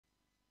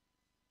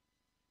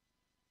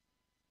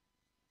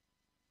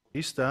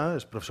Es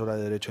profesora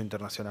de Derecho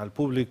Internacional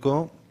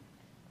Público,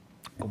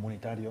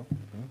 comunitario,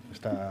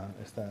 esta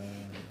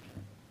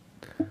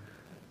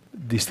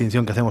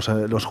distinción que hacemos a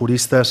los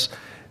juristas.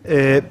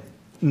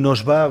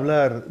 Nos va a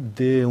hablar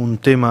de un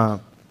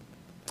tema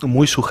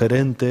muy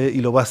sugerente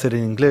y lo va a hacer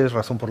en inglés,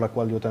 razón por la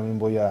cual yo también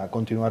voy a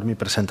continuar mi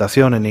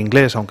presentación en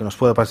inglés, aunque nos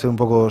pueda parecer un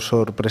poco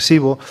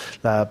sorpresivo.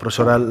 La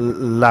profesora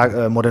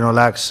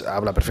Moreno-Lax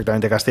habla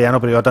perfectamente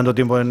castellano, pero lleva tanto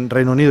tiempo en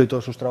Reino Unido y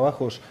todos sus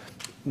trabajos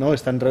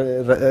están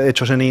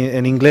hechos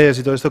en inglés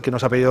y todo esto, que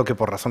nos ha pedido que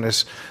por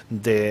razones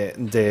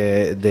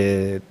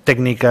de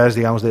técnicas,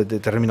 digamos, de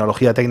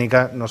terminología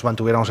técnica, nos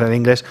mantuviéramos en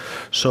inglés.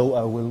 So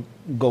I will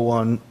go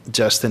on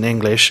just in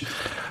English.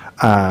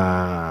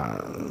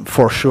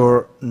 For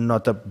sure,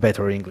 not a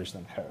better English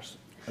than hers.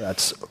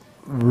 That's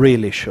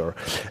really sure.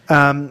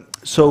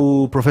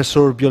 So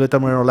Professor Violeta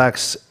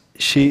Moreno-Lax,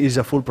 she is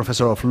a full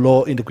professor of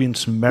law in the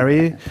Queen's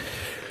Mary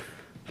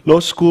Law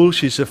School.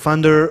 She's a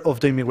founder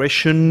of the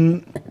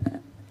Immigration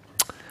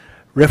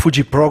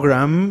Refugee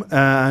Program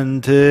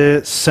and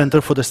Center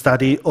for the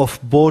Study of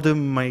Border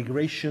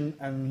Migration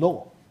and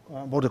Law,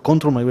 Border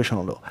Control, Migration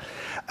and Law.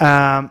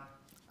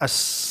 As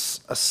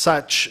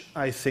such,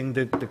 I think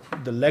that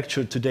the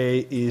lecture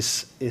today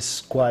is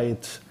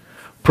quite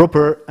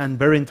proper and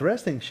very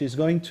interesting. She's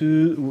going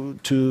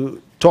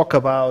to talk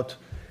about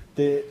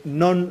the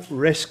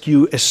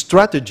non-rescue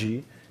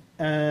strategy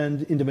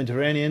and in the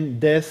Mediterranean,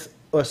 death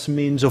as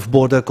means of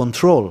border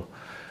control,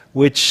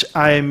 which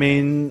I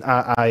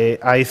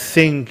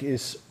think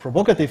is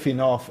provocative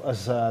enough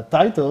as a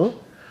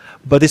title,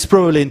 but it's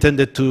probably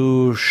intended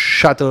to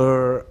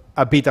shatter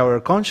a bit our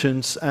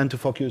conscience and to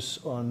focus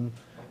on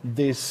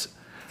this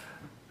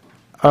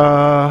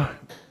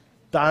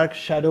dark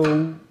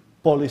shadow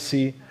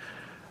policy,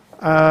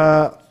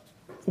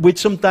 which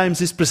sometimes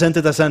is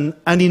presented as an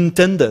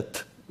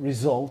unintended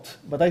result,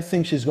 but I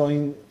think she's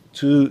going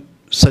to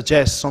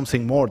suggest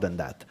something more than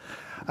that.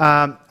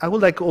 I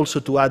would like also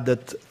to add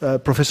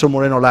that Professor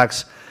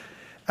Moreno-Lax,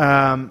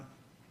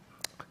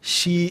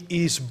 she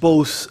is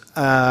both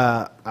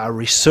a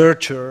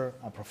researcher,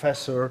 a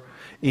professor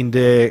in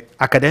the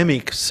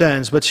academic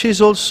sense, but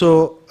she's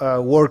also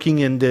working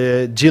in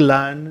the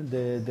GLAN,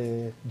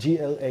 the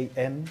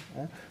GLAN,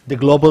 the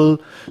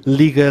Global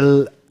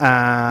Legal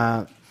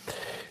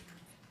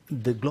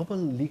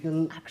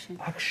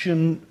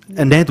Action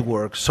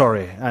Network.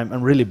 Sorry,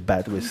 I'm really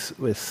bad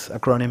with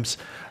acronyms.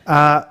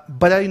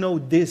 But I know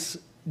this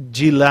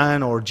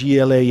GLAN or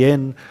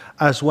GLAN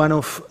as one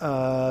of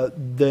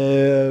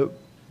the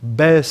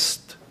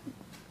best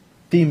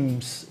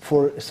teams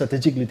for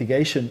strategic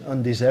litigation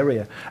on this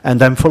area, and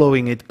I'm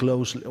following it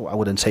closely. I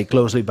wouldn't say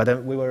closely,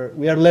 but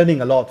we are learning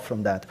a lot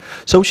from that.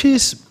 So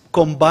she's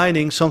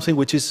combining something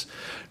which is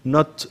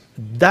not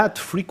that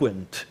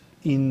frequent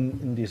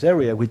in this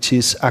area, which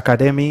is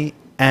academy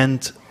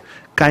and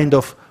kind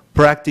of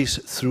practice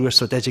through a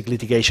strategic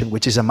litigation,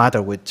 which is a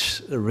matter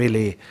which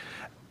really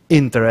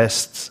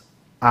interests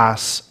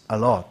us a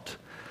lot.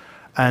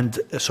 And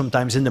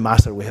sometimes in the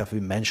master we have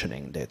been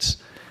mentioning this,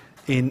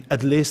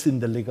 at least in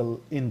the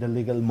legal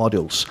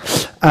modules.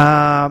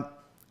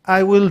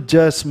 I will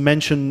just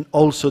mention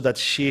also that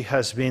she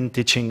has been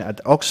teaching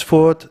at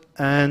Oxford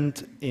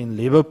and in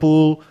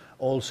Liverpool,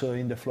 also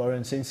in the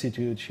Florence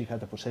Institute. She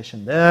had a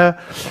position there.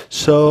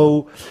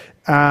 So,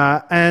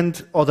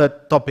 and other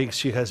topics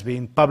she has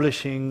been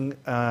publishing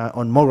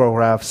on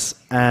monographs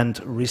and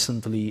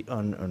recently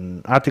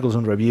on articles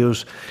and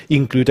reviews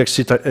include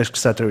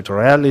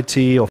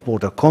extraterritoriality of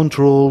border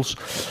controls.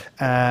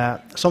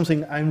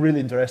 Something I'm really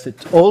interested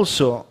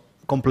also,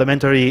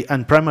 complementary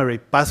and primary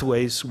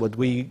pathways, what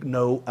we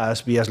know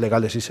as vías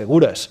legales y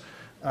seguras.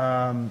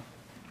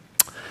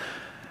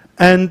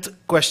 And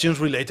questions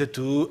related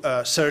to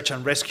search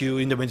and rescue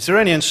in the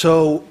Mediterranean.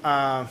 So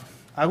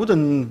I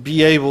wouldn't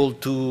be able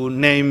to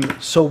name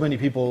so many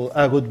people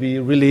I would be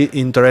really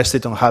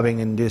interested in having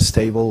in this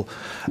table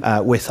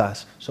with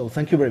us. So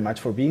thank you very much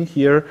for being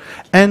here,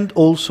 and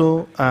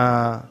also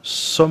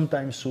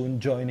sometime soon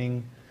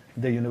joining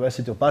the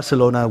University of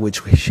Barcelona,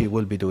 which she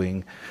will be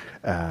doing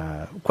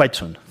quite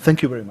soon.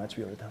 Thank you very much,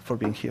 Violeta, for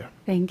being here.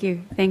 Thank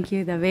you,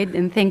 David,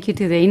 and thank you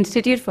to the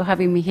Institute for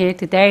having me here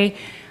today.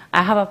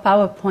 I have a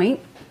PowerPoint,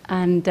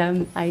 and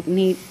I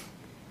need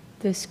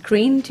the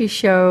screen to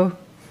show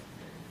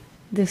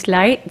the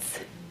slides.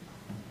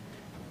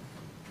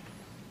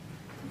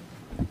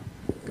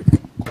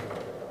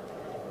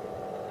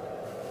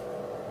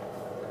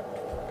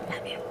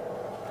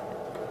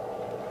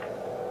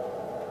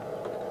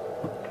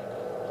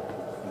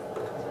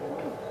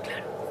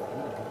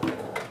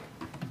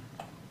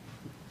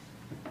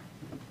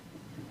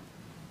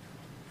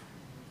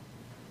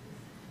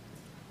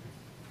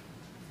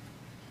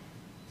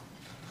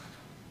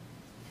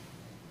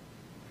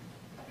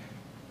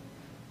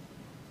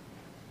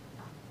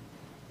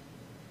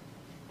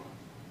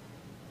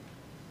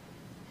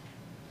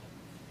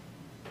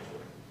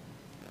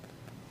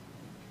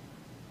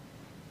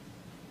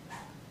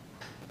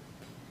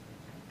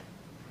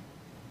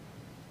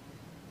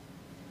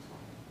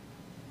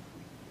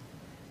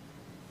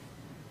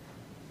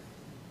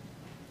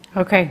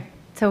 Okay,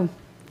 so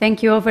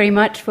thank you all very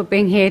much for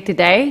being here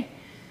today.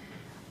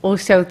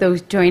 Also,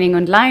 those joining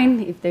online,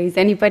 if there is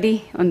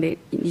anybody on the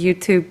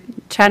YouTube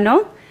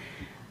channel.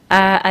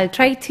 I'll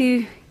try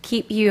to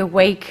keep you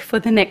awake for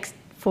the next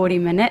 40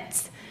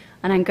 minutes,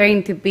 and I'm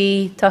going to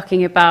be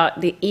talking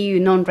about the EU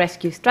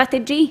non-rescue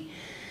strategy,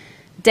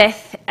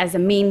 death as a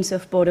means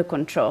of border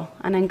control.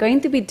 And I'm going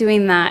to be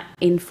doing that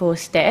in 4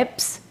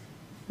 steps,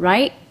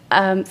 right?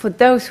 For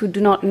those who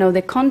do not know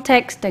the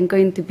context, I'm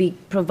going to be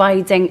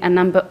providing a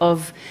number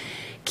of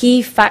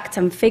key facts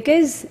and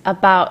figures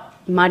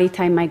about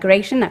maritime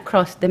migration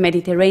across the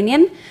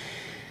Mediterranean.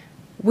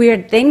 We're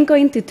then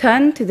going to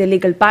turn to the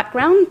legal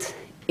background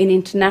in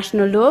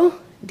international law,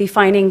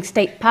 defining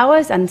state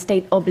powers and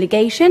state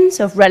obligations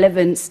of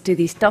relevance to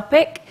this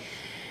topic.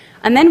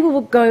 And then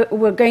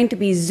we're going to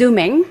be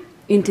zooming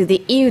into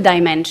the EU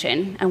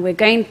dimension, and we're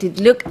going to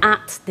look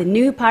at the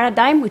new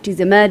paradigm which is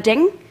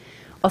emerging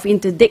of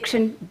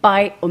interdiction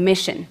by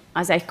omission,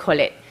 as I call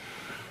it.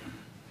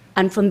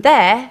 And from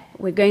there,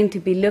 we're going to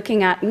be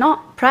looking at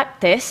not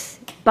practice,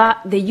 but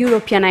the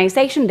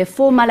Europeanization, the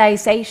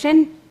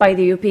formalization by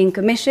the European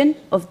Commission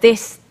of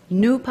this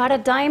new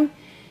paradigm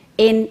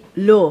in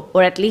law,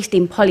 or at least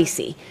in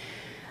policy.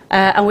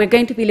 And we're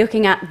going to be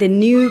looking at the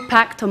new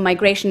Pact on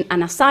Migration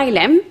and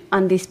Asylum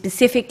and the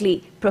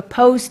specifically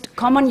proposed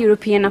common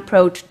European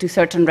approach to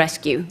search and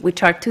rescue,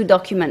 which are 2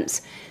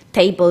 documents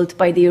tabled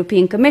by the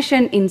European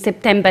Commission in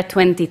September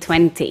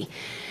 2020,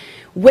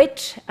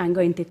 which I'm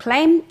going to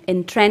claim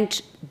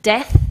entrench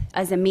death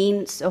as a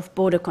means of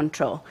border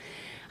control.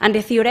 And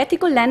the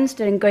theoretical lens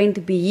that I'm going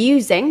to be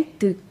using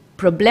to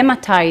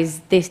problematize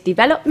these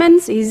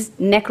developments is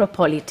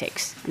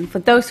necropolitics. And for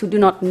those who do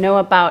not know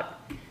about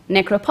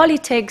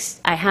necropolitics,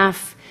 I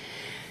have,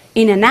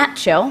 in a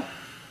nutshell,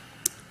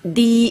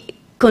 the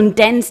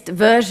condensed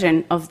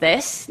version of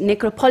this.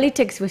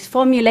 Necropolitics was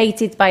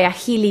formulated by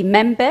Achille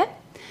Mbembe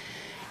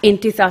in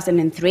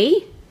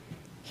 2003.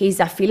 He's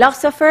a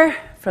philosopher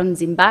from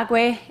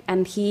Zimbabwe,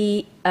 and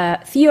he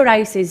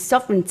theorizes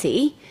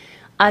sovereignty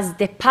as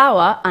the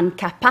power and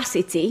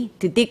capacity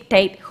to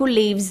dictate who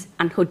lives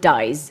and who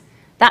dies.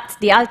 That's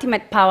the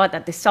ultimate power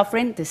that the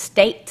sovereign, the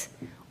state,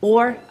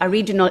 or a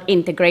regional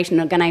integration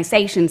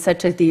organization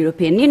such as the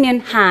European Union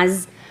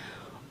has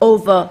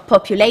over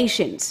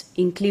populations,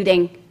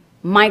 including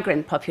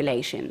migrant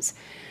populations.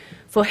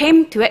 For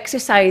him, to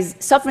exercise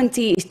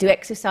sovereignty is to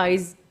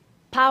exercise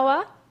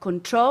power,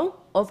 control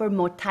over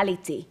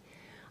mortality,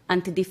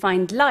 and to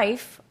define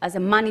life as a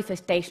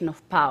manifestation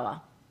of power.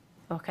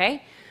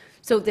 Okay?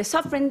 So the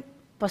sovereign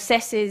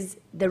possesses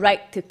the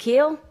right to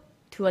kill,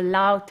 to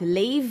allow to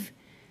live,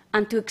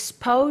 and to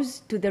expose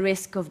to the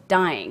risk of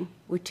dying,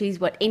 which is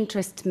what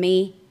interests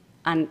me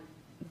and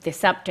the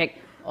subject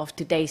of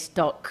today's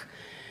talk.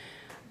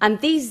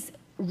 And this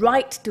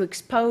right to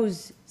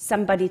expose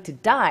somebody to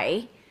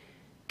die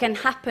can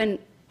happen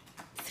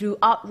through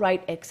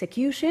outright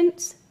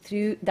executions,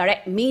 through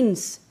direct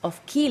means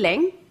of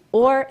killing,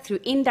 or through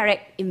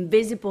indirect,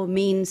 invisible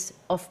means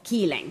of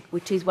killing,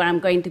 which is what I'm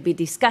going to be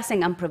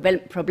discussing and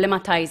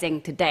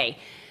problematizing today.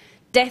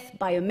 Death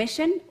by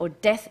omission, or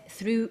death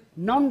through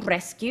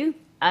non-rescue,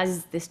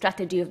 as the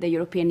strategy of the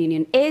European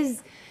Union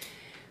is,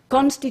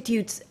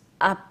 constitutes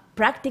a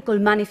practical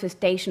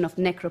manifestation of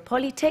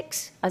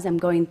necropolitics, as I'm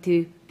going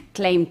to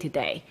claim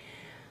today.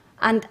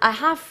 And I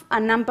have a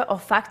number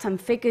of facts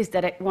and figures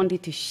that I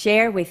wanted to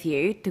share with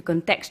you to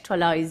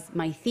contextualize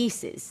my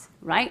thesis,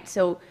 right?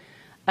 So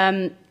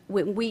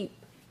when we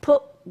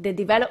put the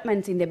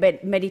developments in the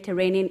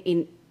Mediterranean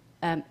in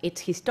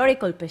its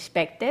historical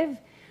perspective,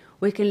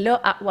 we can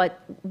look at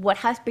what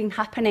has been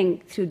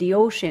happening through the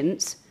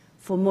oceans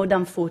for more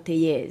than 40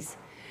 years.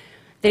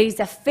 There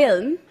is a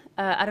film,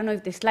 I don't know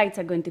if the slides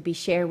are going to be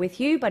shared with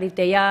you, but if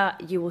they are,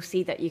 you will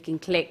see that you can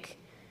click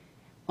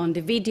on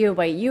the video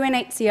by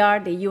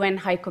UNHCR, the UN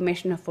High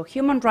Commissioner for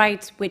Human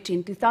Rights, which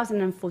in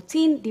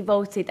 2014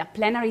 devoted a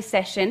plenary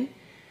session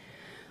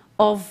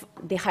of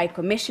the High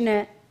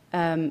Commissioner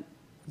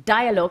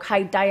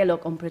high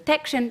dialogue on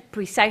protection,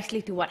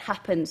 precisely to what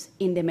happens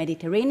in the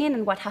Mediterranean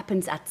and what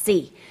happens at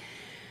sea.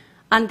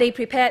 And they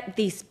prepared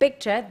this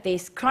picture,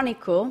 this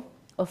chronicle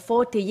of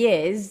 40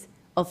 years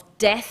of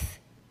death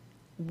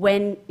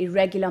when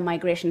irregular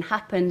migration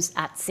happens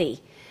at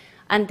sea.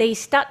 And they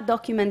start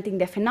documenting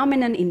the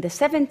phenomenon in the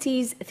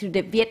 70s through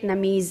the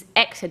Vietnamese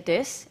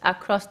exodus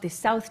across the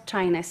South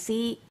China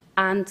Sea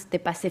and the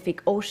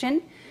Pacific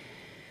Ocean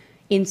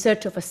in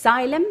search of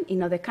asylum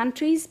in other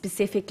countries,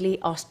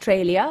 specifically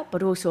Australia,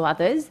 but also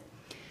others.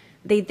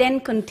 They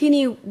then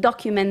continue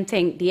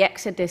documenting the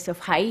exodus of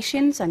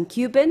Haitians and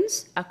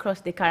Cubans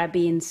across the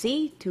Caribbean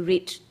Sea to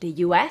reach the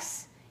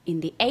US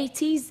in the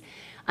 80s,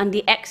 and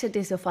the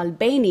exodus of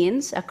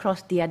Albanians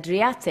across the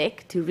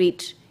Adriatic to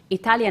reach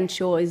Italian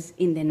shores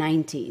in the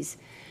 90s.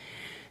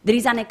 There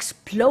is an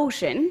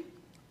explosion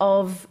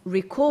of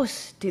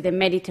recourse to the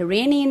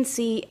Mediterranean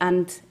Sea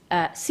and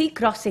sea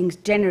crossings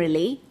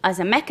generally as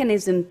a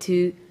mechanism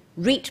to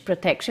reach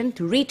protection,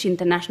 to reach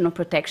international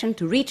protection,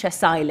 to reach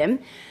asylum,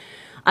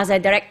 as a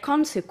direct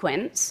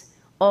consequence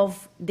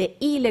of the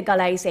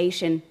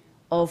illegalization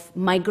of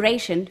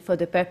migration for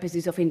the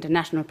purposes of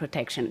international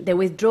protection. The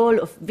withdrawal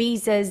of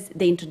visas,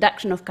 the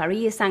introduction of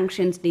career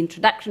sanctions, the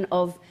introduction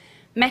of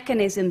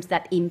mechanisms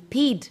that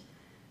impede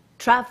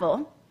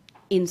travel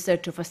in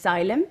search of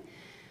asylum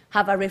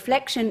have a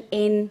reflection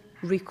in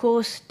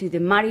recourse to the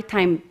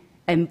maritime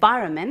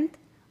environment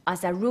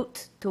as a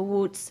route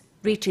towards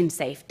reaching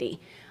safety.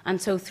 And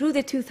so through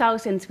the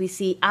 2000s, we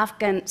see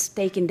Afghans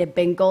taking the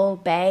Bengal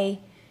Bay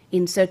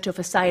in search of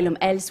asylum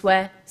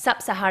elsewhere,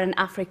 sub-Saharan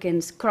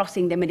Africans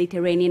crossing the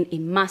Mediterranean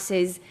in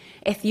masses,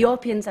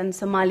 Ethiopians and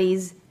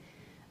Somalis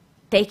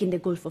taking the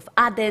Gulf of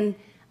Aden,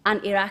 and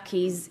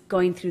Iraqis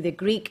going through the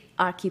Greek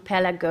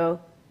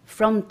archipelago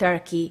from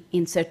Turkey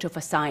in search of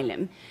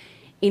asylum.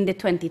 In the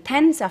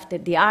 2010s, after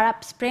the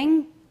Arab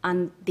Spring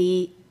and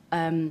the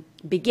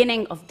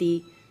beginning of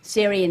the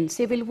Syrian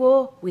civil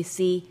war, we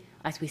see,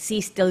 as we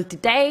see still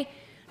today,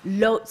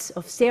 loads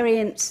of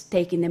Syrians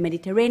taking the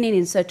Mediterranean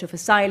in search of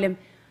asylum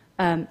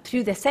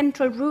through the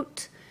central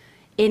route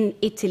in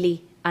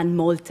Italy and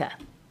Malta.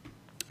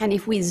 And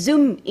if we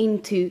zoom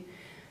into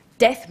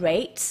death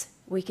rates,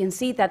 we can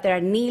see that there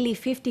are nearly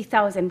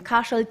 50,000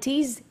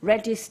 casualties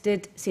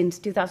registered since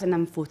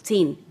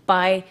 2014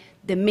 by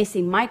the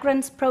Missing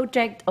Migrants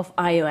Project of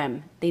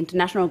IOM, the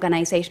International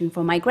Organization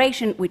for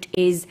Migration, which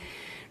is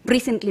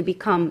recently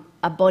become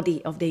a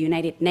body of the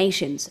United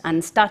Nations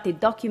and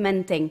started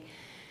documenting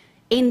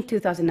in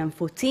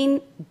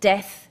 2014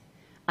 death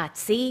at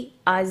sea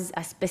as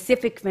a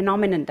specific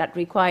phenomenon that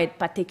required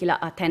particular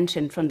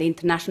attention from the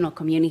international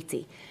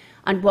community.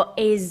 And what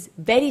is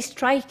very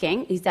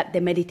striking is that the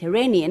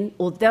Mediterranean,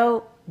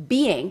 although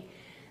being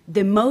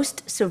the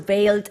most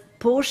surveilled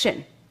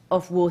portion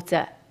of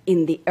water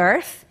in the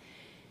earth,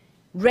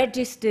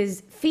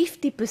 registers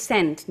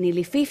 50%,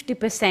 nearly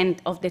 50%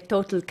 of the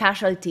total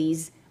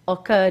casualties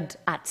occurred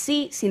at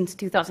sea since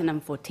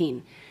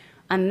 2014.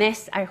 And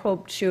this, I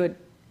hope, should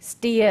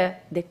steer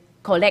the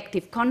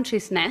collective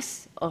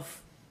consciousness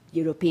of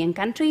European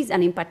countries,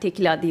 and in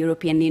particular the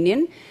European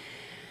Union.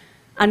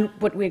 And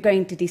what we're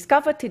going to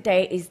discover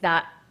today is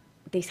that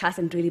this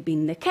hasn't really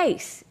been the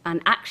case.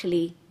 And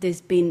actually,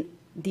 there's been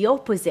the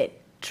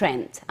opposite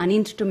trend, an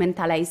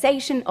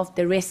instrumentalization of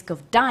the risk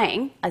of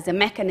dying as a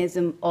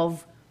mechanism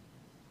of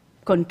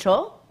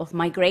control of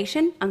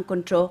migration and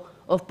control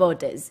of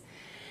borders.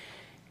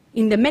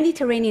 In the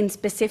Mediterranean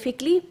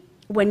specifically,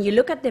 when you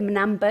look at the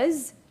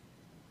numbers,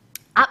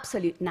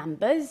 absolute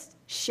numbers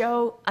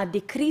show a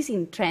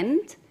decreasing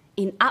trend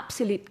in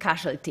absolute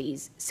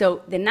casualties.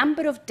 So the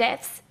number of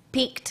deaths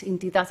peaked in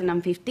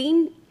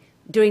 2015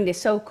 during the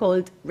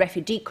so-called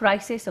refugee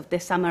crisis of the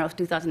summer of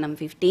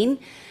 2015.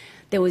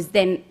 There was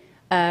then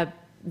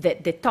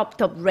the top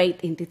rate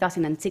in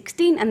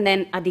 2016, and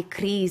then a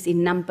decrease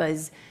in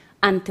numbers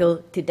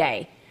until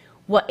today.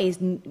 What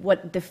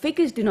the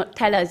figures do not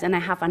tell us, and I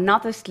have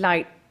another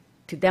slide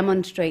to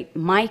demonstrate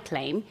my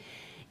claim,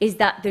 is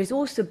that there's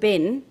also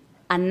been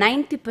a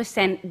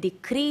 90%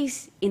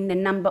 decrease in the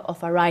number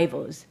of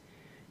arrivals.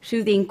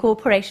 Through the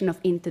incorporation of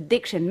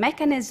interdiction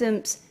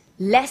mechanisms,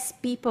 less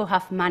people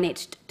have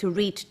managed to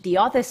reach the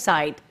other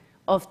side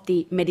of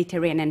the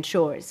Mediterranean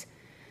shores.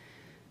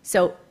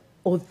 So,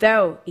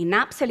 although in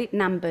absolute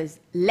numbers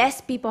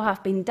less people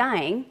have been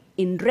dying,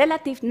 in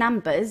relative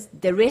numbers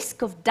the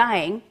risk of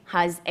dying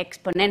has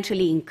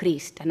exponentially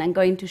increased, and I'm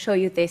going to show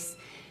you this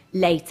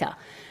later.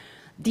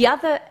 The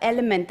other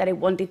element that I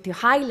wanted to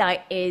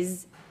highlight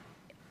is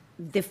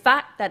the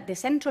fact that the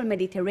central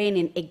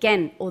Mediterranean,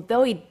 again,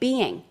 although it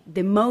being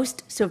the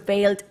most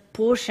surveilled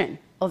portion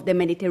of the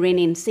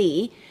Mediterranean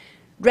Sea,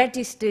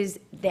 registers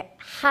the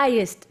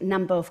highest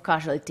number of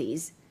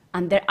casualties,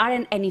 and there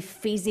aren't any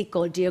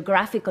physical,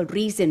 geographical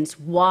reasons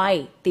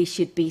why this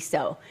should be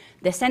so.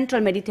 The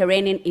central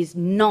Mediterranean is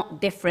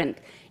not different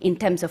in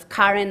terms of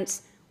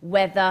currents,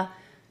 weather,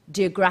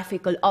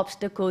 geographical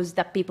obstacles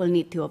that people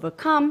need to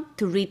overcome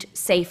to reach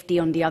safety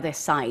on the other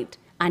side.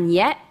 And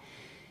yet,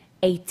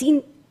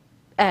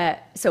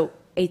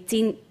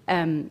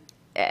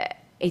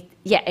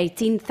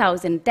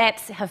 18,000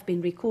 deaths have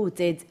been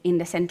recorded in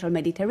the central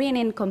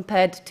Mediterranean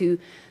compared to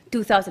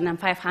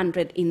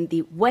 2,500 in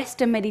the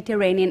Western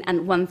Mediterranean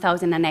and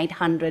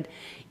 1,800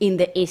 in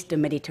the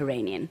Eastern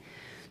Mediterranean.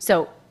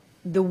 So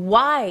the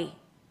why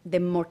the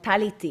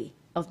mortality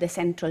of the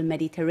central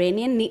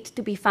Mediterranean needs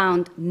to be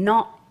found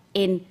not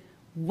in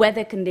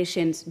weather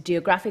conditions,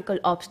 geographical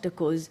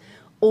obstacles,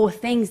 or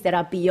things that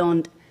are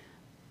beyond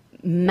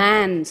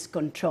man's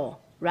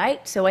control,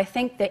 right? So I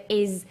think there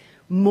is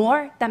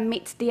more that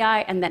meets the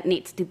eye and that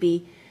needs to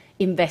be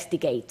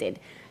investigated.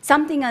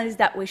 Something else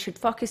that we should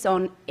focus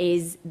on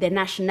is the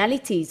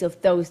nationalities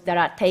of those that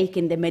are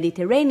taking the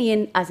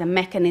Mediterranean as a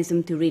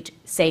mechanism to reach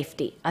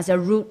safety, as a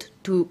route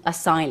to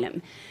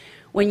asylum.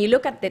 When you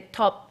look at the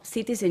top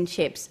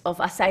citizenships of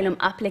asylum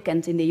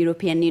applicants in the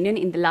European Union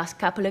in the last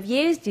couple of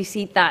years, you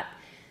see that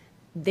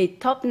the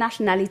top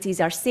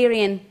nationalities are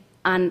Syrian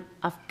and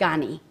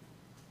Afghani,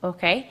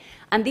 okay?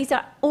 And these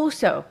are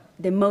also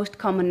the most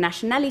common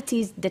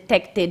nationalities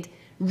detected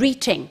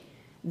reaching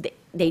the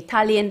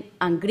Italian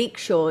and Greek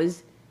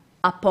shores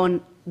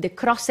upon the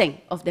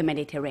crossing of the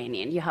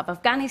Mediterranean. You have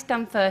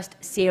Afghanistan first,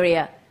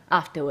 Syria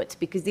afterwards,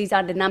 because these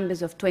are the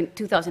numbers of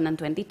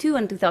 2022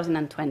 and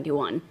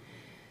 2021.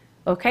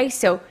 Okay,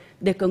 so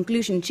the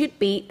conclusion should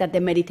be that the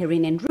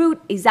Mediterranean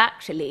route is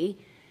actually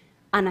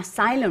an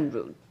asylum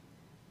route.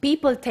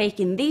 People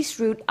taking this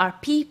route are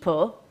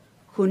people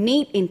who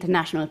need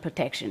international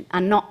protection,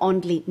 and not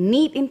only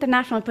need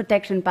international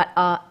protection, but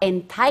are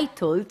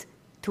entitled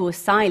to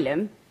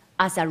asylum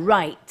as a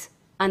right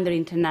under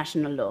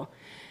international law.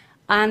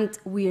 And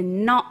we are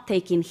not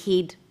taking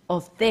heed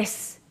of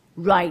this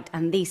right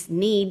and this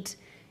need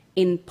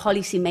in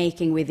policy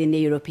making within the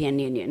European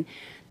Union.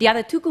 The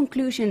other two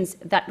conclusions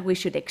that we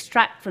should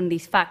extract from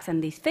these facts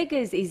and these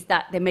figures is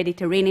that the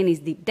Mediterranean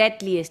is the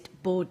deadliest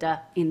border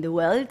in the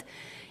world.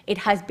 It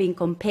has been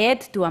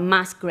compared to a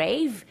mass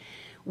grave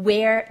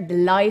where the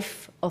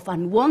life of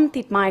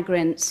unwanted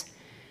migrants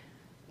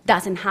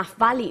doesn't have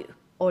value,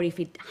 or if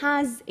it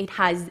has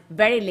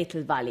very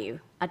little value,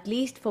 at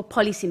least for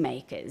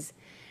policymakers.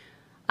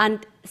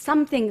 And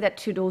something that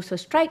should also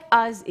strike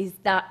us is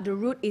that the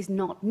route is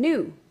not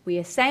new. We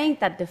are saying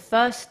that the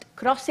first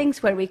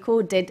crossings were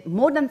recorded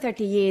more than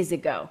 30 years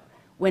ago,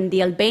 when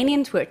the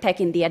Albanians were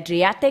taking the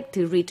Adriatic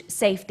to reach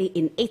safety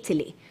in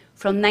Italy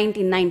from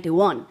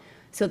 1991.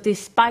 So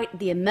despite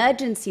the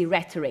emergency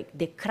rhetoric,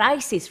 the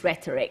crisis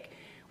rhetoric,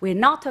 we're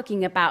not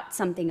talking about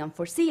something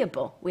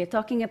unforeseeable. We're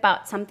talking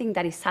about something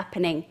that is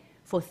happening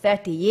for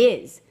 30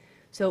 years.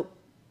 So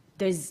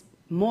there's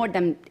more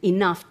than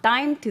enough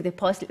time to the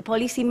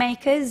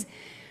policymakers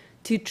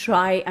to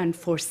try and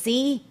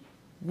foresee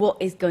what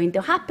is going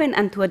to happen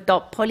and to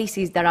adopt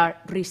policies that are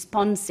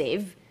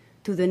responsive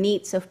to the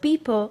needs of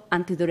people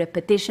and to the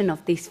repetition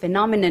of this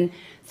phenomenon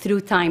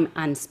through time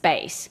and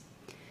space.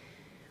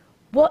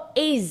 What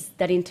is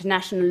that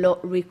international law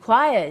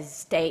requires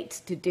states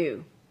to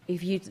do?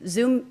 If you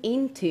zoom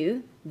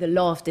into the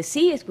law of the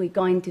sea, as we're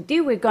going to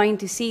do, we're going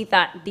to see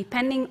that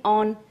depending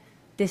on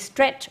the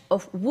stretch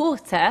of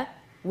water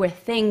where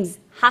things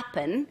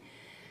happen,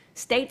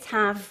 states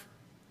have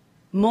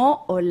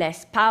more or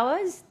less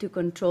powers to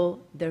control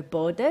their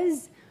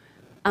borders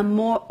and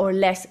more or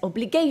less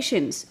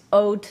obligations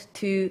owed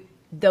to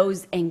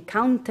those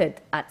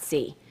encountered at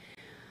sea.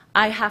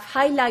 I have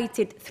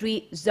highlighted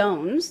 3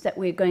 zones that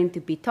we're going to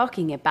be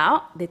talking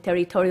about. The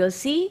territorial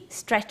sea,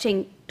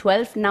 stretching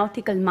 12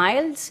 nautical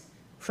miles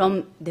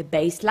from the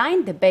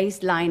baseline. The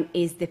baseline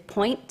is the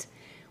point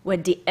where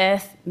the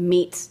earth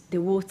meets the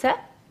water,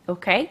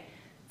 okay?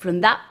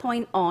 From that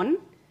point on,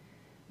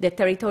 the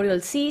territorial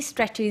sea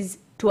stretches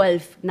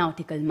 12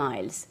 nautical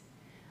miles.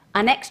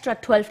 An extra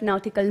 12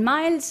 nautical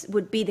miles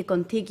would be the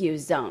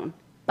contiguous zone,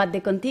 but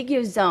the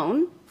contiguous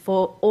zone,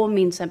 for all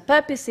means and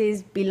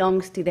purposes,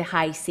 belongs to the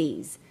high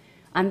seas.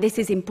 And this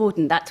is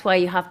important. That's why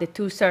you have the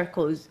 2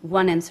 circles,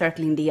 one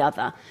encircling the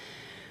other.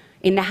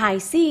 In the high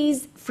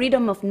seas,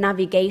 freedom of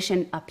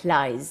navigation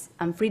applies,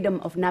 and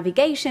freedom of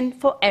navigation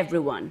for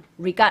everyone,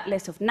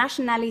 regardless of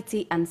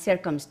nationality and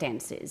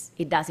circumstances.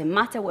 It doesn't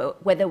matter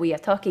whether we are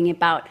talking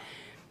about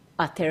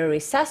a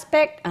terrorist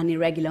suspect, an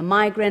irregular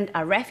migrant,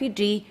 a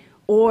refugee,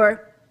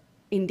 or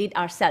indeed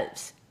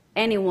ourselves.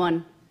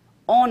 Anyone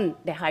on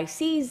the high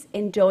seas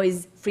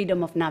enjoys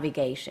freedom of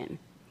navigation.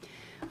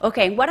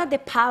 Okay, what are the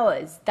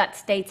powers that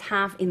states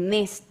have in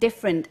these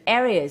different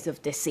areas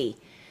of the sea?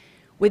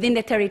 Within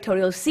the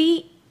territorial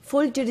sea,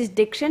 full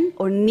jurisdiction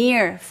or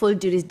near full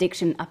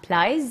jurisdiction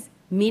applies,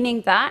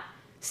 meaning that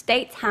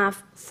states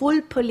have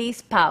full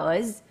police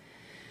powers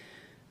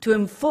to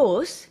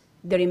enforce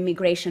their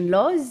immigration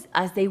laws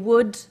as they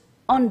would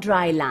on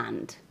dry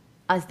land,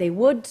 as they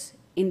would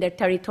in their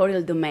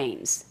territorial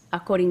domains,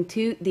 according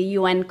to the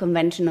UN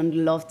Convention on the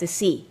Law of the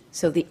Sea,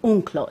 so the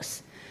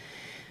UNCLOS.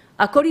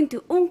 According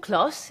to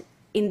UNCLOS,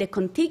 in the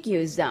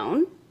contiguous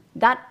zone,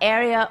 that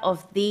area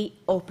of the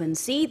open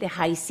sea, the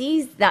high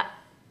seas, that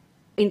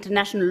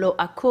international law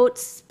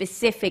accords a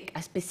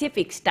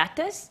specific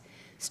status,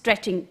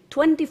 stretching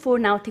 24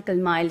 nautical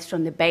miles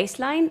from the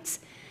baselines,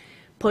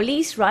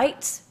 police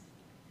rights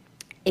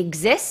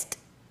exist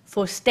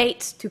for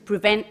states to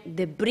prevent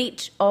the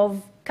breach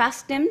of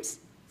customs,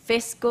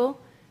 fiscal,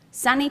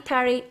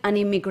 sanitary, and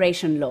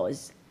immigration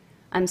laws.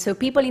 And so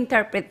people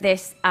interpret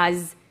this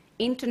as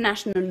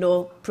international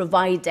law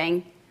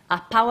providing a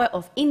power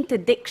of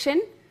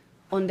interdiction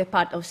on the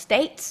part of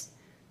states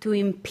to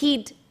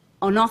impede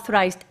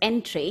unauthorized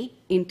entry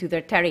into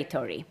their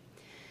territory.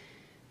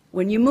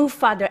 When you move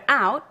further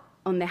out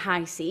on the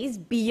high seas,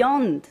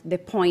 beyond the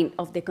point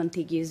of the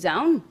contiguous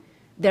zone,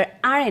 there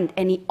aren't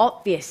any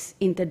obvious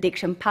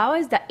interdiction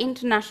powers that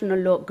international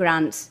law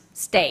grants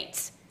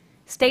states.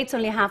 States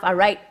only have a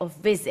right of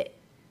visit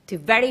to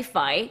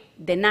verify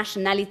the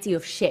nationality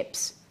of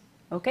ships,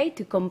 okay?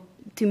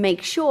 To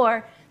make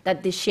sure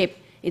that the ship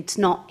is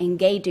not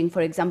engaging,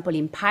 for example,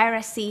 in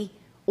piracy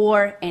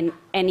or in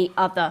any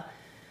other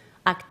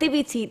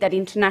activity that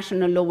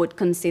international law would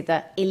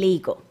consider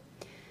illegal.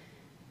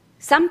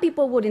 Some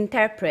people would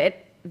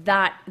interpret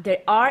that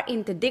there are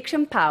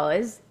interdiction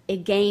powers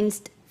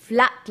against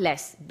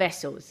flagless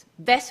vessels,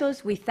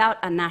 vessels without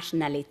a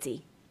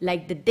nationality.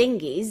 like the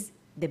dinghies,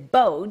 the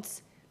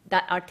boats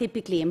that are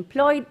typically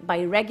employed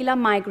by regular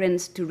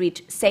migrants to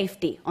reach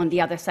safety on the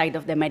other side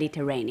of the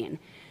Mediterranean.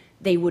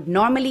 They would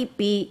normally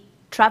be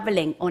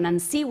traveling on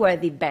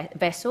unseaworthy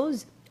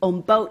vessels,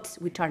 on boats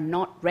which are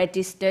not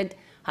registered,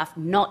 have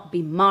not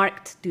been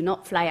marked, do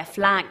not fly a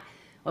flag,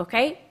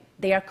 okay?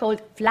 They are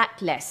called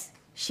flagless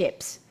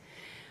ships.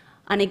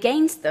 And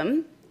against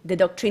them, the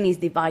doctrine is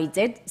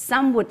divided.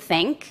 Some would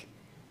think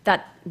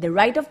that the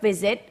right of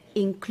visit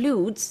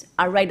includes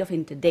a right of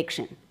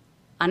interdiction.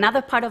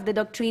 Another part of the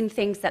doctrine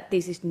thinks that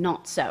this is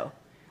not so,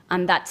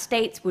 and that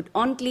states would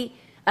only,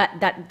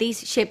 that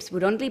these ships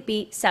would only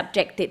be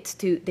subjected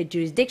to the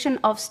jurisdiction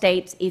of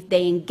states if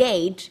they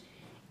engage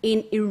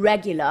in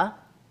irregular,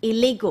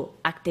 illegal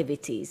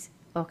activities,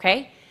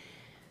 okay?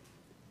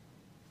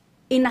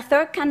 In a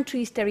third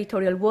country's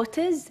territorial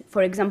waters,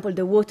 for example,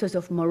 the waters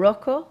of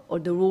Morocco or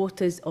the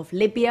waters of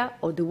Libya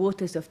or the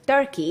waters of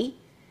Turkey,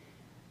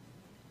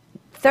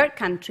 third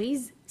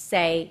countries,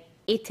 say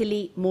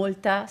Italy,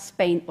 Malta,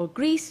 Spain, or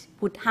Greece,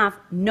 would have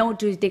no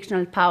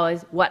jurisdictional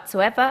powers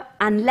whatsoever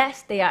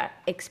unless they are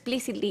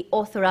explicitly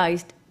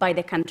authorized by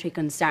the country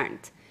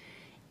concerned,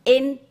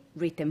 in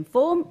written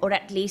form or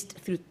at least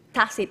through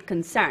tacit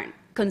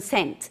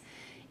consent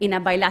in a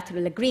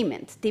bilateral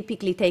agreement,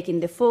 typically taking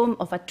the form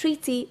of a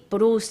treaty,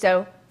 but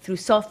also through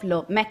soft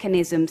law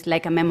mechanisms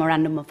like a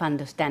memorandum of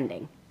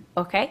understanding,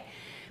 okay?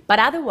 But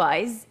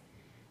otherwise,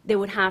 they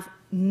would have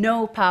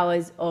no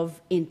powers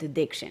of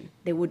interdiction.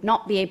 They would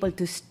not be able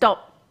to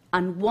stop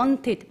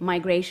unwanted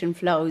migration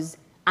flows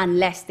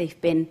unless they've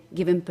been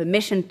given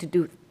permission to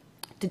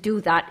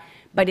do that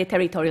by the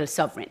territorial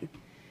sovereign.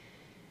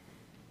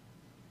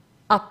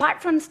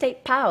 Apart from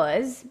state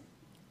powers,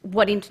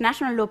 what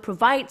international law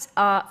provides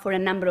are for a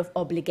number of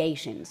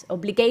obligations,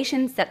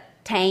 obligations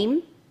that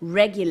tame,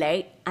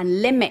 regulate,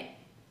 and limit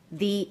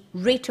the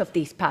reach of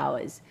these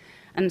powers.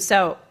 And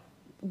so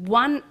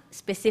one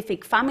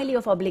specific family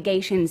of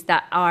obligations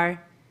that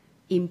are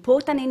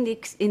important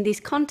in this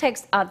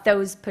context are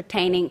those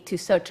pertaining to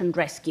search and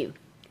rescue,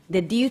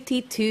 the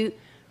duty to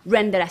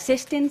render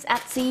assistance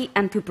at sea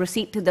and to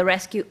proceed to the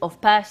rescue of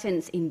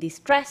persons in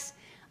distress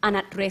and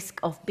at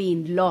risk of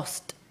being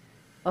lost,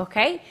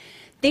 okay?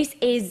 This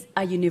is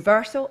a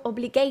universal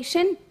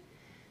obligation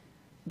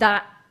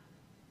that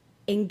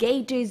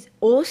engages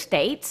all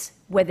states,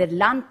 whether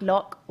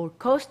landlocked or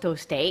coastal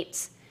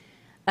states,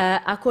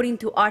 according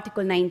to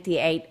Article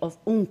 98 of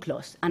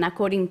UNCLOS and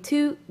according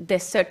to the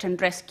Search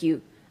and Rescue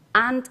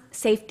and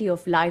Safety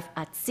of Life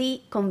at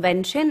Sea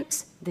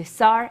Conventions, the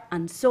SAR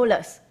and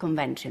SOLAS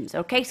Conventions.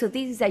 Okay, so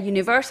this is a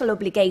universal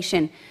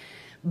obligation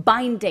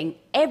binding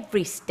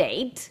every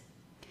state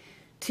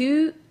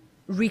to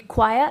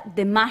require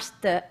the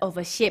master of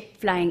a ship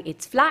flying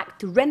its flag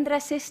to render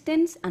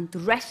assistance and to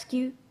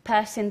rescue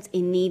persons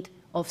in need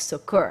of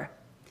succor.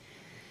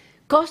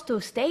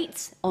 Coastal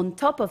states, on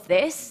top of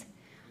this,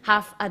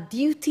 have a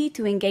duty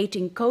to engage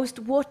in coast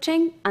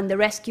watching and the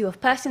rescue of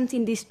persons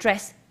in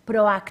distress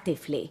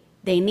proactively.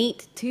 They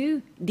need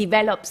to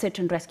develop search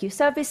and rescue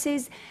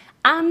services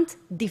and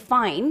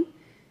define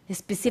the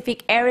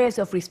specific areas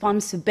of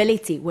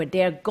responsibility where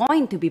they are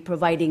going to be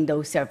providing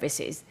those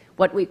services,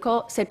 what we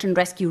call search and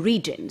rescue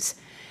regions.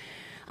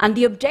 And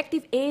the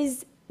objective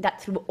is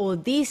that through all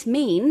these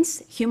means,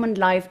 human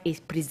life is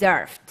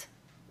preserved.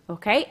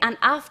 Okay? And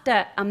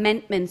after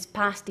amendments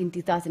passed in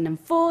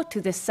 2004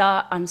 to the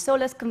SAR and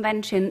SOLAS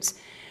conventions,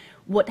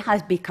 what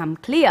has become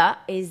clear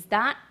is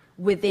that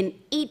within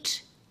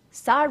each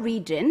SAR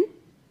region,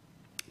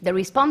 the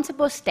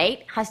responsible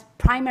state has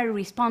primary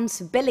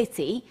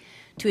responsibility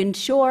to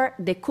ensure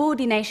the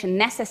coordination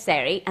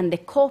necessary and the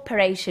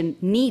cooperation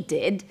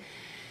needed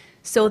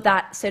so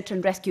that search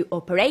and rescue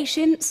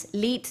operations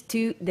lead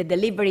to the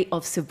delivery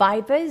of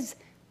survivors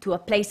to a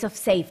place of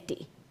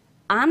safety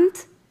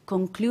and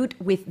conclude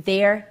with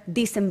their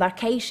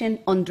disembarkation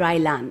on dry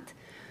land.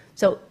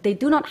 So they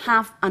do not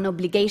have an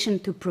obligation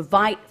to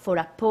provide for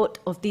a port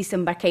of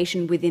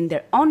disembarkation within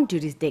their own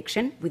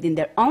jurisdiction, within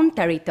their own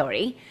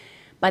territory,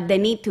 but they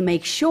need to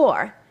make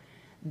sure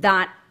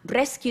that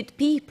rescued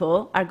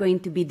people are going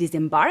to be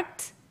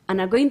disembarked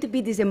and are going to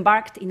be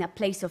disembarked in a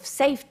place of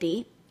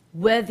safety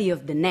worthy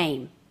of the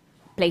name,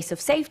 a place of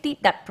safety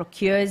that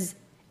procures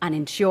and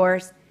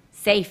ensures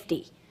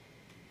safety.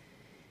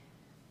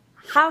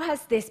 How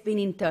has this been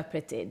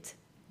interpreted?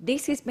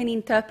 This has been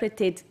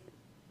interpreted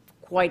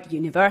quite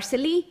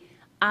universally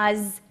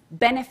as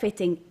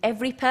benefiting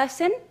every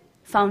person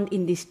found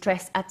in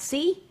distress at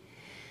sea,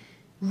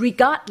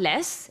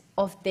 regardless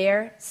of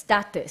their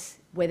status,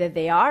 whether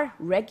they are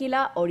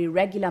regular or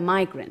irregular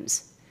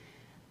migrants.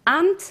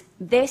 And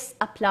this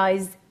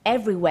applies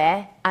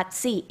everywhere at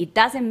sea. It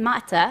doesn't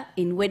matter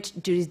in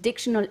which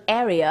jurisdictional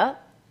area,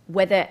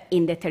 whether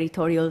in the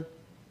territorial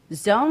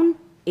zone,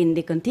 in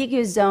the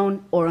contiguous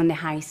zone, or on the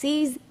high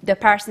seas, the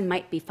person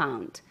might be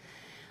found.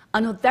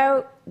 And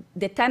although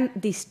the term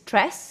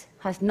distress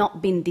has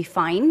not been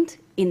defined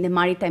in the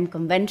maritime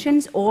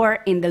conventions or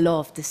in the law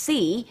of the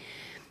sea,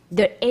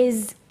 there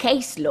is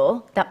case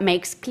law that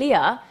makes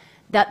clear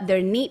that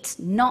there needs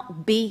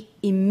not be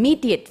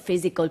immediate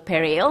physical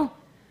peril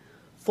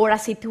for a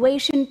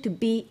situation to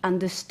be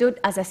understood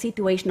as a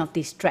situation of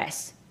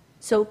distress.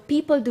 So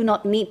people do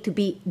not need to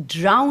be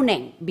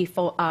drowning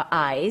before our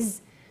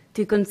eyes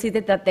to consider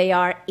that they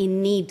are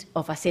in need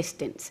of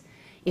assistance.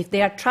 If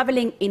they are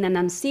traveling in an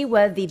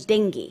unseaworthy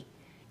dinghy,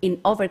 in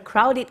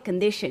overcrowded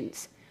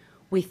conditions,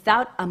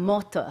 without a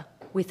motor,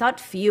 without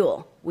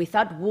fuel,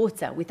 without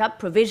water, without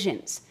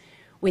provisions,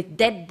 with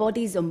dead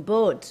bodies on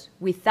board,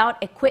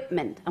 without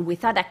equipment, and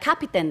without a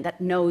captain that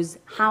knows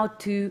how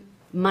to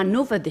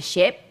maneuver the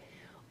ship,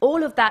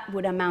 all of that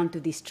would amount to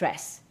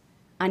distress.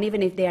 And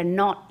even if they are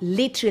not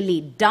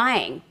literally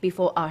dying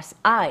before our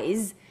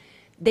eyes,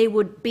 they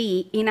would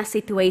be in a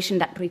situation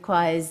that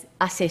requires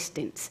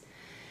assistance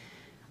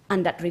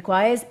and that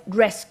requires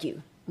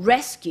rescue.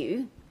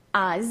 Rescue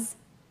as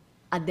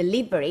a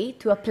delivery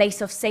to a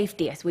place of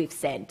safety, as we've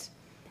said.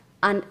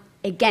 And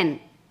again,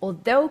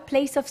 although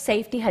place of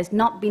safety has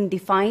not been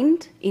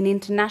defined in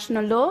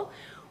international law,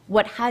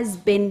 what has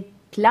been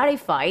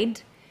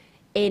clarified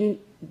in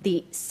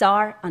the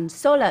SAR and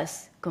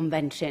SOLAS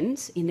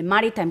conventions, in the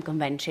maritime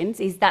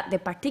conventions, is that the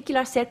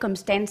particular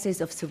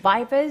circumstances of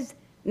survivors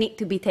need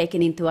to be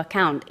taken into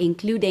account,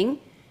 including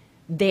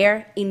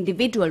their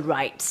individual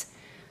rights.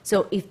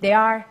 So if they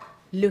are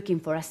looking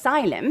for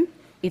asylum,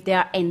 if they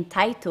are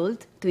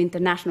entitled to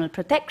international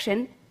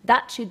protection,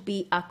 that should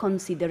be a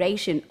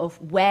consideration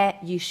of where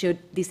you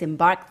should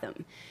disembark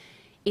them.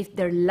 If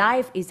their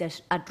life is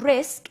at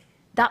risk,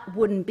 that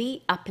wouldn't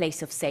be a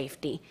place of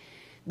safety.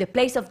 The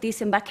place of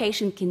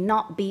disembarkation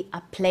cannot be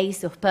a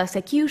place of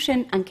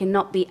persecution and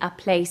cannot be a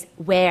place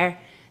where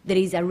there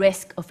is a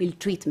risk of ill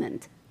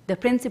treatment. The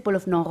principle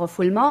of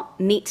non-refoulement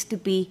needs to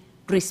be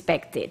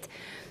respected.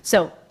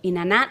 So, in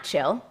a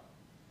nutshell,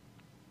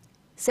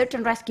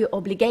 certain rescue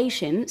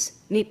obligations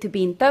need to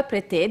be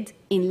interpreted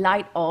in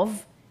light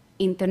of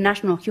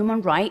international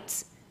human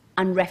rights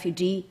and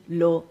refugee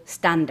law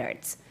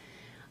standards.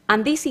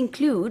 And this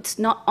includes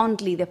not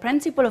only the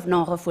principle of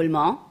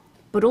non-refoulement,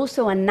 but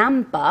also a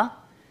number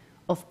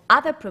of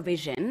other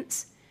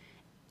provisions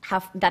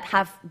that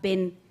have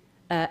been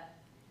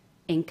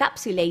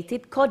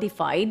encapsulated,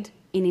 codified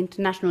in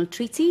international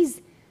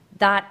treaties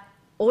that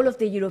all of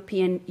the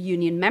European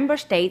Union member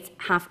states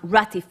have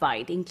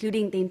ratified,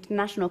 including the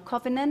International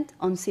Covenant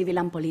on Civil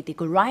and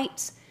Political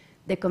Rights,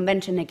 the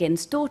Convention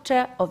Against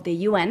Torture of the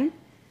UN,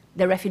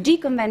 the Refugee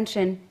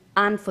Convention,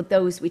 and for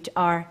those which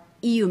are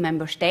EU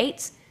member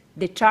states,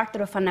 the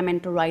Charter of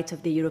Fundamental Rights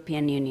of the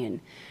European Union.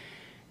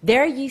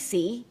 There you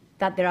see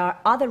that there are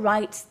other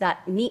rights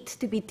that need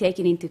to be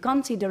taken into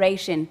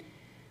consideration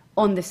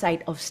on the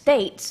side of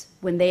states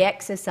when they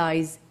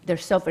exercise their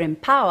sovereign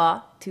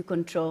power to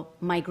control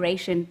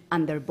migration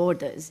and their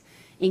borders,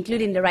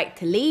 including the right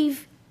to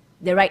leave,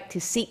 the right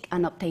to seek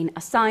and obtain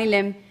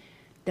asylum,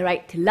 the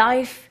right to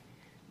life,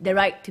 the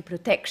right to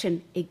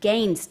protection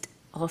against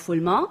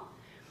refoulement,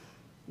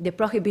 the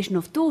prohibition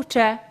of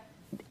torture,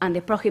 and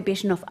the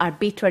prohibition of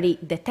arbitrary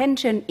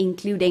detention,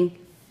 including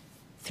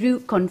through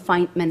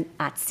confinement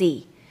at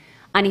sea.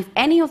 And if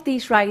any of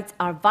these rights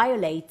are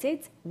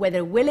violated,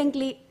 whether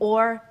willingly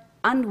or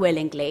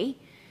unwillingly,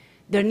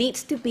 there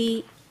needs to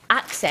be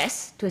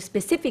access to a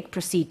specific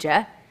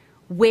procedure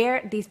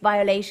where these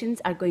violations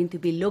are going to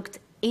be looked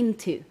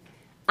into.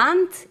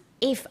 And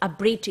if a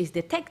breach is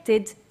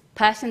detected,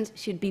 persons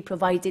should be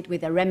provided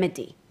with a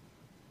remedy.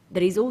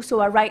 There is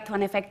also a right to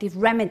an effective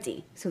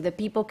remedy, so that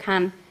people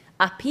can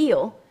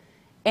appeal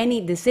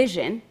any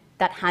decision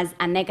that has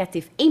a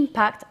negative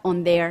impact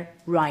on their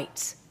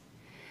rights.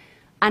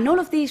 And all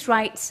of these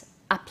rights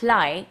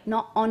apply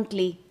not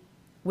only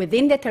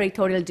within the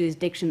territorial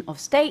jurisdiction of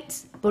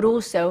states, but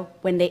also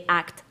when they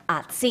act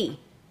at sea,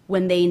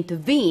 when they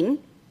intervene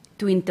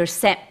to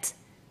intercept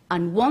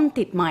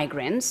unwanted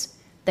migrants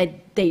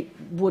that they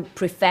would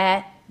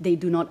prefer they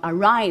do not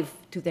arrive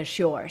to their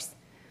shores.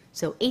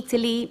 So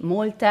Italy,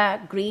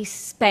 Malta, Greece,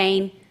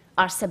 Spain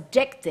are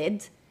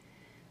subjected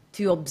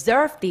to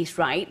observe these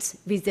rights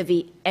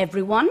vis-à-vis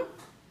everyone,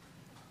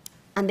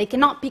 and they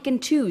cannot pick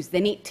and choose. They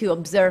need to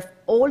observe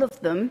all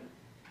of them,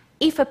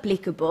 if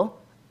applicable,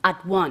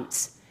 at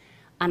once.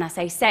 And as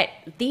I said,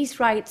 these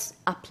rights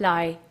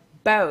apply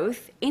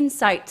both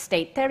inside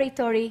state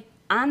territory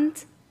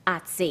and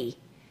at sea,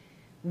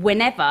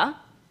 whenever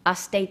a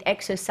state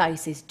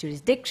exercises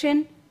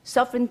jurisdiction,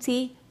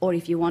 sovereignty, or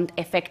if you want,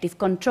 effective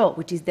control,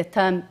 which is the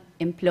term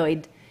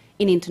employed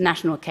in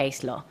international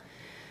case law.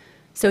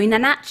 So in a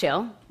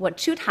nutshell, what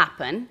should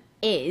happen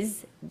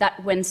is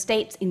that when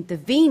states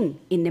intervene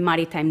in the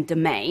maritime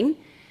domain,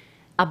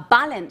 a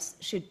balance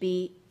should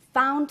be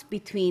found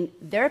between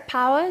their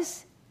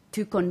powers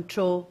to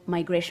control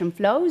migration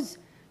flows,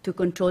 to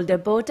control their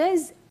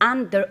borders,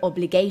 and their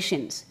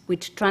obligations,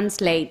 which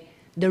translate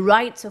the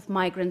rights of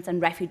migrants and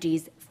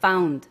refugees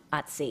found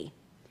at sea.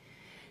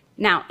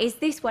 Now, is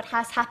this what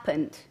has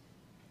happened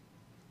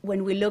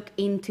when we look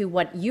into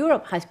what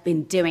Europe has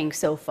been doing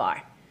so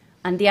far?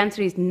 And the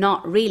answer is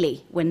not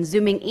really. When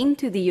zooming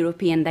into the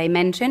European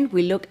dimension,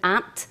 we look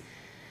at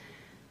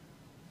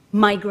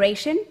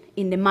migration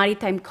in the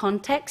maritime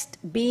context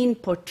being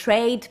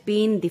portrayed,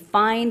 being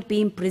defined,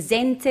 being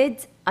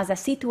presented as a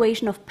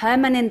situation of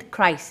permanent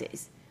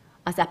crisis,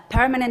 as a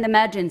permanent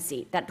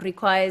emergency that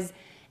requires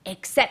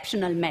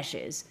exceptional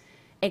measures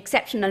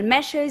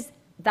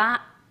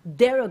that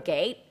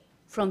derogate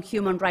from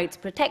human rights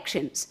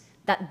protections,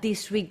 that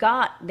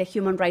disregard the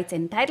human rights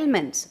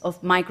entitlements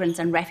of migrants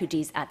and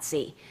refugees at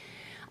sea.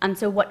 And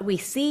so what we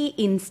see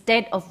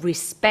instead of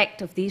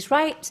respect of these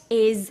rights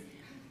is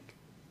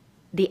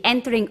the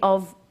entering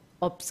of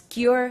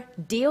obscure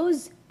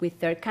deals with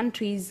third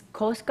countries'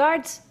 coast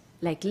guards,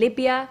 like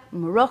Libya,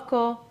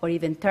 Morocco, or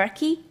even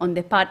Turkey, on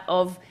the part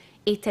of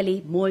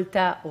Italy,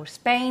 Malta, or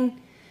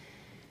Spain.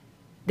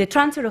 The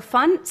transfer of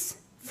funds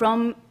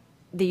from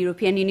the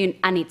European Union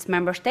and its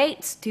member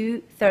states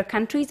to third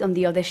countries on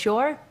the other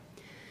shore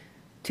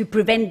to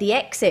prevent the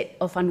exit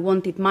of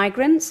unwanted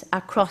migrants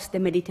across the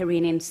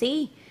Mediterranean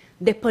Sea,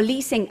 the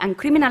policing and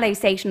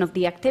criminalization of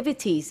the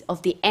activities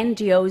of the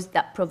NGOs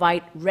that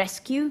provide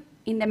rescue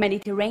in the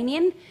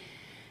Mediterranean,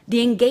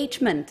 the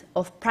engagement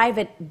of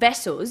private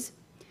vessels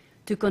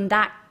to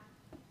conduct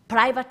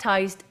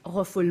privatized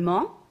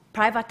refoulement,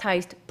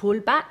 privatized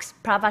pullbacks,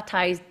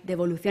 privatized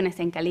devoluciones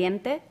en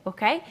caliente,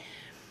 okay?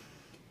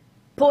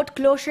 Port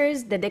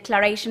closures, the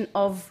declaration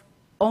of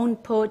own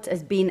ports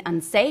as being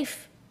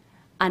unsafe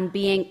and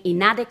being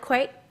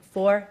inadequate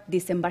for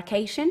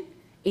disembarkation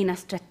in a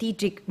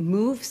strategic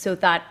move so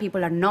that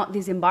people are not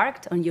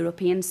disembarked on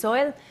European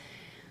soil,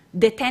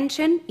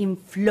 detention in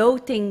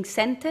floating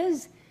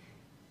centers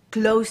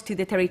close to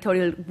the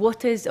territorial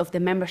waters of the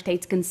member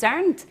states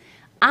concerned,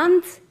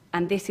 and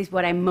this is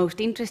what I'm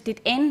most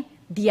interested in,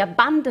 the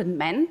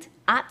abandonment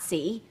at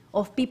sea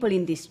of people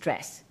in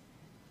distress,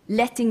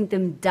 letting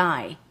them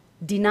die,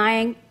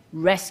 denying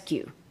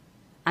rescue.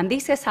 And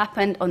this has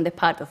happened on the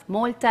part of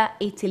Malta,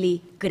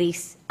 Italy,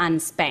 Greece,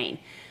 and Spain,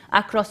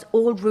 across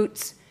all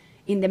routes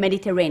in the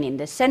Mediterranean,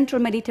 the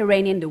central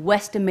Mediterranean, the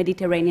western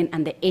Mediterranean,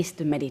 and the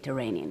eastern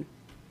Mediterranean.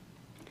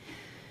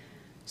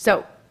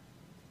 So,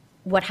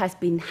 what has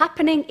been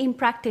happening in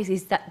practice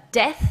is that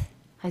death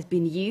has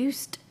been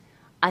used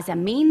as a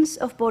means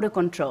of border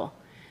control.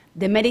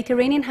 The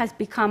Mediterranean has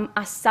become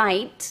a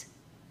site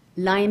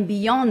lying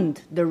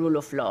beyond the rule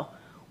of law,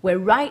 where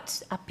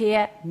rights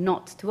appear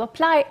not to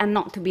apply and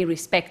not to be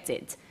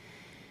respected,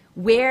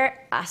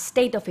 where a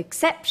state of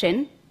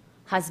exception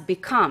has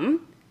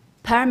become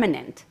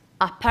permanent,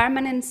 a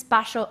permanent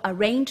spatial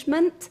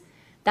arrangement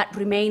that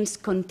remains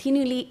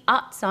continually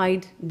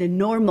outside the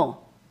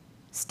normal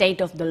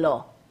state of the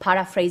law,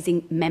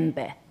 paraphrasing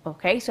Mbembe.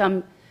 Okay, so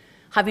I'm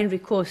having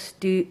recourse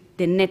to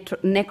the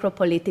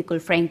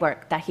necropolitical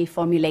framework that he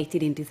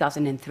formulated in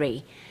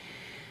 2003.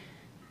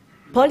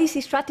 Policy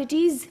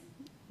strategies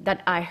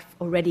that I've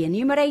already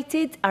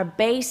enumerated are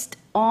based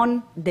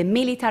on the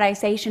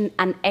militarization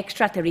and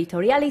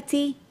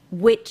extraterritoriality,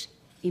 which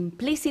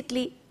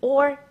implicitly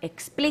or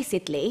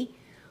explicitly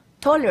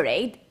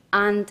tolerate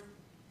and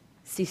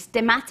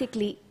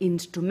systematically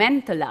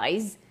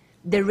instrumentalize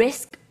the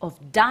risk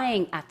of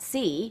dying at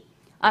sea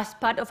as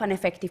part of an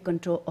effective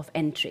control of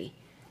entry.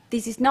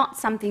 This is not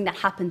something that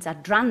happens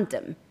at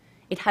random.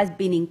 It has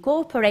been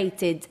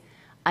incorporated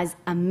as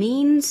a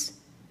means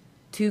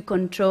to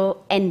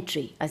control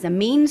entry, as a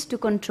means to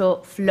control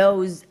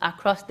flows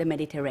across the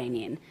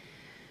Mediterranean.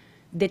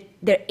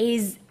 There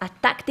is a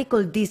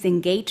tactical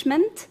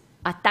disengagement,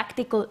 a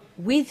tactical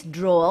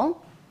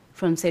withdrawal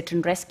from search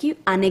and rescue,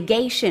 a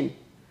negation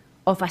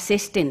of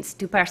assistance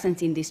to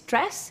persons in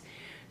distress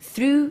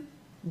through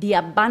the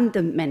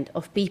abandonment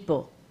of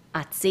people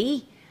at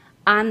sea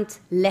and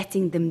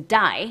letting them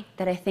die,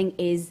 that I think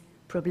is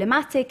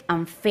problematic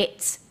and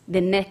fits the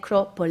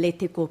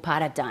necropolitical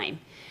paradigm.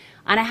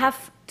 And I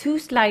have two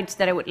slides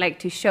that I would like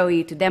to show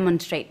you to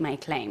demonstrate my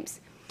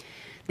claims.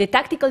 The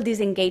tactical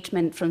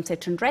disengagement from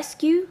search and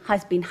rescue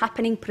has been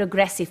happening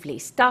progressively,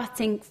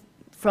 starting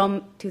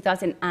from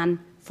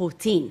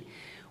 2014,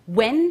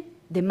 when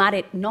the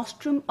Mare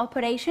Nostrum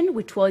operation,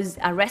 which was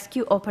a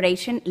rescue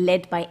operation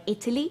led by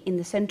Italy in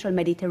the central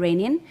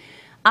Mediterranean,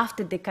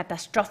 after the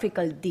catastrophic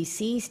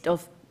decease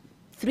of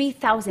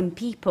 3,000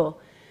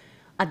 people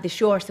at the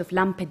shores of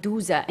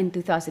Lampedusa in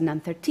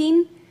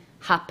 2013,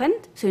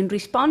 happened. So in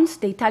response,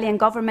 the Italian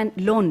government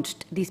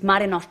launched this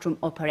Mare Nostrum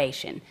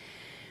operation,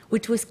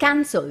 which was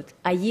cancelled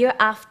a year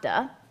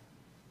after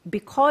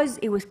because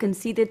it was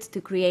considered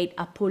to create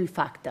a pull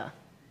factor.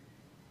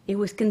 It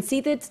was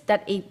considered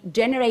that it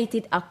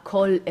generated a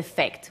call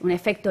effect, un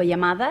efecto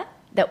llamada,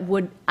 that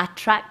would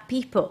attract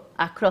people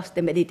across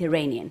the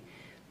Mediterranean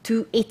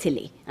to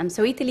Italy. And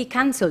so Italy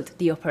cancelled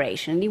the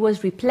operation. It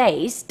was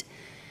replaced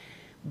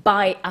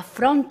by a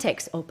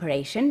Frontex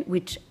operation,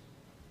 which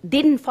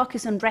didn't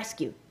focus on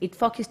rescue. It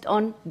focused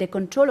on the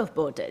control of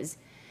borders.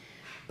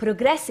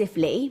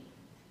 Progressively,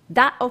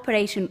 that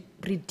operation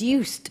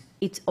reduced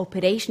its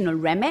operational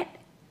remit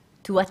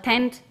to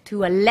attend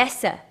to a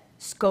lesser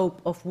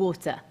scope of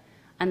water.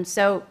 And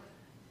so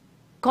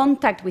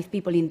contact with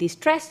people in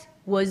distress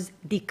was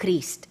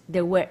decreased.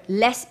 There were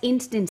less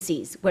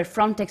instances where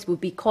Frontex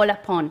would be called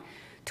upon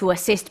to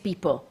assist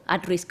people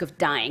at risk of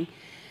dying.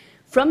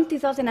 From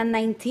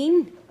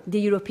 2019,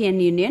 the European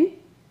Union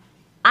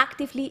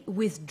actively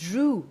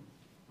withdrew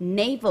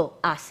naval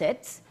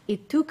assets.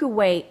 It took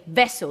away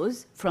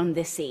vessels from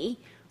the sea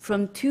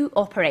from two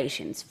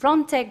operations,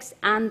 Frontex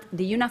and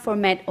the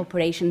UNAFOR-Med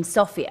Operation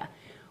Sophia,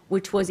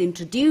 which was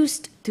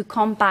introduced to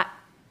combat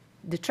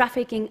the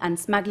trafficking and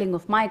smuggling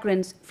of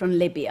migrants from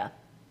Libya.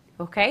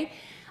 Okay?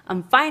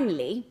 And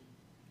finally,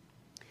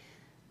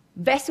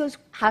 vessels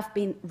have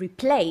been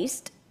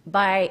replaced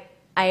by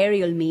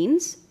aerial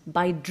means,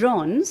 by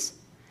drones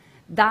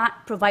that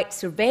provide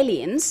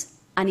surveillance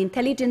and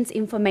intelligence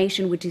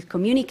information which is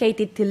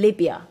communicated to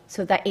Libya,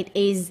 so that it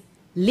is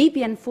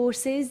Libyan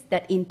forces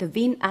that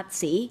intervene at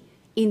sea,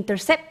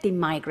 intercepting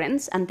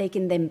migrants and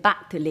taking them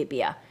back to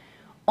Libya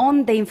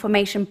on the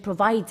information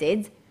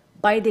provided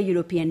by the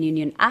European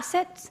Union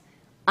assets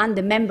and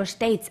the member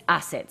states'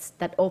 assets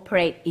that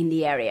operate in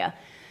the area.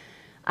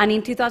 And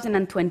in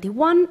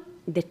 2021,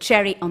 the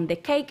cherry on the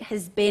cake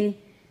has been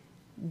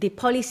the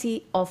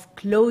policy of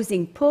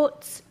closing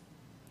ports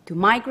to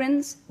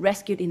migrants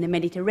rescued in the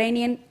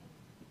Mediterranean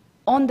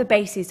on the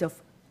basis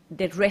of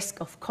the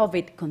risk of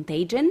COVID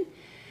contagion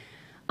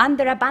and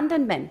their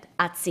abandonment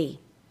at sea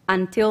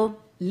until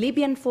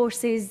Libyan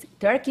forces,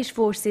 Turkish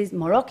forces,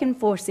 Moroccan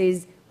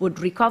forces would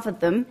recover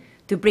them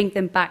to bring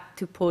them back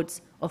to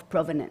ports of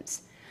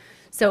provenance.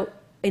 So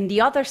in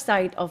the other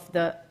side of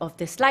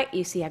the slide,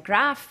 you see a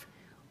graph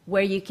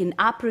where you can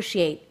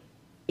appreciate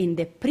in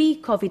the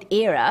pre-COVID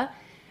era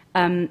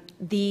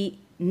the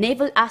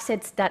naval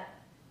assets that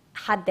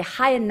had the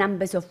higher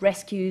numbers of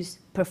rescues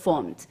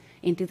performed.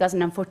 In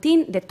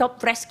 2014, the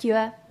top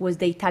rescuer was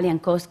the Italian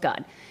Coast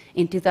Guard.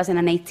 In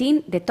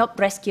 2018, the top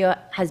rescuer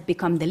has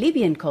become the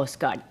Libyan Coast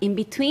Guard. In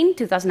between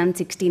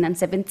 2016 and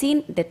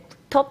 17, the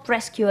top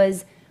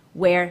rescuers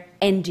were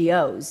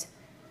NGOs.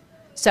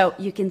 So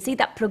you can see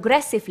that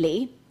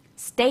progressively,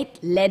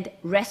 state-led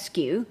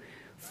rescue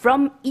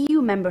from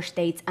EU member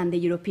states and the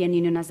European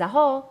Union as a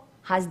whole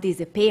has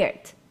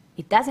disappeared.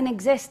 It doesn't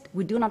exist.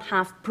 We do not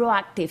have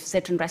proactive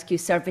search and rescue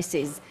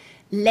services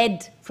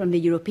led from the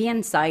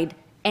European side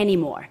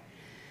anymore.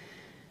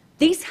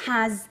 This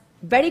has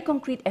very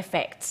concrete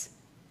effects.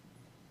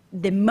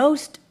 The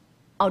most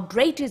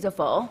outrageous of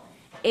all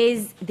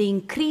is the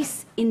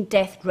increase in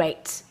death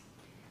rates.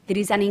 There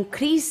is an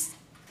increase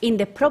in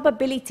the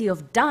probability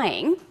of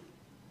dying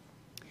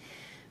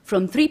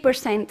from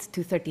 3%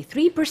 to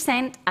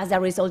 33% as a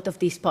result of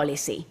this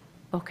policy.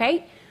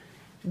 Okay?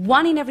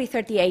 1 in every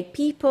 38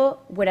 people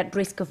were at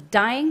risk of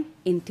dying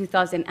in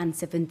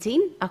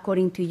 2017,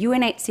 according to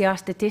UNHCR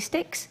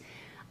statistics,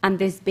 and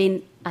there's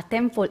been a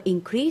tenfold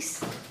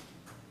increase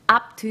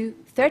up to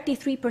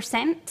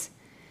 33%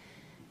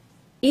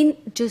 in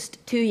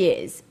just 2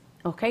 years.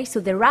 Okay,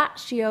 so the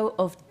ratio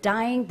of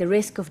dying, the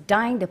risk of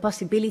dying, the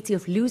possibility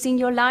of losing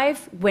your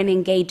life when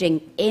engaging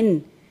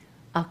in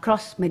a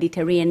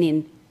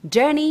cross-Mediterranean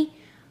journey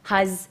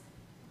has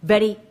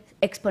very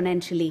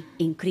exponentially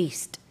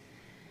increased.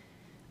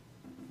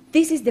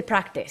 This is the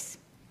practice.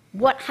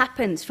 What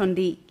happens from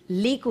the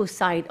legal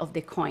side of the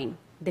coin,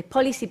 the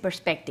policy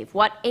perspective?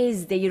 What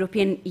is the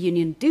European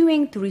Union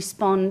doing to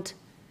respond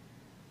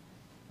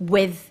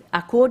with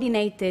a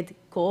coordinated,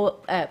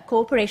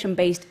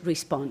 cooperation-based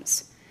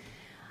response?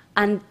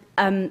 And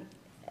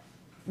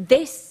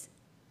this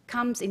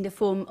comes in the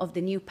form of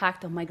the new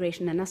Pact on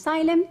Migration and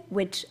Asylum,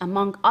 which,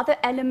 among other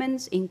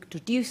elements,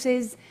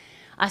 introduces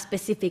a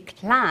specific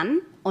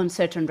plan on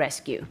search and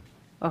rescue.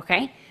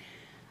 Okay?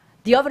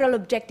 The overall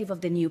objective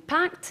of the new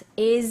Pact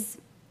is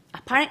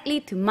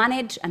apparently to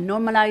manage and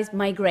normalize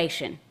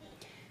migration.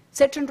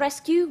 Search and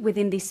rescue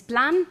within this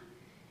plan,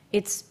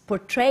 it's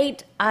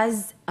portrayed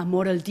as a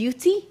moral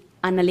duty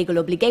and a legal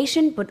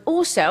obligation, but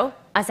also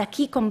as a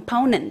key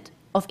component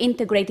of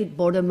integrated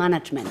border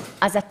management,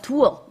 as a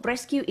tool.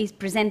 Rescue is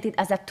presented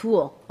as a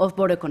tool of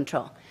border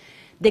control.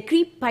 The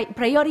key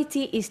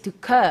priority is to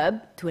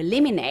curb, to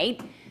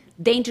eliminate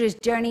dangerous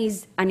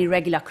journeys and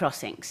irregular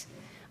crossings.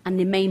 And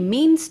the main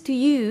means to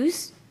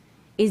use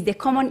is the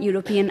common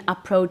European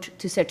approach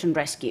to search and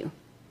rescue.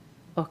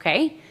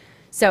 Okay?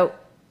 So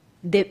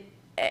the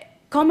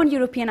common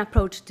European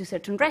approach to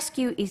search and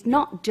rescue is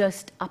not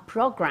just a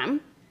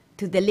program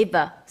to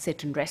deliver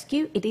search and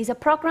rescue, it is a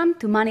program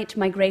to manage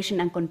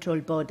migration and control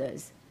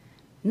borders.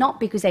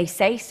 Not because I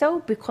say so,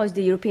 because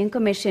the European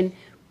Commission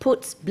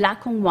puts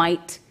black on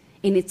white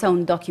in its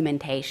own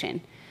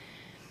documentation.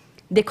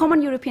 The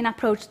common European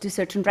approach to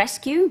search and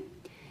rescue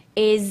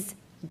is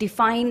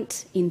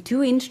defined in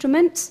 2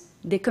 instruments,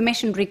 the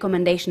Commission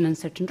recommendation on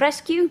search and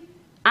rescue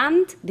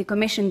and the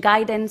Commission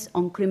guidance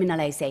on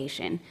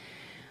criminalization.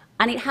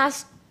 And it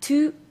has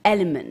 2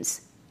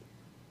 elements.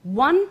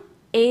 One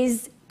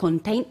is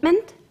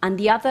containment and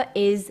the other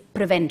is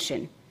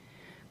prevention.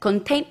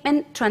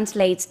 Containment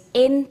translates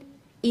in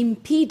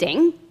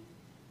impeding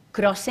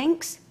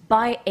crossings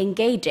by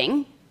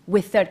engaging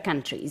with third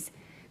countries,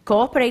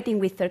 cooperating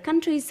with third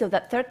countries so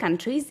that third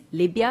countries,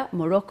 Libya,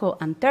 Morocco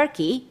and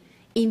Turkey,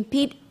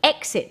 impede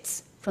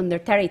exits from their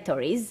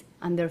territories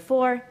and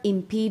therefore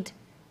impede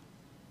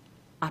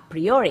a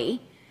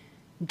priori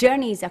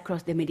journeys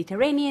across the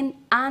Mediterranean,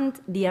 and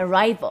the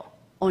arrival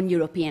on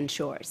European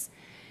shores.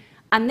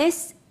 And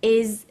this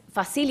is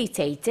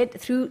facilitated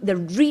through the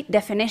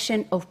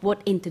redefinition of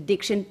what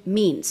interdiction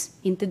means.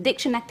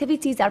 Interdiction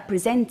activities are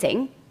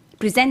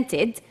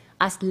presented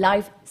as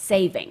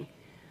life-saving,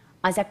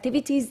 as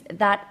activities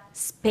that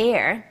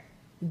spare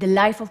the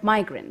life of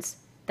migrants,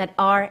 that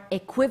are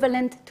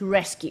equivalent to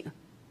rescue,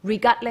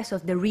 regardless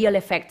of the real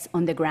effects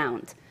on the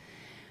ground.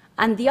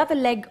 And the other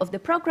leg of the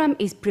program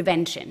is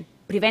prevention.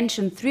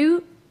 Prevention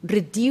through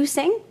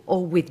reducing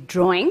or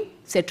withdrawing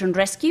search and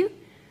rescue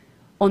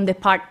on the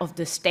part of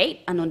the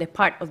state and on the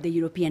part of the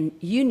European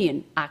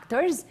Union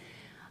actors.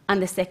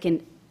 And the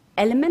second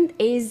element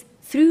is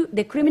through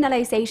the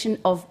criminalization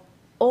of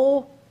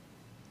all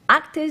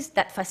actors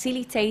that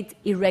facilitate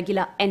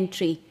irregular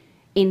entry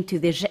into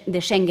the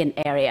Schengen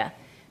area,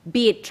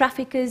 be it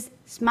traffickers,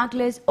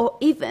 smugglers, or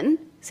even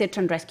search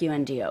and rescue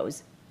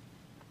NGOs.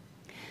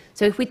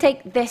 So if we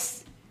take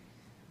these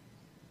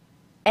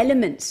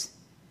elements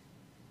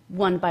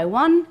one by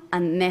one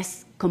and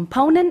these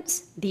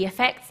components, the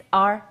effects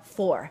are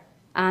 4.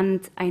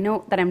 And I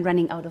know that I'm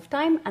running out of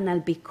time, and I'll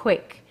be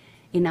quick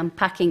in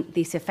unpacking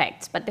these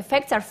effects. But the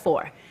effects are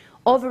 4.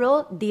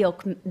 Overall,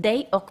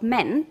 they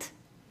augment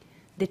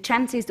the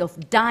chances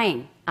of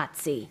dying at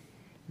sea.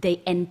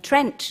 They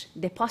entrench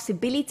the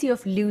possibility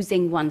of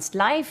losing one's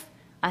life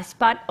as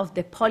part of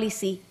the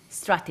policy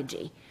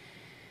strategy.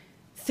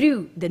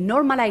 Through the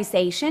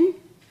normalization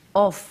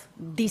of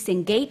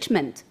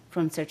disengagement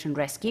from search and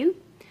rescue,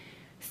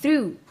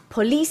 through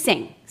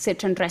policing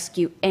search and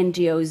rescue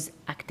NGOs'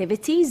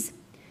 activities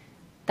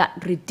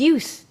that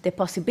reduce the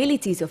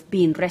possibilities of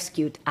being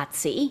rescued at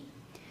sea,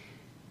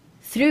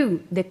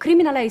 through the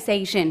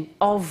criminalization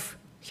of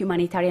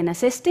humanitarian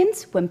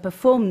assistance when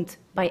performed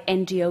by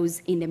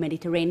NGOs in the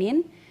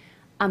Mediterranean,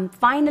 and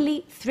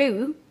finally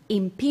through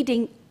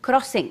impeding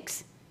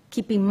crossings,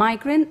 keeping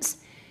migrants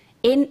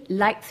in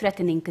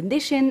life-threatening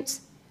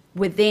conditions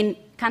within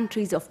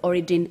countries of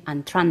origin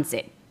and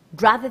transit,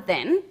 rather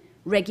than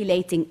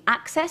regulating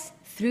access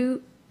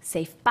through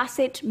safe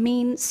passage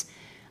means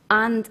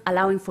and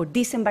allowing for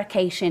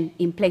disembarkation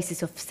in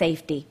places of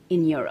safety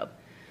in Europe.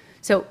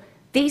 So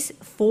these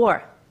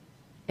 4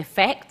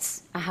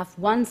 effects, I have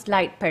 1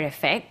 slide per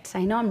effect.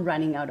 I know I'm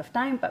running out of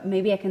time, but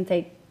maybe I can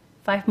take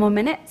 5 more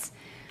minutes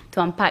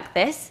to unpack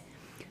this.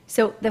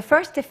 So the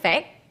first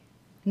effect,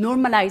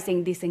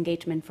 normalizing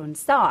disengagement from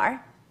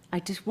SAR, I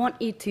just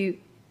want you to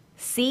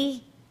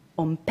see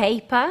on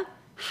paper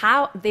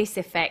how this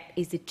effect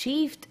is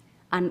achieved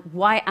and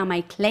why am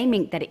I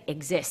claiming that it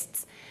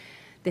exists.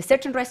 The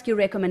search and rescue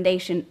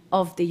recommendation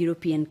of the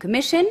European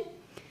Commission,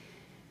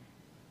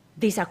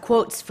 these are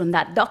quotes from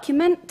that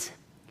document,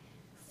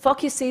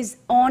 focuses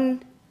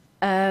on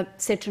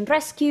search and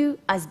rescue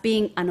as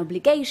being an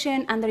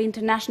obligation under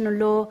international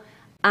law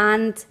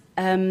and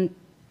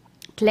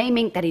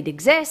claiming that it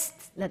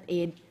exists, that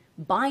it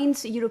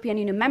binds European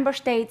Union member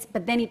states,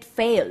 but then it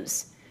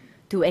fails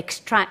to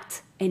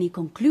extract any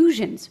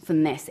conclusions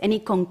from this, any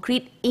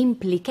concrete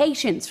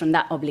implications from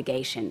that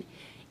obligation.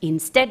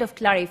 Instead of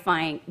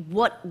clarifying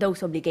what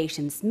those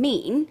obligations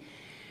mean,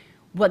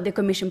 what the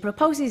Commission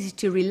proposes is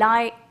to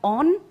rely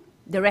on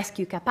the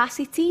rescue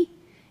capacity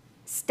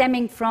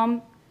stemming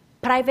from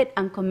private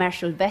and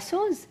commercial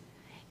vessels,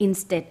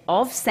 instead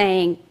of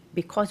saying,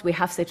 because we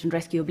have search and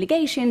rescue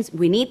obligations,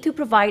 we need to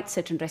provide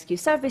search and rescue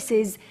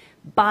services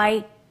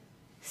by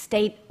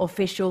state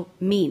official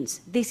means.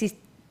 This is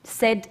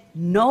said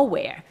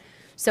nowhere.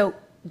 So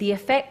the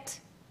effect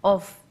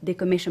of the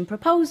Commission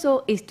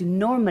proposal is to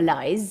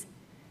normalize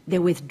the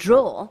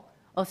withdrawal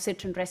of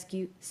search and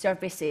rescue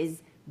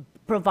services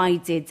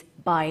provided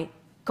by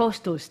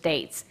coastal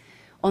states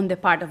on the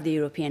part of the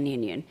European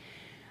Union.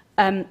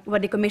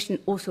 What the Commission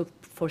also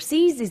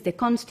foresees is the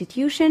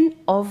constitution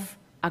of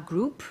a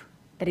group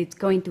that is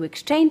going to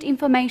exchange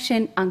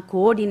information and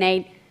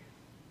coordinate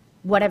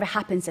whatever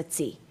happens at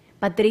sea.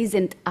 But there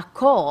isn't a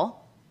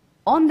call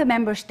on the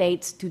member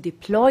states to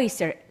deploy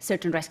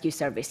search and rescue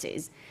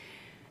services.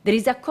 There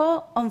is a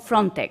call on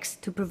Frontex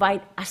to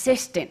provide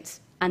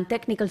assistance and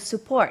technical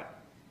support,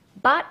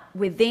 but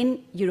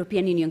within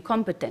European Union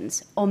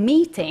competence,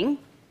 omitting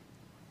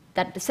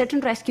that the search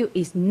and rescue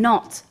is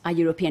not a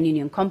European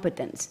Union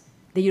competence.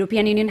 The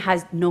European Union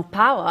has no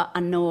power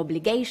and no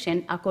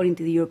obligation, according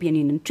to the European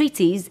Union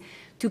treaties,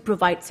 to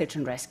provide search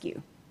and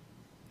rescue.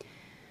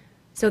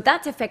 So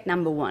that's effect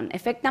number 1.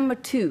 Effect number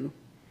 2,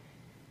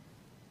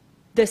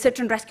 the search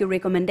and rescue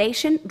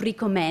recommendation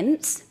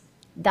recommends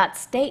that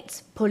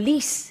states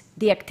police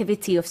the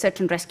activity of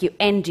search and rescue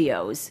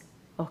NGOs,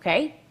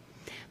 okay,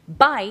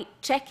 by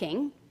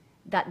checking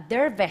that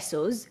their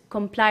vessels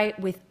comply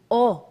with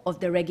all of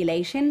the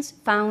regulations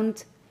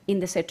found in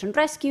the search and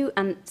rescue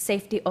and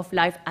safety of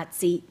life at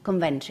sea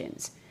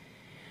conventions.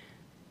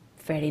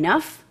 Fair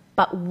enough,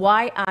 but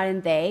why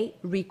aren't they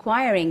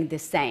requiring the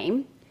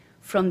same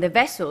from the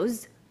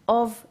vessels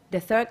of the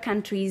third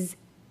countries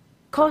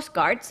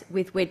coastguards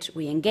with which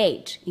we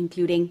engage,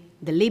 including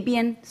the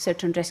Libyan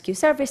search and rescue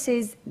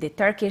services, the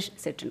Turkish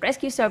search and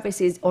rescue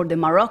services, or the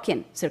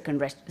Moroccan search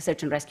and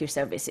rescue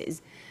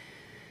services.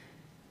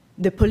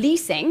 The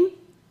policing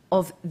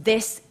of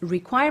these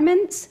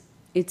requirements,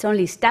 it's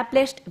only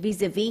established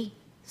vis-à-vis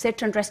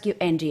search and rescue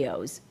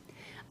NGOs.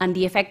 And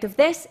the effect of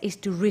this is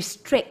to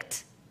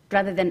restrict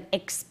rather than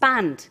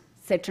expand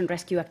search and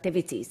rescue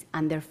activities,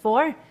 and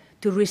therefore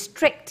to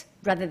restrict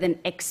rather than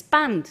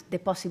expand the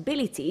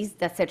possibilities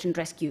that search and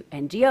rescue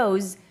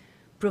NGOs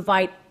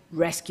provide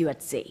rescue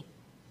at sea.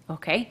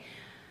 Okay?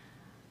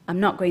 I'm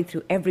not going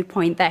through every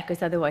point there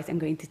because otherwise I'm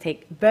going to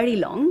take very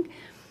long.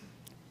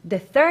 The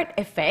third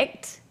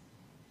effect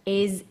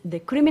is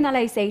the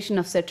criminalization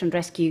of search and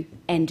rescue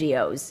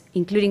NGOs,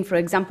 including, for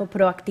example,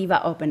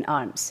 Proactiva Open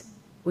Arms,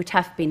 which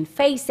have been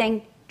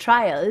facing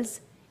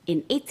trials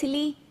in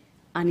Italy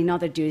and in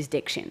other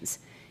jurisdictions.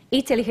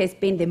 Italy has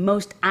been the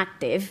most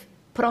active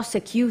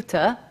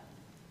prosecutor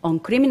on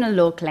criminal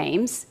law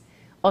claims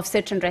of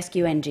search and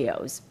rescue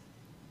NGOs.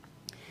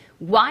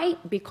 Why?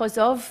 Because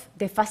of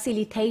the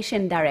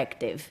Facilitation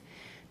Directive.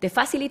 The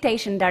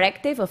Facilitation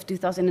Directive of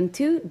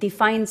 2002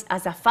 defines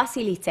as a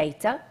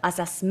facilitator, as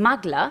a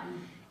smuggler,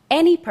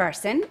 any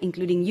person,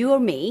 including you or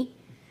me,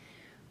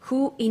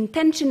 who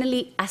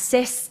intentionally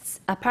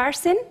assists a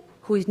person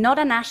who is not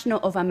a national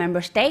of a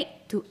member state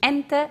to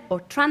enter or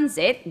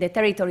transit the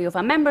territory of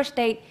a member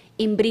state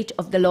in breach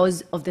of the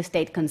laws of the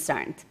state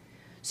concerned.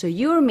 So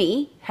you or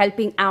me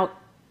helping out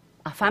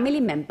a family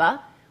member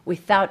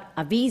without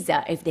a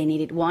visa if they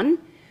needed one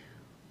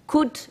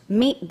could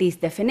meet this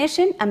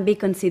definition and be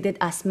considered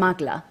a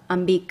smuggler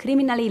and be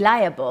criminally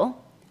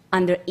liable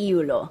under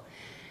EU law.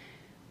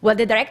 What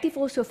the directive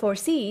also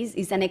foresees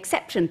is an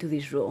exception to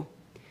this rule.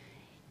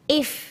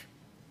 If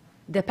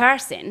the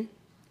person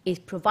is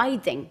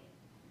providing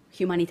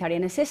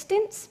humanitarian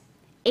assistance,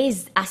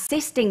 is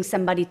assisting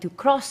somebody to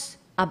cross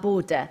a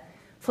border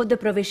for the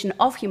provision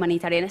of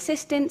humanitarian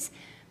assistance,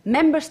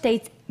 member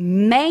states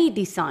may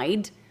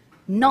decide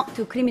not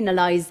to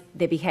criminalize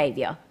the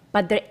behavior,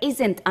 but there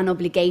isn't an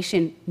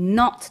obligation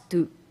not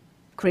to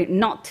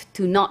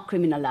not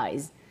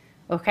criminalize.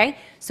 Okay?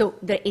 So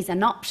there is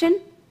an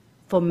option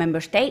for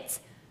member states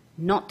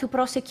not to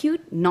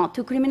prosecute, not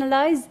to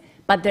criminalize,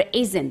 but there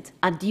isn't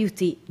a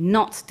duty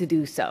not to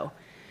do so.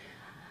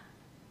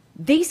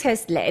 This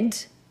has led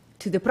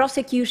to the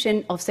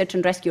prosecution of search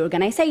and rescue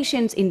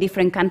organizations in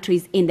different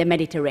countries in the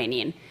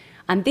Mediterranean.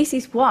 And this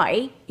is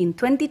why, in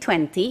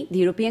 2020, the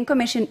European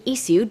Commission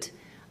issued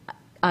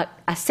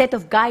a set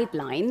of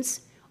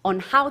guidelines on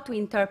how to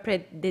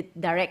interpret the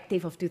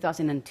directive of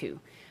 2002.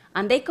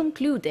 And they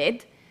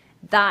concluded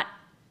that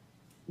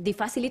the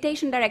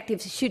facilitation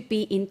directives should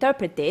be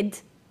interpreted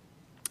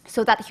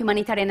so that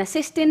humanitarian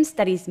assistance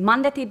that is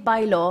mandated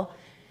by law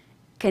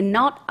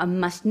cannot and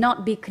must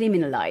not be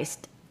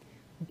criminalized.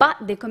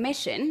 But the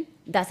Commission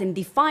doesn't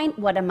define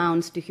what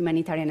amounts to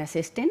humanitarian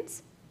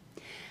assistance,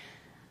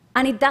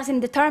 and it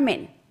doesn't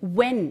determine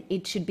when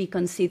it should be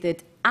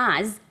considered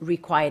as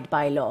required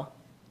by law.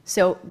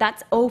 So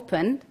that's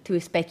open to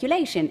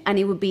speculation, and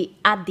it would be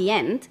at the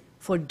end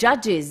for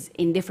judges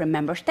in different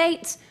member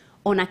states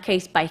on a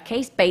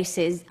case-by-case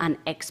basis and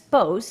ex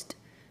post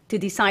to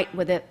decide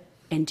whether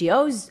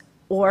NGOs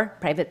or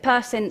private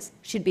persons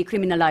should be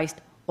criminalized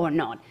or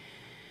not.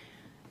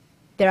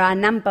 There are a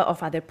number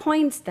of other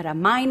points that are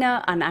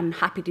minor, and I'm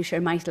happy to share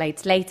my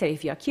slides later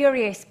if you're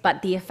curious,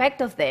 but the effect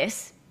of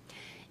this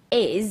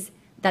is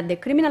that the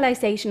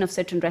criminalization of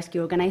search and rescue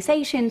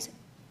organizations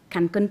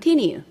can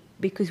continue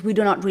because we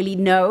do not really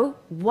know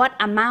what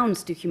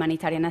amounts to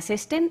humanitarian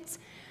assistance,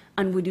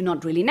 and we do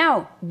not really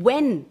know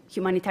when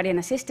humanitarian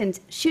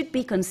assistance should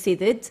be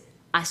considered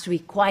as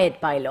required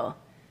by law.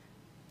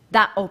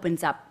 That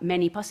opens up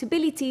many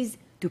possibilities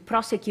to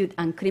prosecute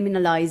and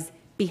criminalize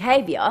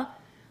behavior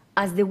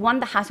as the one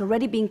that has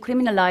already been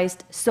criminalized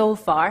so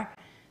far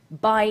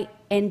by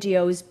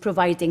NGOs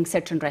providing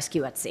search and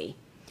rescue at sea.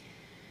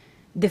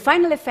 The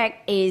final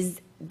effect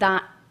is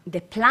that the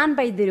plan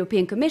by the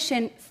European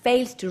Commission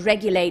fails to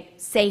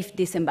regulate safe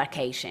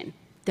disembarkation.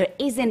 There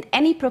isn't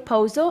any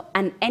proposal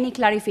and any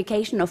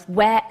clarification of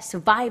where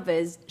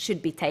survivors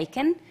should be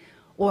taken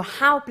or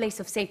how place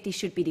of safety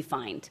should be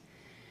defined.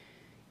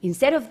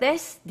 Instead of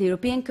this, the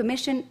European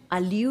Commission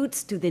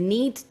alludes to the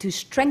need to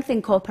strengthen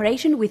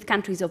cooperation with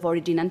countries of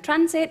origin and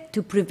transit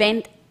to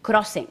prevent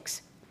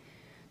crossings,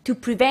 to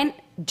prevent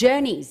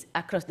journeys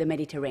across the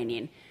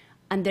Mediterranean.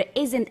 And there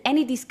isn't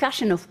any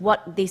discussion of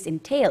what this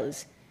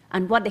entails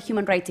and what the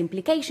human rights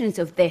implications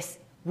of this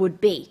would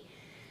be.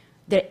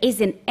 There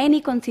isn't any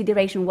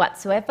consideration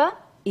whatsoever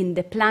in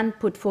the plan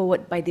put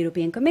forward by the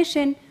European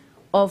Commission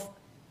of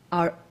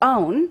our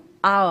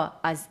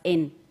as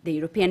in the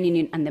European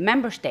Union and the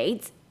member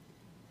states,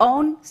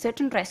 own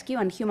search and rescue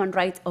and human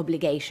rights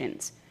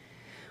obligations.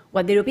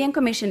 What the European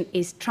Commission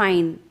is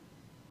trying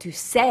to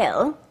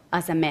sell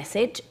as a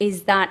message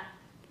is that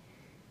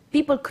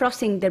people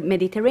crossing the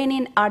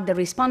Mediterranean are the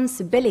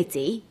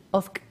responsibility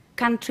of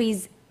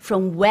countries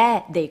from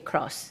where they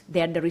cross.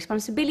 They are the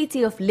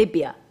responsibility of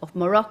Libya, of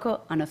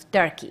Morocco, and of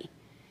Turkey.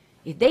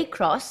 If they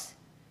cross,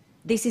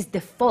 this is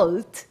the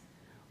fault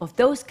of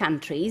those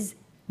countries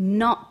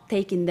not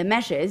taking the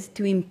measures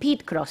to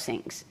impede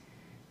crossings.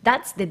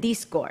 That's the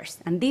discourse,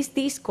 and this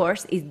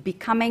discourse is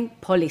becoming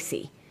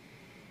policy.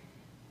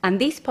 And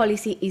this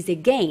policy is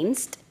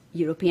against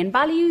European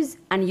values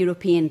and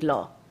European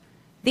law.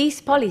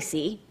 This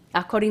policy,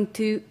 according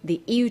to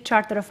the EU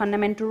Charter of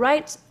Fundamental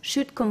Rights,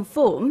 should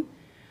conform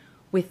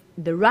with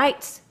the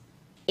rights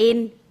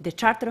in the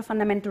Charter of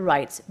Fundamental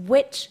Rights,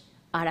 which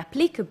are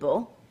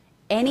applicable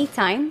any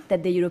time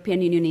that the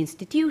European Union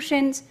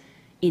institutions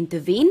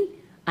intervene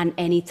and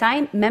any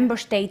time member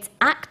states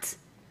act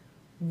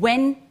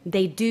when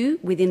they do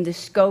within the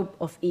scope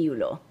of EU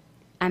law.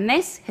 And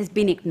this has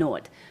been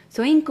ignored.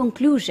 So in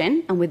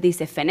conclusion, and with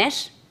this I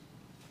finish,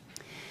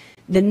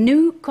 the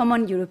new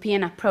common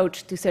European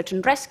approach to search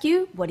and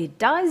rescue, what it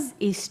does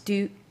is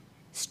to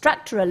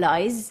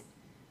structuralize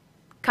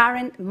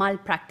current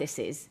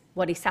malpractices.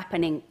 What is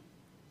happening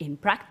in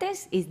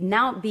practice is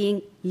now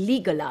being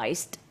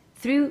legalized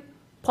through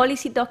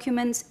policy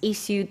documents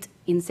issued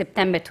in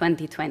September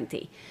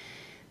 2020.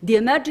 The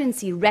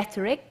emergency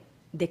rhetoric,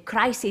 the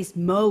crisis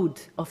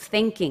mode of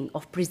thinking,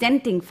 of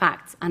presenting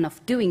facts and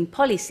of doing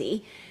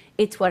policy,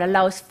 it's what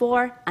allows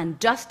for and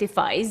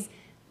justifies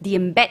the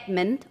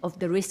embedment of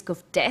the risk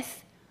of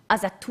death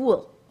as a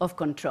tool of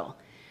control.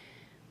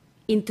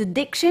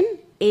 Interdiction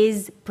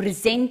is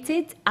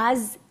presented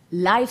as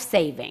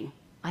life-saving,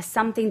 as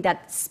something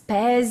that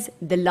spares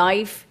the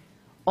life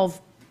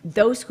of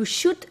those who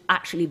should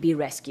actually be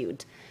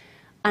rescued.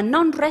 And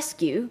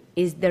non-rescue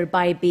is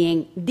thereby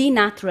being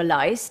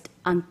denaturalized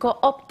and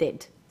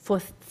co-opted for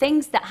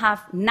things that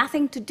have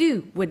nothing to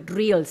do with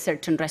real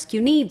search and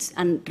rescue needs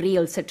and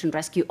real search and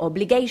rescue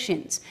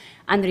obligations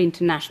under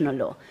international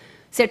law.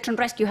 Search and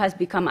rescue has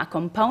become a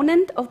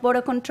component of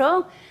border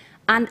control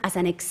and as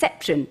an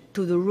exception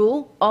to the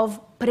rule of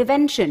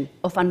prevention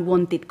of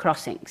unwanted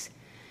crossings.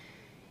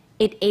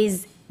 It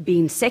is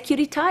being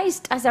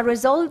securitized as a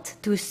result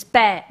to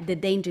spare the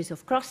dangers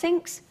of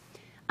crossings.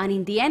 And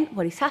in the end,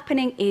 what is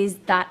happening is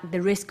that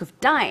the risk of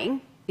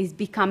dying is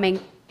becoming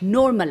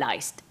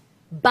normalized,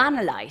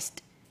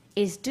 banalized,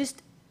 is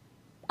just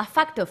a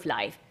fact of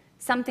life,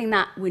 something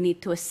that we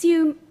need to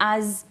assume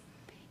as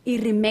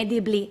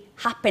irremediably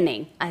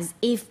happening, as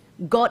if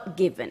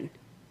God-given.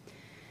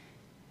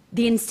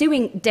 The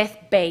ensuing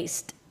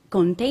death-based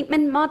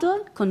containment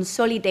model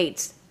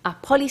consolidates a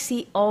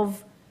policy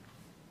of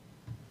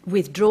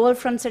withdrawal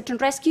from search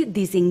and rescue,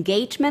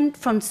 disengagement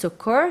from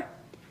succor,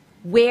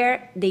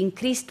 where the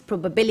increased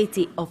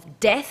probability of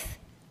death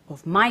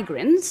of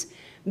migrants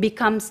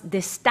becomes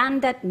the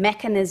standard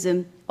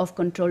mechanism of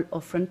control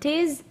of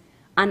frontiers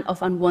and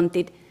of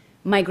unwanted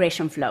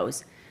migration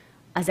flows.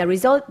 As a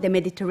result, the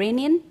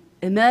Mediterranean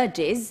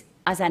emerges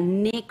as a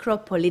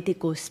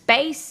necropolitical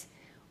space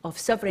of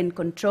sovereign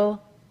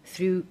control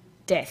through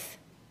death.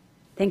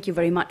 Thank you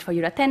very much for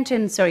your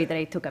attention. Sorry that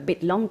I took a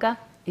bit longer.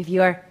 If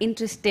you are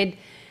interested,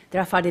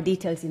 there are further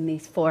details in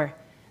these 4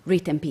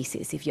 written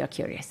pieces, if you are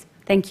curious.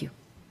 Thank you.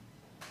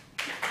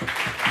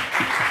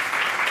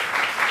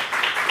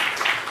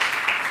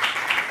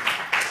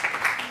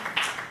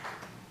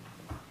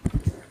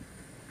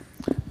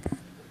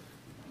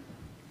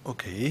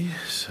 Okay,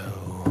 so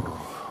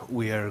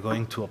we are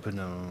going to open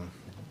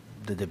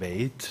the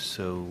debate.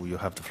 So you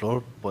have the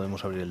floor.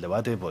 Podemos abrir el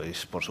debate.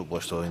 Podéis, por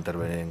supuesto,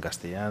 intervenir en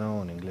castellano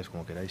o en inglés,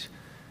 como queráis.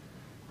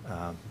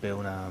 Veo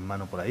una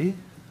mano por ahí.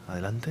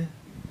 Adelante.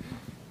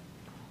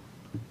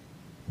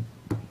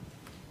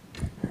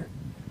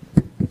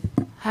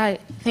 Hi,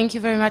 thank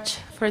you very much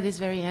for this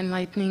very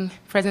enlightening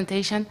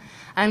presentation.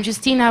 I'm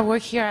Justine, I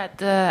work here at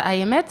the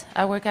IEMed.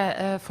 I work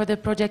for the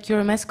project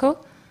Euromesco.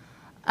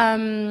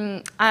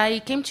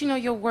 I came to know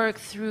your work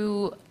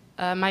through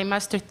my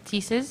master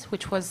thesis,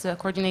 which was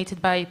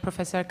coordinated by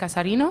Professor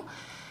Casarino,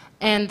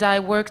 and I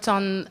worked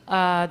on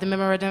the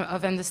Memorandum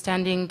of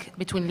Understanding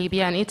between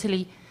Libya and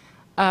Italy,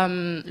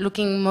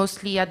 looking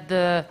mostly at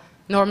the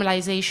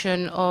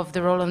normalization of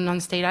the role of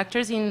non-state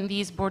actors in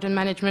these border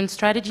management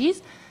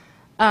strategies.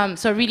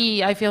 So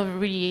really, I feel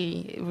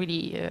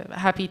really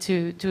happy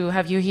to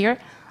have you here.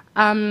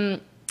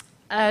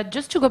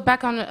 Just to go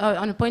back on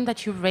a point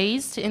that you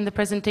raised in the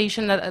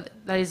presentation that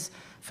is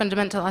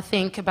fundamental, I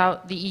think,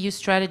 about the EU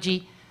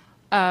strategy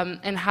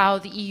and how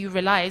the EU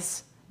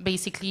relies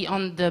basically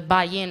on the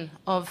buy-in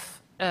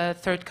of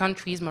third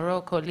countries,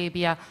 Morocco,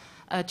 Libya,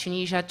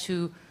 Tunisia,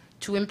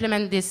 to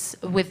implement this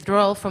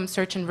withdrawal from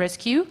search and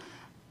rescue.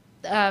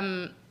 I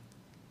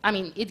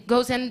mean, it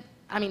goes in.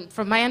 I mean,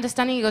 from my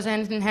understanding, it goes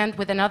hand in hand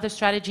with another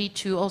strategy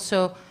to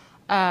also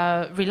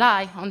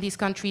rely on these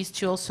countries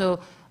to also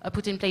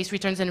put in place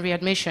returns and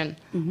readmission,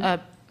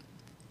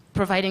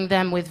 providing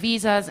them with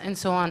visas and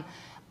so on.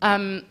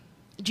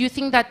 Do you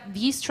think that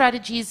these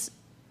strategies,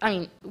 I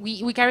mean,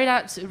 we carried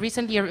out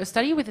recently a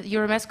study with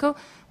Euromesco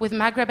with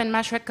Maghreb and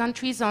Mashrek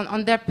countries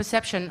on their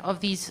perception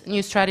of these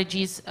new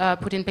strategies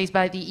put in place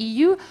by the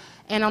EU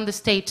and on the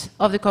state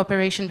of the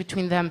cooperation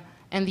between them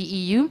and the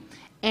EU.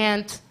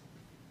 And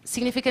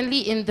significantly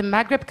in the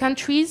Maghreb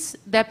countries,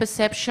 their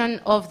perception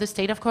of the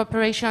state of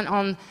cooperation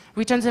on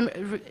returns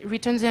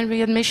and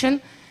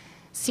readmission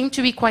seemed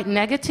to be quite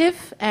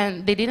negative,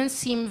 and they didn't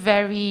seem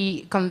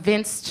very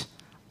convinced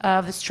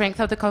of the strength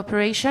of the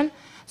cooperation.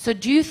 So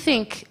do you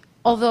think,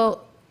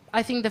 although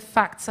I think the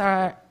facts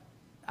are,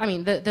 I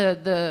mean,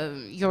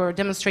 your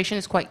demonstration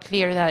is quite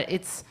clear that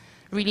it's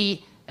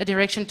really a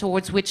direction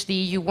towards which the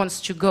EU wants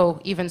to go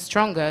even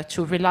stronger,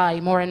 to rely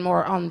more and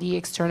more on the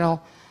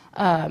external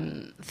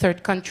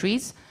third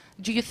countries.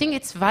 Do you think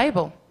it's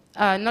viable,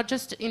 not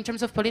just in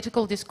terms of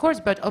political discourse,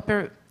 but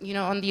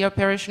on the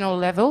operational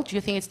level? Do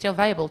you think it's still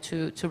viable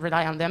to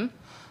rely on them?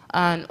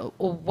 And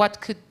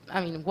what could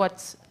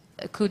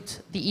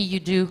the EU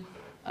do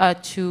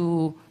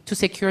to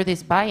secure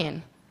this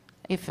buy-in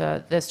if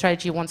the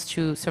strategy wants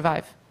to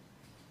survive?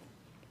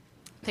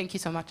 Thank you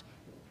so much.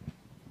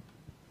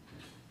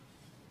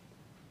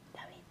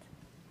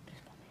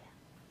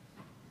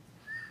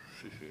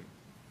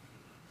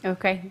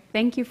 Okay,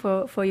 thank you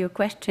for your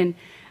question.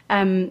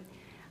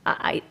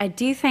 I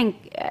do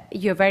think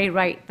you're very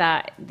right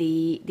that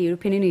the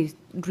European Union is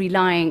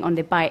relying on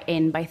the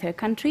buy-in by third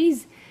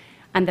countries,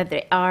 and that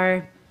there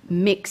are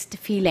mixed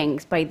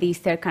feelings by these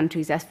third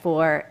countries as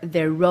for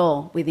their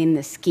role within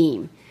the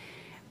scheme.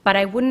 But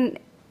I wouldn't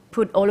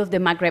put all of the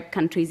Maghreb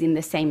countries in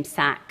the same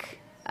sack.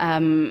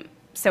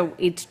 So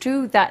it's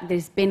true that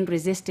there's been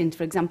resistance,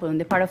 for example, on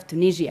the part of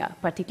Tunisia,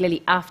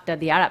 particularly after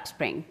the Arab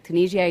Spring.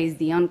 Tunisia is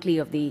the only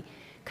of the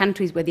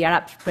countries where the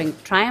Arab Spring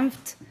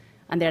triumphed,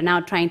 and they're now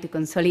trying to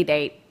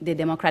consolidate the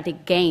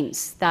democratic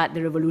gains that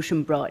the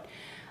revolution brought.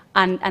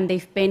 And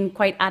they've been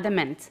quite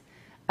adamant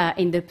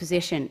in their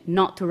position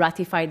not to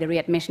ratify the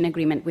readmission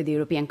agreement with the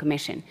European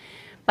Commission.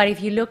 But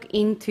if you look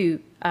into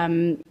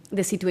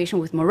the situation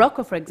with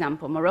Morocco, for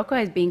example, Morocco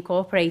has been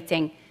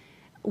cooperating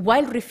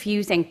while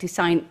refusing to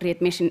sign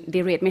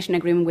the readmission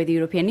agreement with the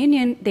European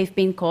Union. They've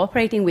been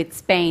cooperating with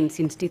Spain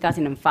since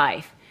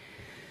 2005.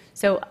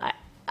 So,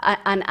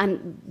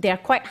 and they're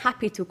quite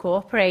happy to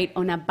cooperate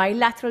on a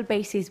bilateral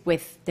basis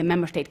with the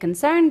member state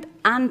concerned,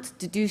 and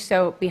to do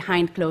so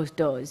behind closed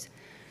doors.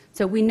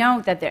 So we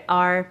know that there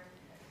are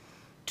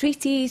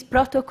treaties,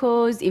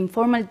 protocols,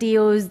 informal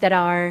deals that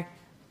are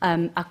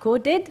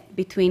accorded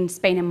between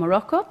Spain and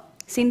Morocco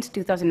since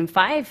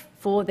 2005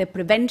 for the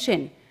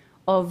prevention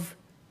of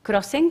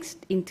crossings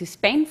into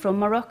Spain from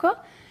Morocco,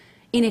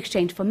 in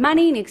exchange for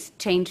money, in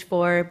exchange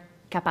for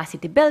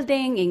capacity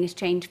building, in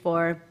exchange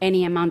for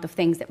any amount of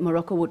things that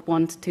Morocco would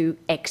want to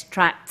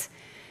extract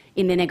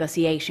in the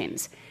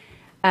negotiations.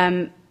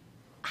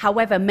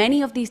 However,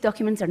 many of these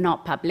documents are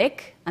not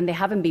public, and they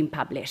haven't been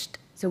published.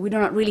 So we do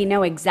not really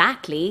know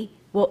exactly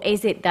what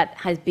is it that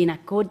has been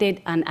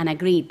accorded and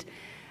agreed.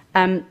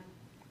 And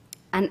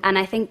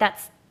I think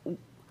that's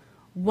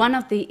one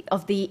of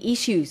the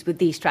issues with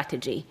this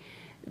strategy.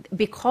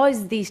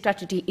 Because this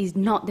strategy is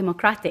not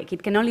democratic,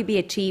 it can only be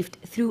achieved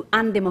through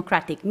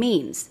undemocratic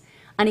means,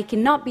 and it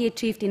cannot be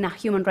achieved in a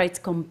human rights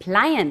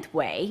compliant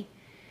way.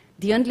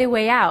 The only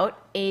way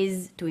out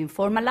is to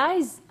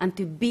informalize and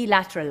to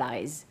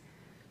bilateralize.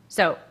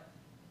 So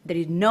there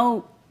is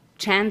no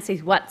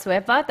chances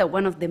whatsoever that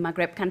one of the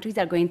Maghreb countries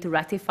are going to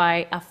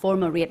ratify a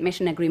formal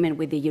readmission agreement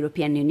with the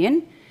European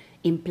Union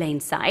in plain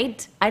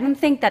sight. I don't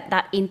think that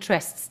that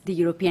interests the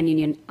European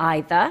Union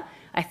either.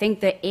 I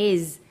think there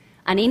is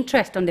an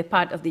interest on the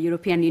part of the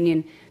European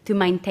Union to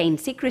maintain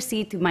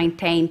secrecy, to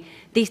maintain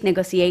these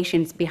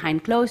negotiations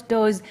behind closed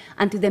doors,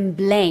 and to then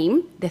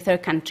blame the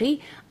third country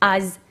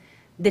as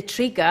the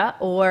trigger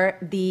or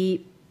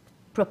the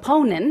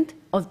proponent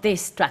of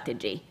this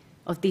strategy,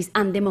 of this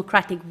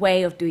undemocratic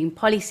way of doing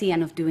policy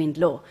and of doing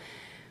law.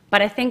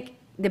 But I think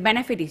the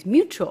benefit is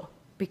mutual,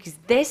 because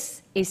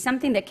this is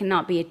something that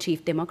cannot be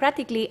achieved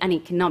democratically, and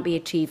it cannot be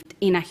achieved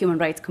in a human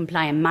rights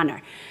compliant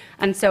manner.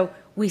 And so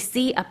we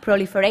see a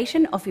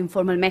proliferation of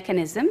informal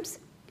mechanisms.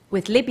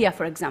 With Libya,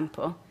 for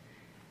example,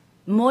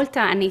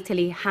 Malta and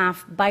Italy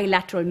have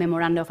bilateral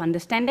memoranda of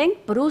understanding,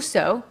 but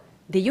also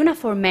the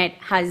UNAFOR-Med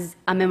has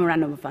a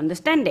memorandum of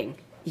understanding.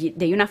 The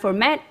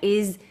UNAFOR-Med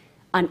is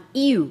an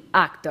EU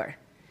actor.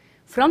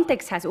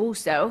 Frontex has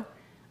also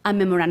a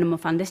memorandum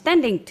of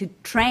understanding to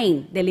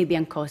train the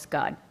Libyan Coast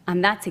Guard.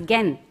 And that's,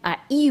 again, an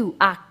EU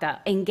actor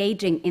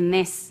engaging in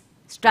this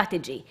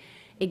strategy.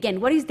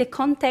 Again, what is the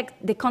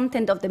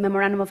content of the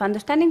memorandum of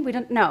understanding? We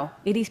don't know.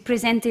 It is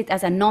presented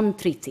as a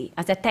non-treaty,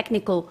 as a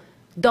technical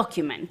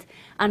document.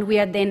 And we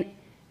are then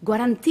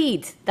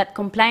guaranteed that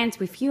compliance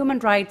with human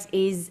rights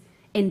is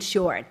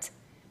ensured.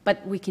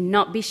 But we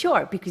cannot be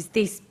sure, because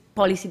this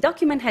policy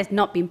document has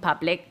not been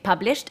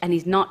published and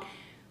is not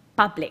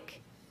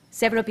public.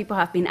 Several people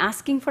have been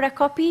asking for a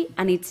copy,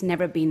 and it's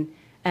never been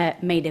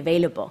made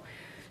available.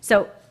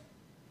 So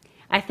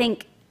I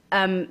think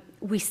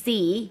we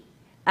see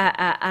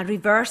a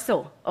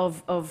reversal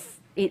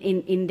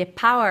in the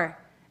power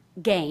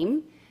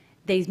game.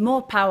 There is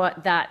more power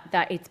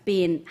that it's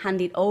being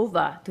handed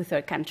over to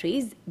third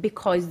countries,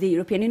 because the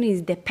European Union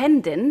is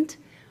dependent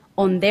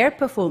on their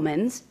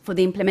performance for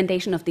the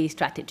implementation of this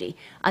strategy.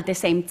 At the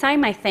same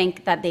time, I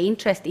think that the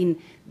interest in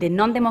the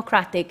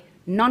non-democratic,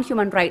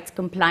 non-human rights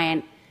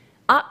compliant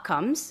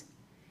outcomes,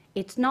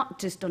 it's not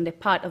just on the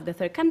part of the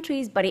third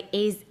countries, but it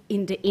is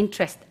in the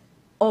interest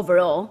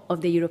overall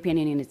of the European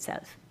Union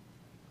itself.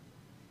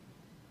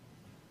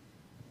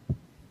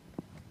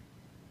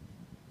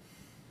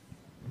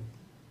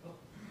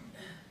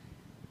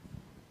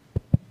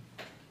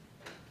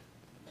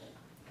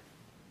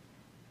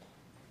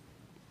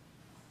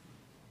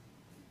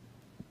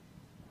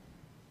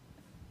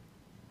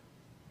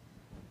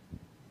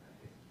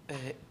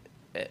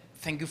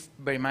 Thank you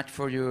very much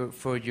for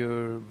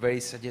your very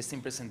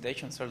suggesting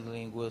presentation.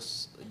 Certainly, it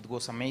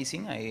was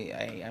amazing.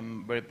 I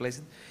am very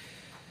pleased.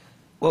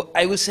 Well,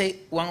 I will say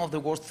one of the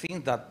worst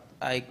things that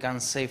I can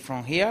say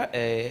from here.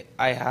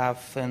 I have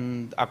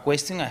a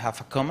question. I have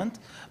a comment,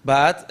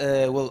 but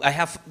well, I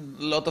have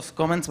a lot of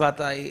comments,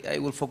 but I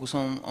will focus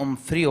on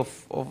three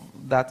of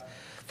that.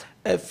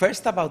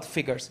 First, about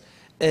figures.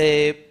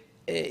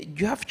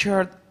 You have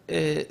shared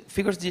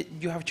figures.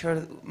 You have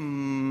shared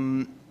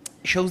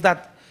shows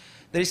that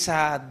there is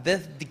a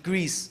death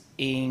decrease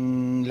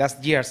in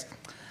last years.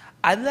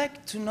 I'd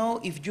like to know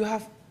if you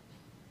have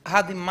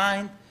had in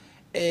mind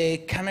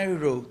Canary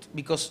Road,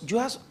 because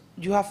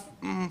you have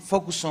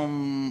focused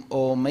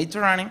on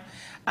Mediterranean,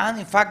 and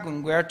in fact,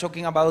 when we are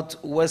talking about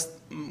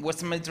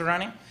Western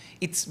Mediterranean,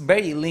 it's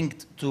very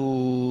linked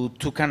to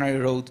Canary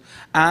Road,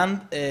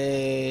 and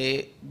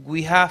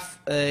we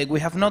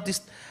have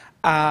noticed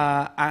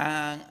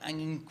an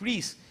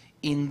increase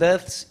in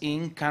deaths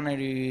in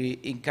Canary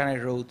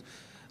Road.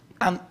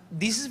 And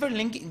this is very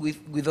linked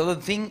with other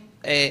things.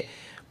 There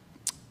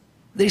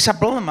is a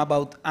problem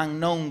about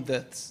unknown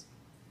deaths,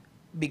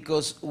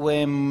 because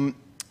when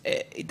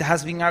it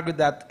has been argued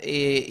that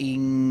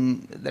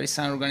there is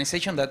an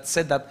organization that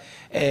said that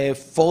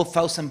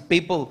 4,000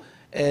 people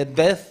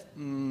death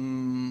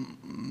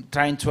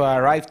trying to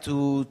arrive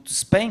to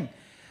Spain.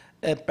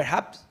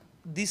 Perhaps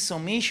this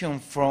omission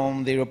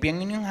from the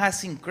European Union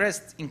has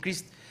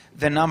increased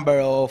the number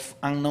of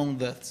unknown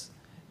deaths.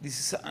 This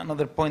is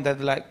another point that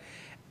I'd like.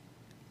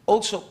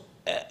 Also,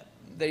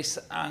 there is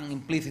an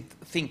implicit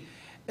thing,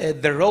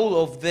 the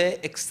role of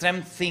the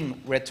extreme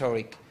thing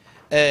rhetoric.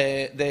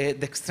 The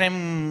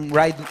extreme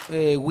right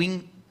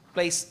wing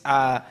plays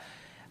a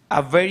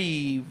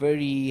very,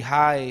 very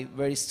high,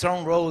 very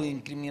strong role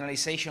in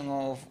criminalization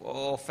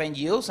of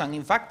NGOs, and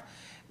in fact,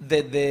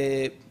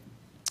 the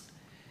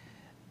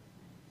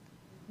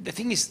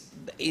thing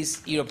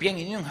is European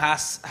Union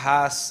has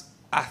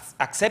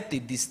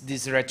accepted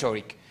this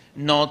rhetoric,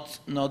 not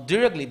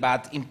directly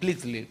but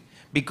implicitly,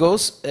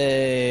 because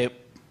they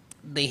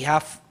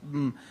have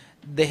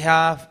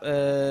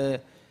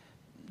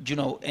you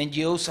know,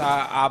 NGOs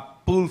are a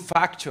pull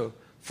factor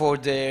for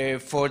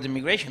the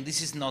migration.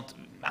 This is not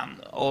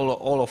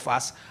all of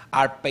us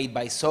are paid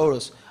by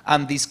Soros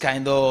and this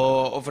kind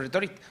of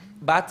rhetoric,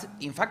 but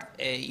in fact,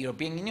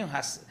 European Union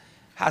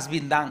has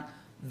been done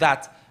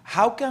that.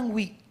 How can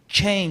we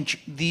change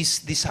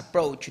this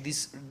approach,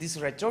 this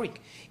rhetoric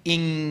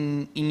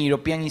in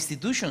European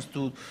institutions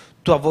to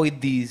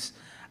avoid this?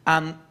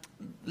 And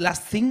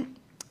last thing,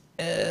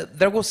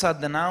 there was a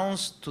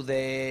denounce to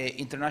the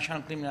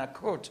International Criminal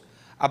Court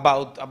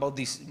about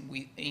this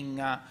in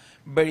a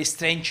very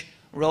strange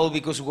role,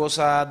 because it was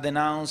a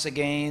denounce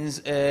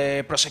against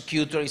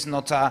prosecutor. It's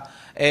not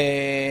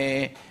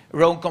a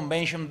Rome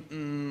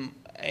Convention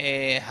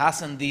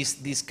hasn't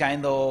this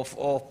kind of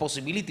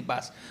possibility,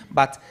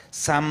 but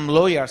some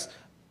lawyers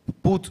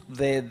put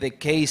the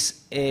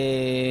case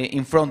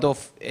in front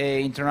of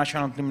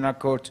International Criminal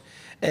Court.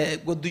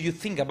 What do you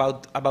think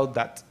about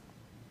that?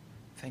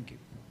 Thank you.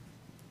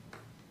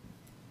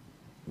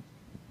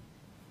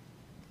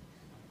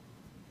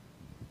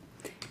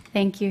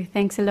 Thank you.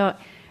 Thanks a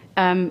lot.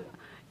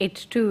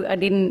 It's true. I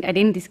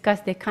didn't discuss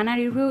the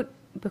Canary route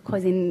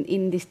because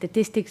in the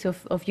statistics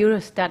of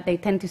Eurostat, they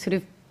tend to sort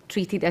of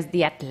treat it as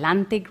the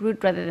Atlantic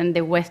route rather than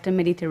the Western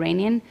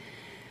Mediterranean.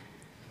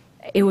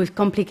 It was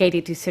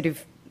complicated to sort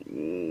of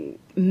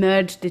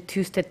merge the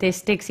two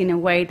statistics in a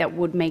way that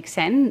would make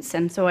sense,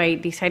 and so I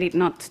decided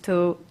not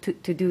to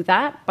do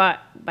that. But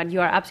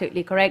you are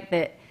absolutely correct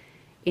that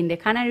in the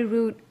Canary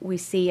route we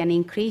see an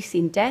increase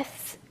in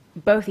deaths,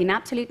 both in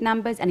absolute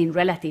numbers and in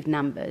relative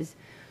numbers.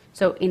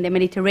 So in the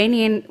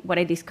Mediterranean, what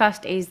I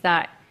discussed is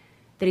that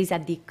there is a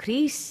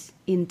decrease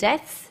in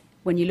deaths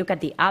when you look at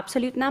the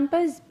absolute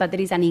numbers, but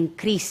there is an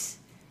increase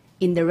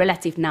in the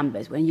relative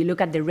numbers when you look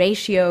at the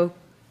ratio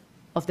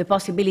of the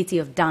possibility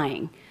of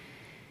dying.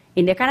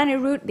 In the Canary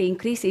route, the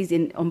increase is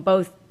on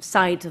both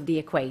sides of the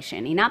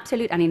equation, in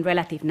absolute and in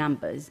relative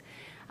numbers.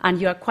 And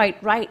you are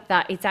quite right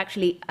that it's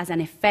actually as an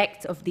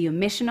effect of the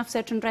omission of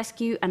search and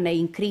rescue and the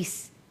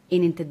increase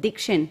in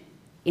interdiction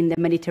in the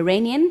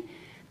Mediterranean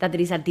that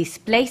there is a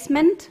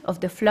displacement of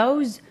the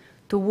flows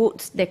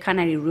towards the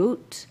Canary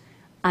route.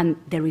 And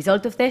the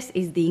result of this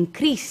is the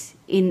increase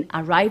in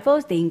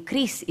arrivals, the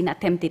increase in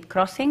attempted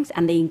crossings,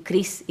 and the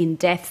increase in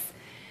deaths,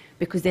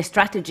 because the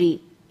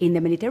strategy in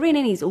the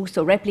Mediterranean is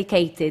also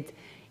replicated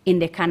in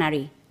the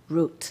Canary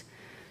route.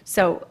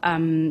 So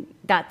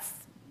that's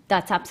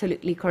That's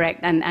absolutely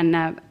correct.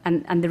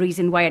 And the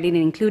reason why I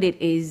didn't include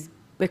it is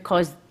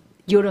because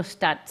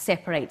Eurostat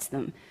separates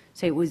them.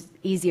 So it was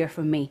easier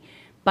for me.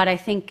 But I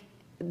think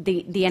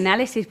the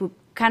analysis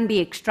can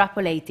be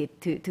extrapolated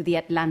to the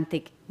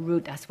Atlantic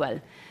route as well.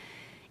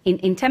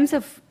 In terms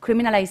of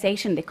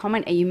criminalization, the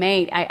comment that you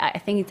made, I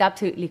think it's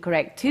absolutely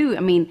correct too. I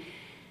mean,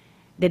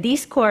 the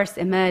discourse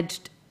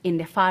emerged in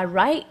the far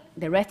right,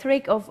 the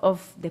rhetoric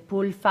of the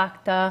pull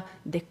factor,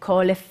 the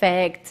call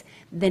effect,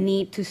 the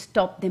need to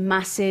stop the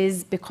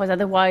masses because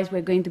otherwise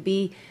we're going to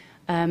be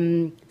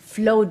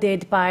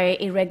flooded by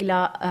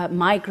irregular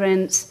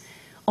migrants,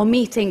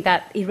 omitting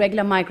that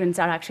irregular migrants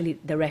are actually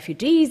the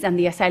refugees and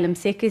the asylum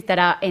seekers that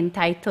are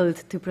entitled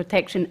to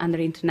protection under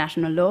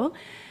international law.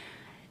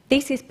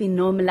 This has been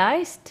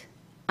normalized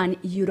and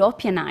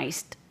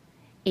Europeanized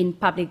in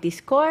public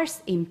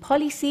discourse, in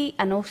policy,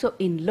 and also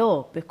in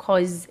law,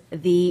 because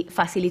the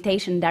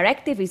facilitation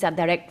directive is a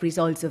direct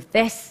result of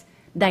this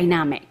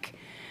dynamic.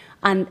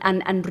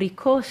 And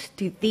recourse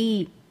to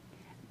the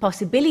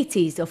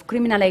possibilities of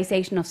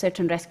criminalization of search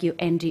and rescue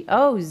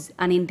NGOs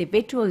and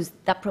individuals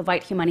that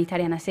provide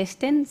humanitarian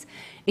assistance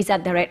is a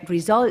direct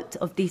result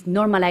of this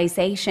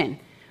normalization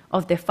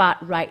of the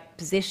far-right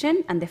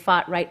position and the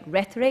far-right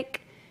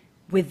rhetoric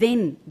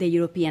within the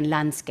European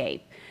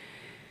landscape.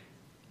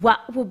 What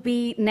would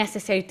be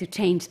necessary to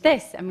change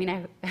this? I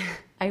mean,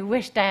 I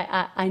wish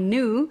that I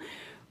knew,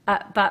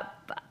 but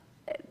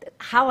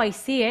how I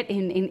see it,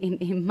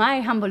 in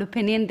my humble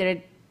opinion, there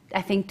are,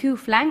 I think, two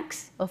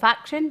flanks of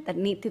action that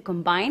need to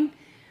combine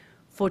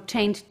for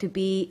change to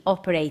be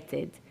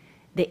operated,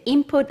 the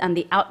input and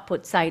the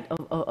output side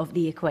of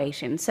the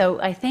equation. So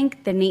I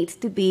think there needs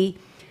to be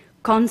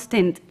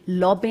constant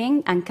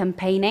lobbying and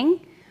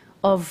campaigning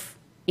of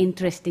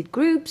interested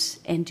groups,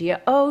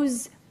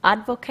 NGOs,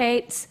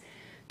 advocates,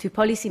 to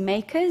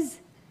policymakers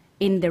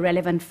in the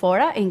relevant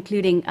fora,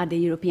 including at the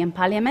European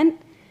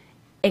Parliament,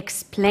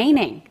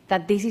 explaining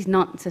that this is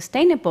not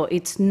sustainable.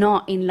 It's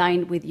not in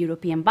line with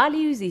European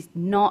values, it's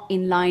not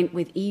in line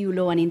with EU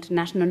law and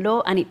international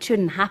law, and it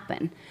shouldn't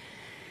happen.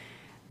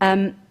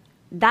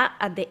 That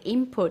at the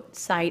input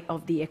side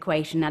of the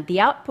equation. At the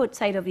output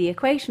side of the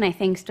equation, I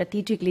think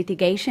strategic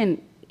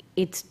litigation,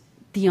 it's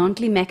the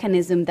only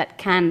mechanism that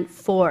can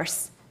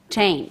force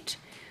change.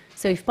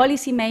 So if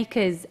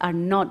policymakers are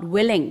not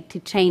willing to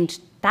change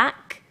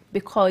tack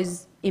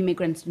because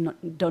immigrants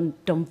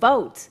don't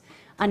vote,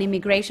 and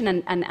immigration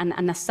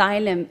and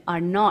asylum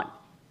are not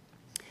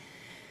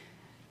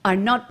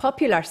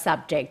popular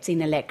subjects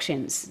in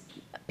elections,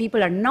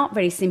 people are not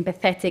very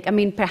sympathetic. I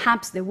mean,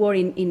 perhaps the war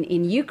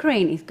in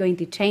Ukraine is going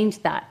to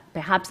change that.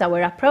 Perhaps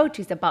our approach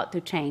is about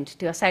to change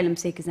to asylum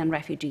seekers and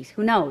refugees.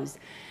 Who knows?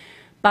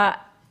 But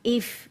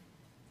if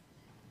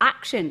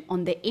action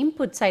on the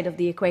input side of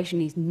the equation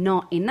is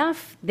not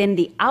enough, then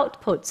the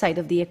output side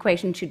of the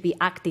equation should be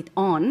acted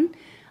on,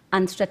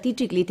 and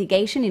strategic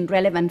litigation in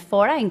relevant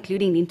fora,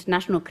 including the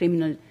International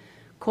Criminal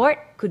Court,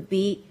 could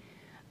be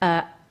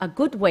a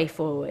good way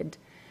forward.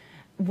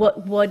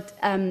 What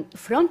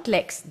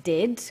Frontlex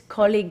did,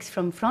 colleagues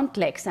from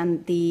Frontlex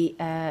and the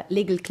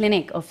legal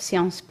clinic of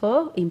Sciences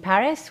Po in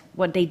Paris,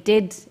 what they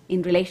did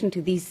in relation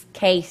to this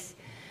case,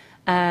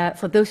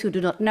 for those who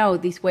do not know,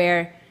 these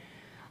were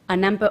a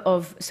number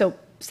of, so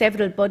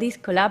several bodies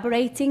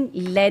collaborating,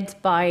 led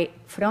by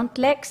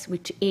Frontlex,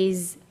 which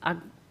is a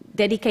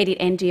dedicated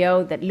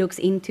NGO that looks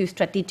into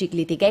strategic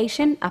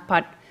litigation,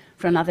 apart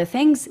from other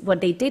things.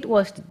 What they did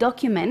was to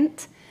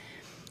document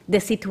the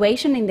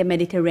situation in the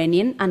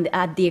Mediterranean and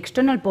at the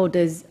external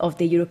borders of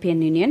the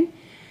European Union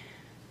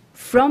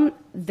from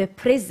the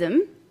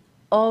prism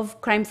of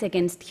crimes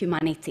against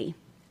humanity.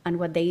 And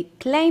what they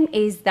claim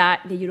is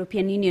that the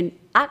European Union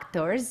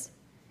actors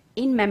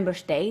in member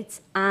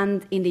states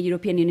and in the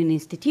European Union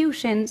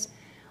institutions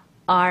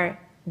are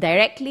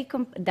directly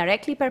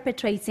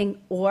perpetrating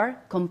or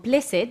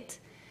complicit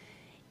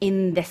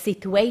in the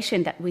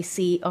situation that we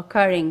see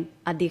occurring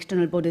at the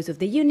external borders of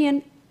the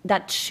Union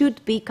that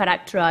should be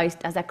characterized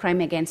as a crime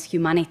against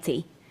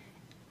humanity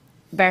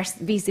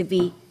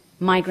vis-a-vis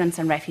migrants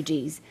and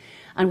refugees.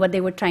 And what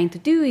they were trying to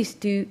do is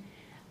to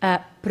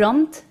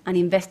prompt an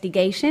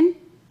investigation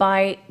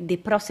by the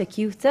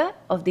prosecutor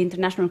of the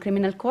International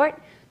Criminal Court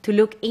to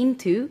look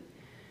into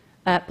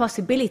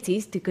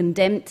possibilities to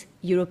condemn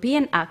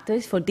European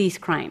actors for these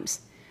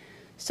crimes.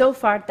 So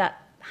far,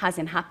 that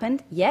hasn't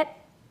happened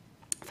yet.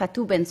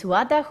 Fatou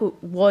Bensouada, who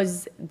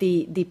was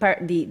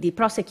the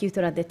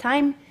prosecutor at the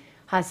time,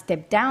 has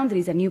stepped down. There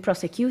is a new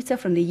prosecutor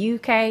from the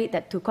UK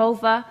that took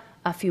over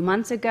a few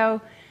months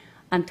ago.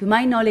 And to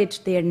my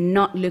knowledge, they are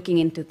not looking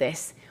into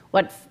this.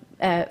 What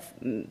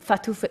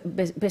Fatou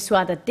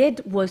Bensouada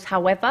did was,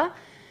 however,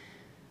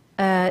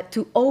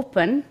 to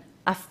open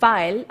a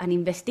file, an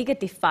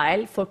investigative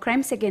file, for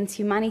crimes against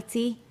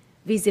humanity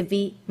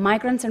vis-a-vis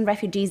migrants and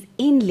refugees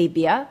in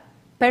Libya,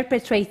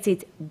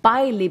 perpetrated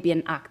by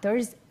Libyan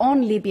actors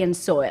on Libyan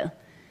soil.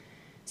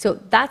 So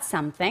that's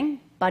something,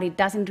 but it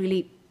doesn't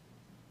really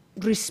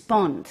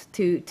respond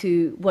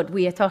to what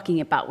we are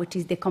talking about, which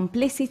is the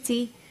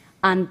complicity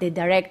and the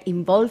direct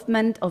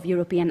involvement of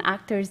European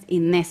actors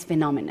in this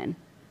phenomenon.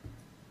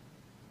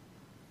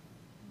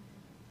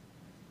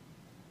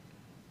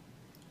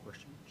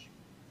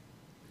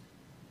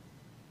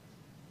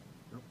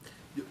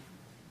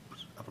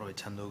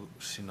 Aprovechando,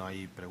 si no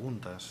hay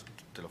preguntas,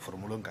 te lo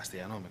formulo en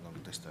castellano, me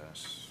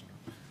contestas.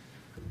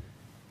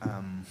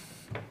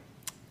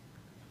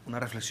 Una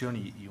reflexión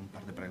y un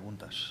par de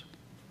preguntas.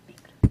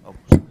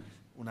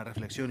 Una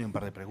reflexión y un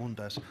par de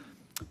preguntas.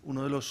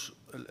 Uno de los...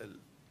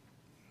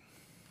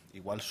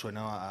 igual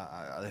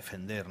suena a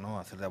defender, ¿no?,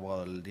 a hacer de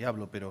abogado del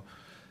diablo, pero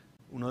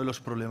uno de los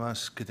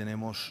problemas que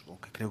tenemos, o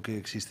que creo que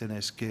existen,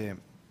 es que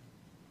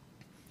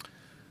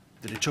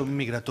derecho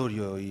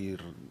migratorio y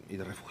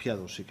de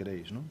refugiados, si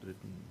queréis, ¿no?,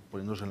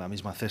 poniéndolos en la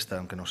misma cesta,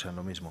 aunque no sean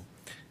lo mismo,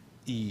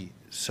 y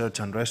search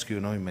and rescue,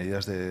 ¿no?, y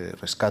medidas de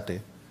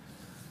rescate,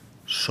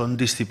 son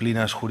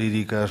disciplinas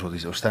jurídicas,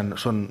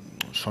 son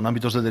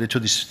ámbitos del derecho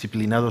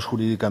disciplinados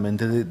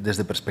jurídicamente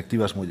desde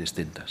perspectivas muy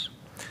distintas.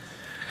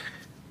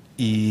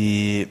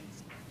 Y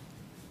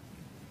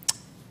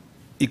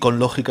con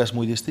lógicas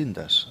muy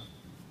distintas,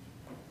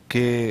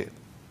 que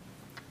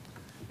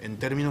en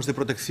términos de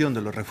protección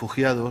de los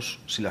refugiados,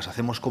 si las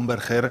hacemos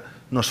converger,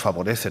 nos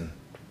favorecen,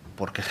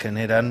 porque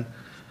generan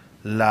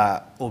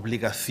la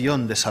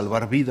obligación de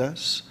salvar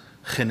vidas,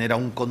 genera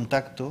un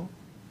contacto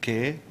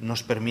que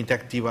nos permite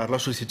activar la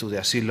solicitud de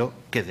asilo,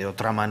 que de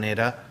otra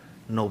manera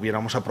no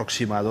hubiéramos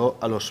aproximado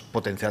a los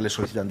potenciales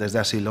solicitantes de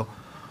asilo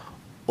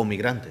o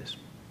migrantes,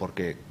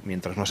 porque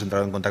mientras no has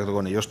entrado en contacto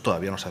con ellos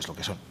todavía no sabes lo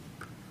que son,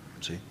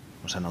 ¿sí?,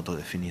 no se han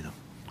autodefinido.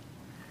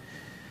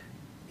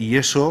 Y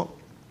eso,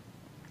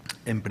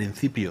 en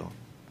principio,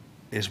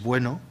 es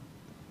bueno,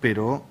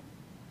 pero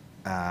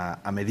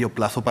a medio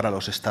plazo para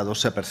los estados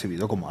se ha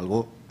percibido como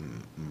algo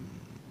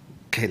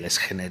que les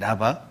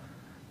generaba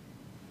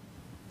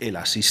el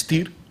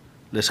asistir,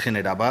 les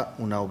generaba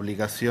una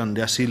obligación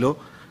de asilo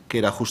que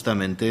era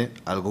justamente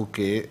algo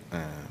que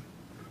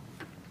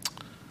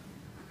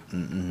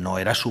no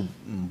era su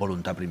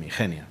voluntad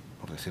primigenia,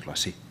 por decirlo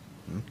así.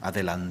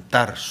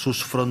 Adelantar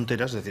sus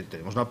fronteras, es decir,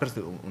 tenemos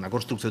una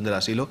construcción del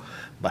asilo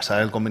basada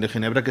en el Convenio de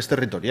Ginebra, que es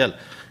territorial.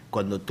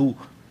 Cuando tú,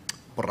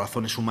 por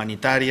razones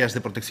humanitarias,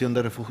 de protección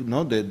de refugio,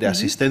 ¿no?, de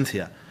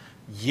asistencia,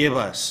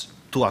 llevas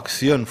tu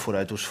acción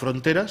fuera de tus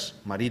fronteras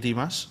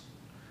marítimas,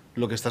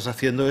 lo que estás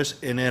haciendo es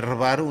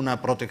enervar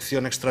una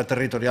protección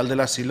extraterritorial del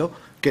asilo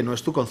que no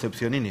es tu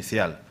concepción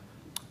inicial.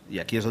 Y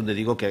aquí es donde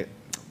digo que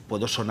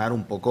puedo sonar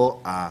un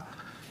poco a,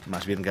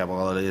 más bien que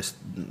abogado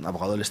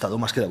del Estado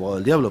más que de abogado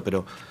del diablo,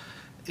 pero...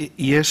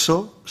 Y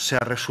eso se ha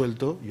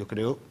resuelto, yo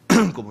creo,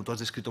 como tú has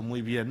descrito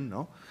muy bien,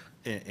 ¿no?,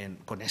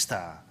 con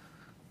esta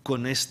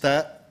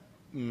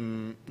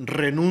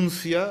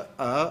renuncia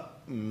a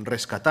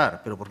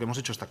rescatar, pero porque hemos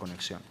hecho esta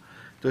conexión.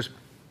 Entonces,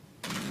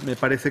 me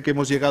parece que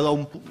hemos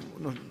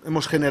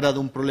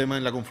generado un problema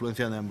en la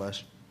confluencia de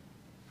ambas.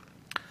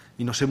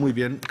 Y no sé muy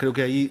bien, creo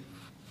que ahí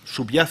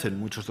subyacen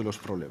muchos de los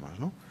problemas,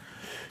 ¿no?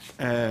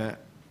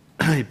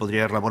 Y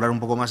podría elaborar un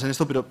poco más en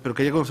esto, pero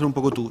quería conocer un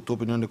poco tu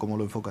opinión de cómo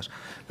lo enfocas.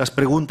 Las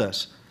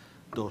preguntas,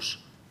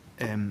 dos.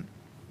 En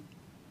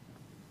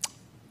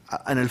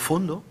el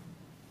fondo,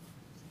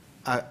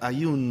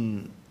 hay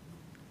una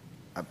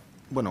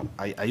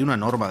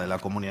norma de la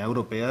Comunidad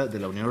Europea, de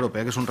la Unión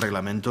Europea, que es un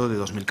reglamento de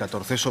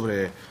 2014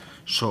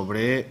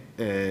 sobre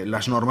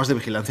las normas de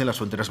vigilancia en las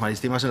fronteras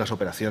marítimas en las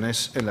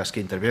operaciones en las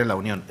que interviene la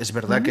Unión. Es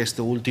verdad que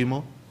este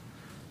último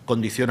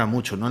condiciona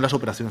mucho, no en las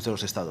operaciones de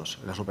los Estados,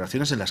 en las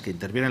operaciones en las que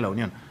interviene la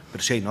Unión,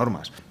 pero sí hay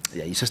normas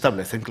y ahí se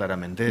establecen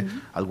claramente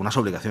algunas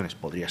obligaciones.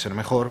 Podría ser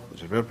mejor,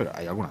 puede ser peor, pero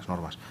hay algunas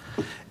normas.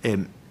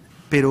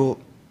 Pero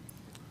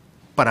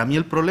para mí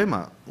el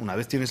problema, una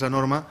vez tienes la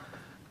norma,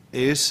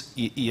 es,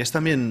 y es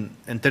también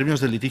en términos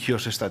de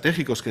litigios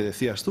estratégicos que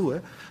decías tú,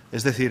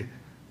 es decir,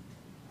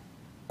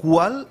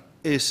 ¿cuál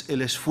es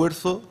el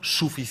esfuerzo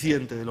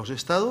suficiente de los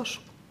Estados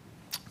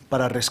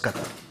para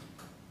rescatar?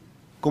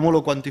 ¿Cómo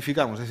lo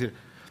cuantificamos? Es decir,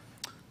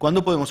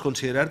 ¿cuándo podemos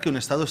considerar que un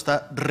Estado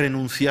está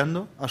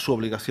renunciando a su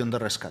obligación de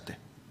rescate?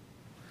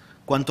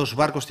 ¿Cuántos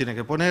barcos tiene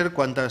que poner?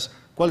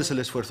 ¿Cuál es el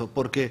esfuerzo?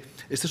 Porque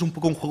este es un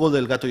poco un juego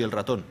del gato y el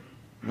ratón,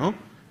 ¿no?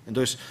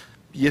 Entonces,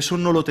 y eso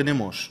no lo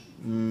tenemos.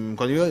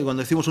 Cuando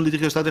decimos un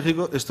litigio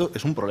estratégico, esto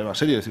es un problema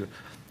serio. Es decir,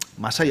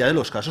 más allá de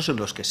los casos en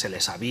los que se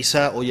les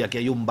avisa, oye, aquí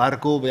hay un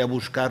barco, ve a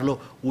buscarlo,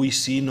 uy,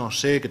 sí, no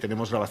sé, que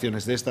tenemos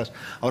grabaciones de estas,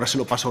 ahora se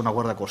lo pasa a una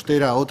guardia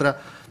costera, a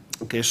otra,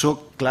 que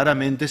eso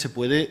claramente se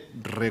puede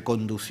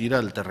reconducir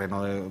al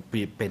terreno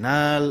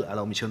penal, a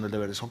la omisión del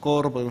deber de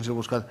socorro, podemos ir a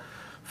buscar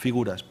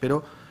figuras,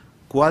 pero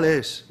 ¿cuál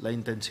es la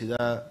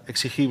intensidad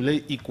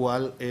exigible y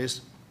cuál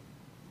es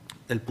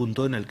el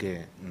punto en el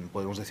que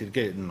podemos decir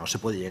que no se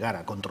puede llegar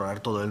a controlar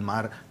todo el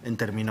mar en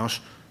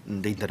términos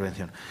de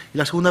intervención? Y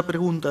la segunda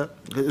pregunta,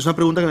 es una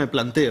pregunta que me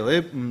planteo,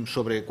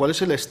 sobre cuál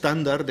es el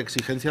estándar de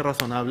exigencia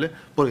razonable,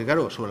 porque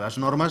claro, sobre las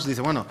normas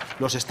dice, bueno,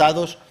 los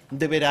Estados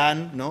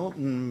deberán, ¿no?,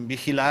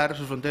 vigilar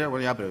sus fronteras,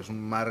 bueno, ya, pero es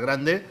un mar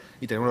grande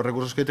y tenemos los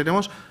recursos que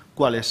tenemos,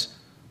 ¿cuáles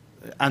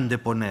han de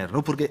poner,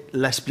 ¿no? Porque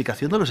la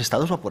explicación de los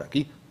Estados va por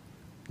aquí.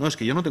 No, es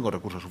que yo no tengo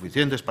recursos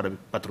suficientes para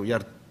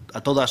patrullar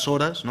a todas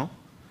horas, ¿no?,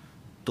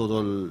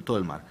 todo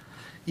el mar.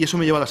 Y eso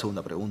me lleva a la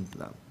segunda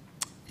pregunta,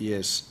 y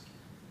es,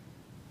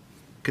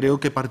 creo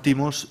que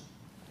partimos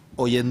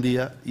hoy en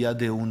día ya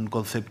de un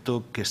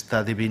concepto que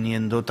está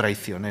deviniendo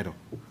traicionero,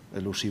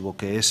 elusivo,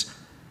 que es,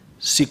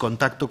 si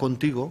contacto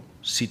contigo,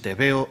 si te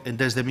veo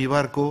desde mi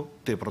barco,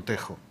 te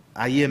protejo.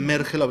 Ahí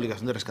emerge la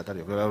obligación de rescatar.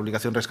 Yo creo que la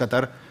obligación de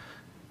rescatar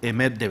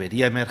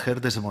debería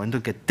emerger desde el momento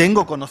en que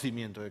tengo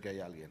conocimiento de que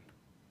hay alguien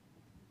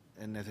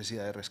en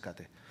necesidad de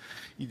rescate.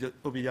 Y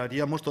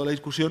obviaríamos toda la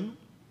discusión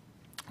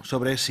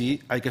sobre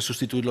si hay que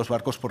sustituir los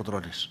barcos por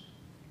drones.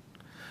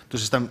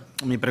 Entonces,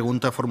 mi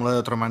pregunta formulada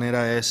de otra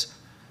manera es,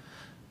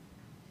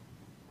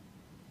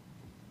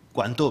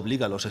 ¿cuánto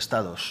obliga a los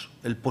Estados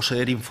el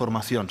poseer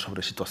información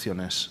sobre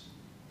situaciones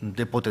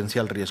de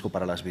potencial riesgo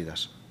para las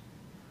vidas?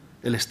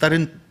 El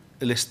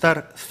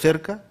estar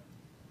cerca,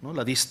 ¿no?,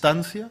 la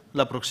distancia,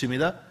 la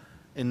proximidad,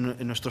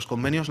 en nuestros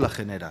convenios la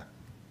genera.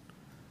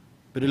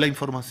 Pero ¿y la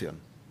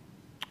información?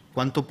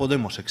 ¿Cuánto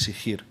podemos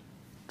exigir?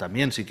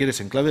 También, si quieres,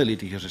 en clave de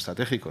litigios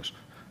estratégicos,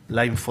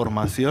 la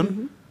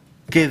información,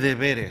 ¿qué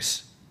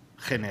deberes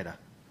genera?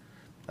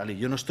 Vale,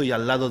 yo no estoy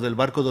al lado del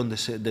barco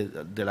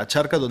de la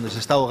charca donde se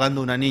está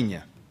ahogando una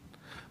niña,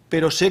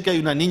 pero sé que hay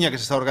una niña que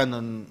se está ahogando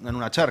en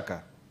una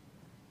charca.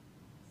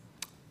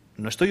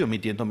 ¿No estoy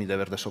omitiendo mi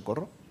deber de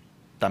socorro?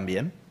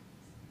 También,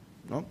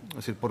 ¿no? Es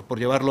decir, por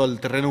llevarlo al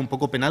terreno un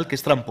poco penal, que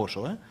es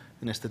tramposo, ¿eh?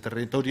 En este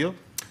territorio,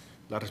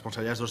 las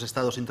responsabilidades de los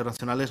Estados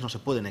internacionales no se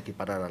pueden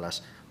equiparar a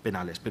las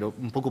penales, pero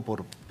un poco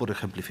por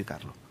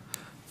ejemplificarlo.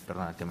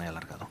 Perdona que me haya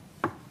alargado.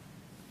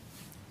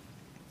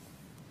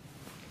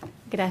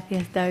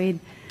 Gracias, David.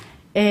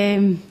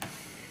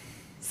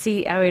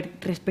 Sí, a ver,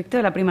 respecto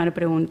a la primera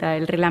pregunta,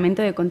 el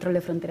Reglamento de Control de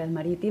Fronteras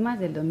Marítimas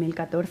del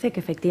 2014, que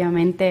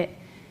efectivamente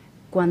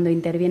cuando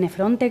interviene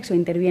Frontex o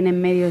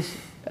intervienen medios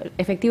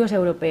efectivos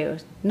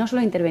europeos, no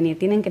solo intervenir,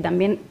 tienen que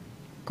también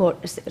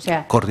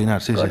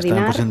coordinar, sí, está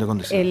en posición de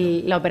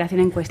condición. La operación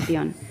en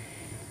cuestión.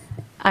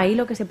 Ahí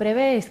lo que se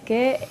prevé es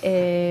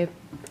que,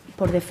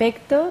 por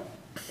defecto,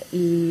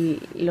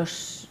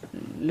 los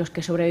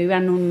que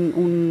sobrevivan no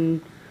me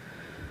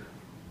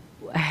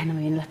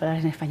vienen las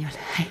palabras en español,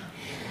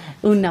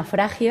 un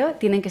naufragio,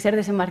 tienen que ser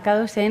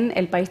desembarcados en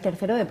el país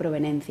tercero de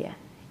proveniencia.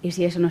 Y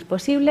si eso no es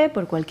posible,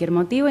 por cualquier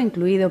motivo,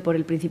 incluido por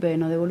el principio de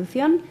no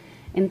devolución,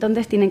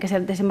 entonces tienen que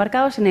ser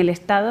desembarcados en el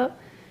estado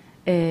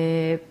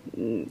de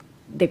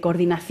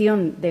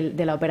coordinación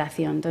de la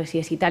operación. Entonces, si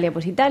es Italia,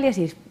 pues Italia,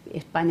 si es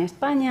España,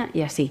 España,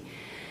 y así.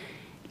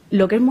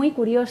 Lo que es muy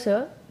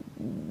curioso,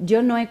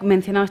 yo no he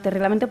mencionado este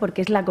reglamento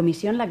porque es la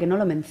Comisión la que no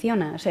lo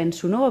menciona. O sea, en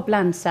su nuevo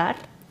plan SAR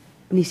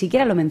ni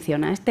siquiera lo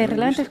menciona. Este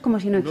reglamento es como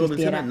si no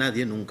existiera. No lo menciona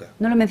nadie nunca.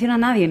 No lo menciona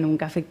nadie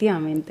nunca,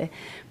 efectivamente.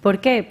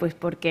 ¿Por qué? Pues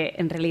porque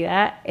en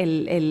realidad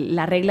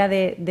la regla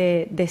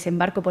de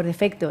desembarco por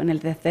defecto en el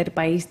tercer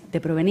país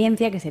de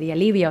proveniencia, que sería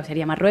Libia o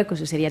sería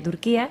Marruecos o sería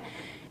Turquía,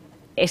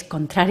 es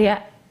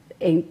contraria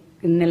en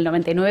el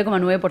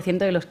 99,9%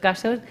 de los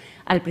casos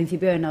al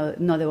principio de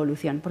no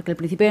devolución. Porque el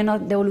principio de no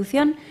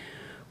devolución,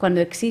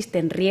 cuando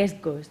existen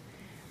riesgos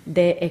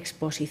de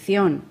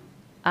exposición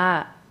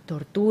a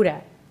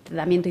tortura,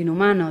 tratamiento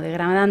inhumano,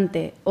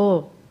 degradante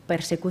o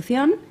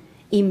persecución,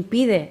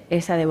 impide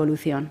esa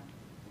devolución.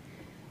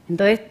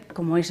 Entonces,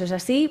 como eso es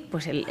así,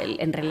 pues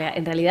en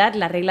realidad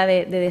la regla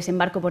de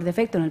desembarco por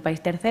defecto en el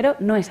país tercero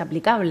no es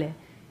aplicable.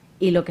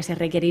 Y lo que se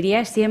requeriría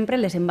es siempre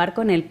el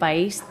desembarco en el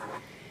país,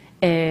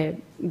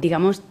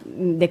 digamos,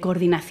 de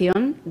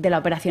coordinación de la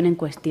operación en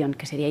cuestión,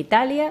 que sería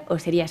Italia o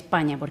sería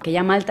España, porque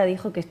ya Malta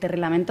dijo que este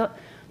reglamento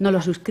no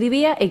lo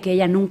suscribía y que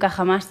ella nunca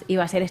jamás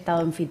iba a ser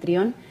Estado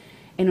anfitrión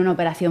en una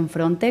operación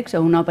Frontex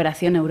o una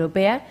operación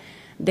europea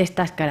de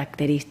estas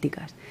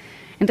características.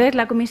 Entonces,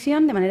 la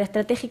Comisión, de manera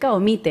estratégica,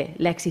 omite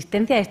la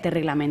existencia de este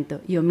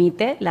reglamento y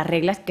omite las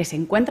reglas que se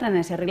encuentran en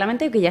ese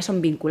reglamento y que ya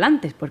son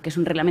vinculantes, porque es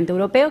un reglamento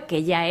europeo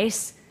que ya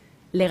es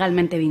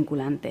legalmente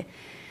vinculante.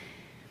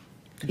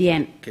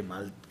 Bien. Que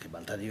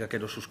Malta diga que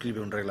no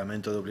suscribe un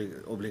reglamento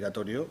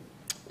obligatorio.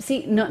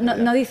 Sí,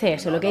 no dice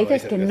eso. Lo que dice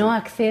es que no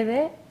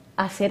accede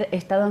a ser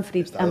Estado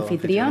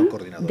anfitrión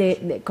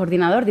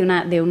coordinador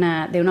de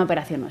una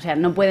operación. O sea,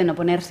 no pueden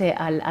oponerse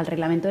al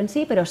reglamento en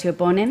sí, pero se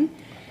oponen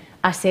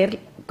a ser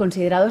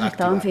considerados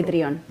Estado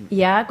anfitrión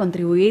y a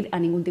contribuir a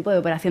ningún tipo de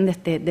operación de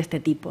este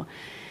tipo.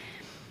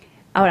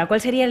 Ahora,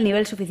 ¿cuál sería el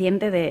nivel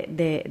suficiente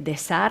de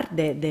SAR,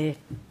 de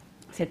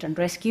Search and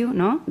Rescue,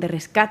 ¿no?, de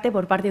rescate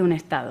por parte de un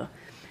Estado?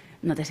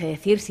 No te sé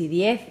decir si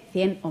 10,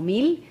 100 o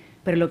 1000,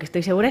 pero lo que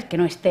estoy segura es que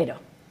no es 0.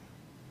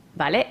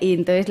 ¿Vale? Y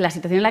entonces la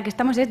situación en la que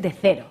estamos es de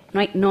 0.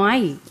 No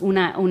hay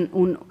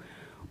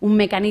un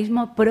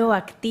mecanismo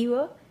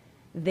proactivo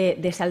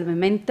de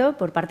salvamento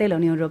por parte de la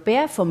Unión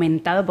Europea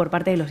fomentado por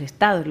parte de los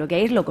Estados. Lo que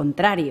hay es lo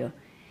contrario.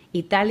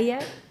 Italia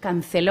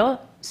canceló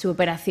su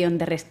operación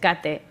de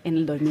rescate en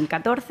el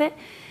 2014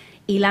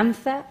 y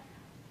lanza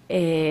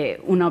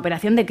una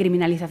operación de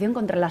criminalización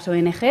contra las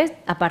ONGs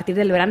a partir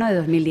del verano de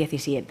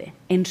 2017,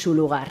 en su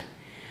lugar.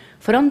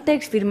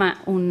 Frontex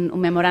firma un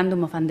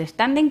Memorandum of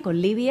Understanding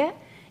con Libia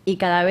y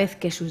cada vez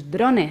que sus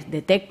drones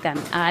detectan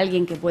a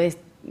alguien que puede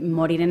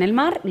morir en el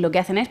mar, lo que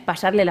hacen es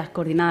pasarle las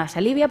coordenadas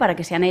a Libia para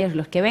que sean ellos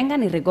los que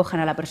vengan y recojan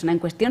a la persona en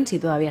cuestión, si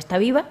todavía está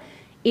viva,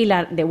 y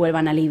la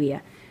devuelvan a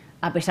Libia,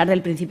 a pesar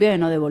del principio de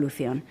no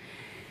devolución.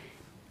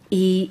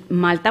 Y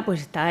Malta pues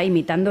está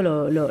imitando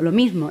lo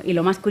mismo. Y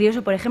lo más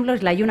curioso, por ejemplo,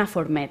 es la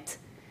EUNAVFOR-Med.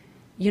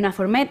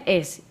 EUNAVFOR-Med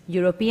es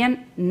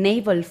European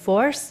Naval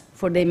Force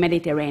for the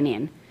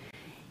Mediterranean.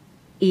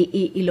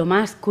 Y lo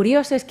más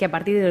curioso es que a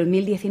partir de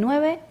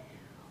 2019,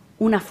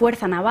 una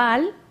fuerza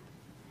naval,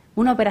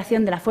 una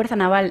operación de la Fuerza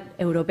Naval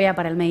Europea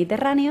para el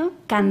Mediterráneo,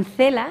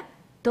 cancela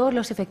todos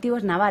los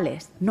efectivos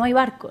navales. No hay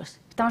barcos.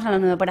 Estamos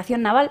hablando de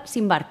operación naval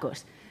sin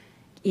barcos.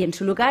 Y en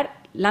su lugar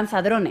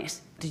lanza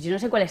drones. Entonces, yo no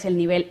sé cuál es el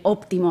nivel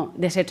óptimo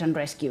de Search and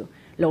Rescue.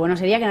 Lo bueno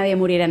sería que nadie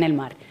muriera en el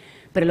mar.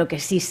 Pero lo que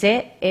sí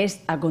sé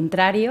es, al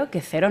contrario, que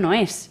cero no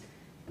es.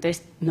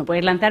 Entonces, no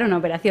puedes lanzar una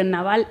operación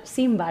naval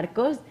sin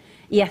barcos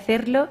y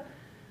hacerlo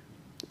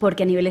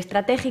porque a nivel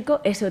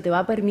estratégico eso te va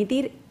a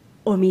permitir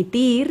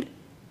omitir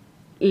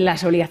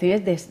las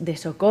obligaciones de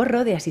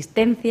socorro, de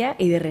asistencia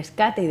y de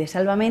rescate y de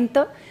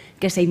salvamento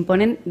que se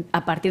imponen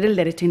a partir del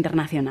derecho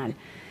internacional.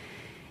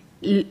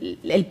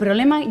 El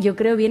problema, yo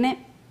creo, viene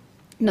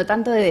no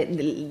tanto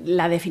de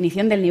la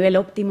definición del nivel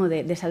óptimo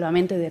de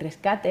salvamento y de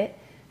rescate,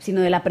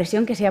 sino de la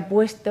presión que se ha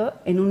puesto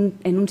en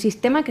un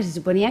sistema que se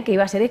suponía que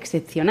iba a ser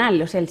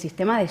excepcional. O sea, el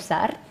sistema de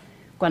SAR,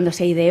 cuando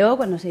se ideó,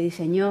 cuando se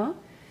diseñó,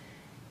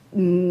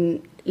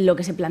 lo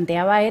que se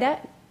planteaba era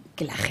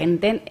que la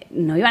gente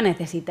no iba a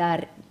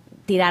necesitar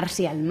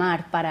tirarse al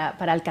mar para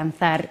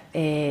alcanzar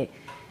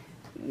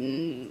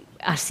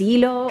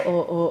asilo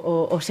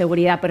o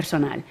seguridad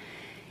personal.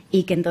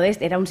 Y que entonces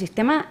era un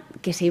sistema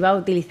que se iba a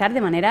utilizar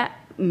de manera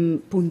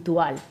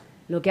puntual.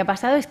 Lo que ha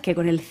pasado es que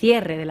con el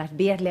cierre de las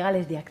vías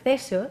legales de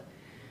acceso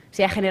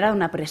se ha generado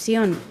una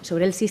presión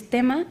sobre el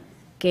sistema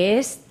que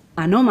es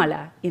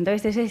anómala. Y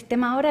entonces ese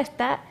sistema ahora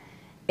está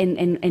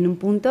en un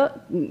punto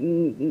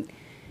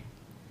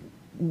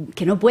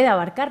que no puede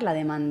abarcar la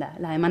demanda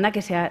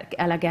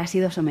a la que ha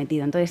sido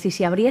sometido. Entonces, si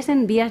se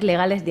abriesen vías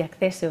legales de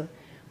acceso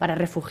para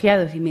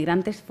refugiados y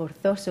migrantes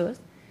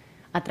forzosos,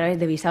 a través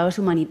de visados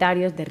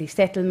humanitarios, de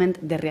resettlement,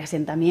 de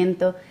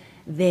reasentamiento,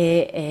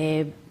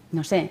 de,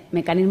 no sé,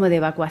 mecanismo de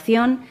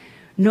evacuación,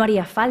 no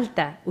haría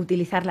falta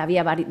utilizar la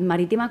vía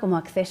marítima como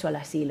acceso al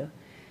asilo.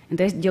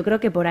 Entonces, yo creo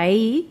que por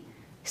ahí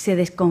se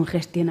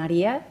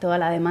descongestionaría toda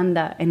la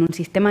demanda en un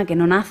sistema que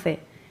no nace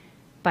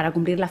para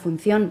cumplir la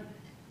función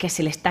que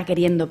se le está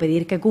queriendo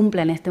pedir que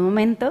cumpla en este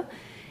momento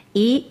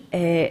y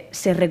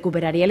se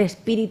recuperaría el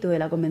espíritu de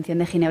la Convención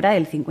de Ginebra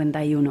del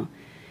 51.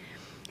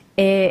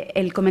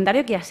 El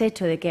comentario que has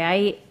hecho de que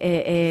hay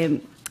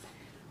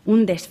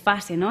un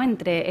desfase, ¿no?,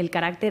 entre el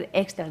carácter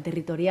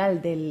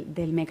extraterritorial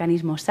del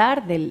mecanismo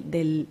SAR,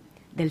 del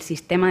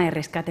sistema de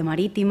rescate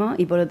marítimo,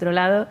 y por otro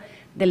lado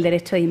del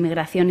derecho de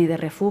inmigración y de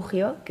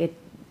refugio, que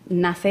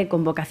nace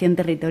con vocación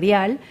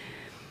territorial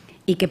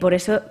y que por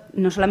eso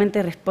no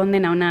solamente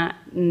responden a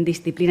una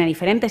disciplina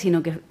diferente,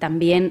 sino que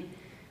también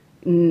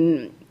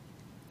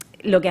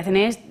lo que hacen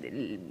es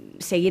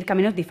seguir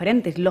caminos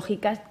diferentes,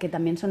 lógicas que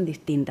también son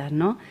distintas,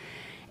 ¿no?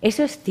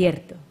 Eso es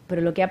cierto,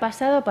 pero lo que ha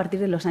pasado a partir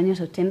de los años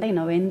 80 y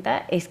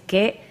 90 es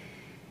que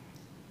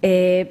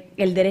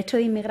el derecho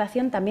de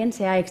inmigración también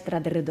se ha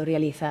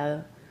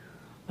extraterritorializado.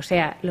 O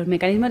sea, los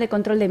mecanismos de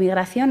control de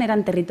migración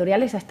eran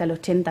territoriales hasta el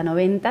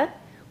 80-90,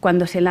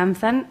 cuando se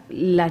lanzan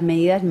las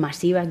medidas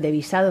masivas de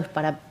visados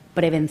para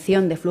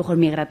prevención de flujos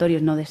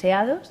migratorios no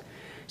deseados,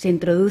 se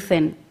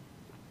introducen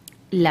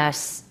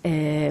las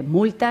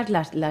multas,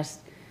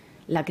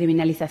 la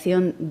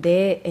criminalización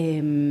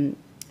de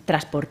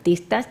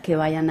transportistas que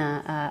vayan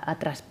a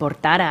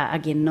transportar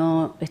a quien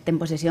no esté en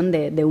posesión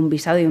de un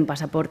visado y un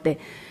pasaporte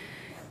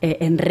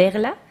en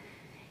regla,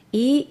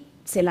 y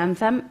se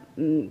lanzan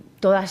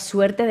toda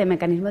suerte de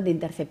mecanismos de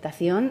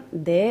interceptación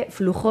de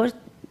flujos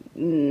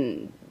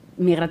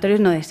migratorios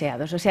no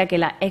deseados. O sea que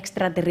la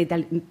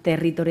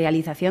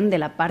extraterritorialización de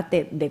la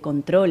parte de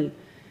control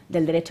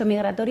del derecho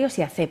migratorio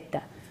se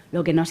acepta.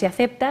 Lo que no se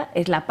acepta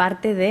es la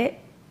parte de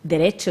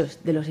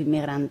derechos de los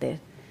inmigrantes.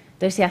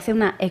 Entonces se hace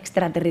una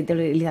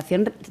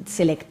extraterritorialización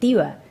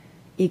selectiva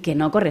y que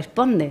no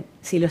corresponde.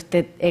 Si los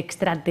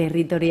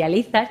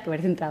extraterritorializas, que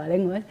parece un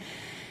trabalenguas,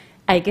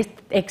 hay que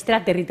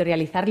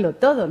extraterritorializarlo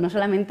todo, no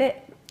solamente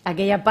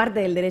aquella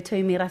parte del derecho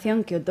de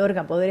inmigración que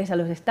otorga poderes a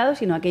los Estados,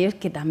 sino aquellos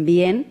que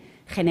también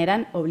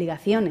generan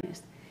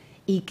obligaciones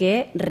y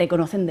que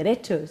reconocen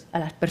derechos a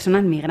las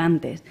personas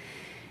migrantes.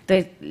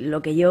 Entonces,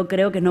 lo que yo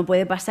creo que no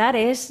puede pasar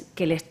es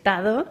que el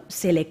Estado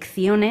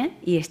seleccione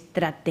y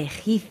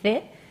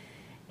estrategice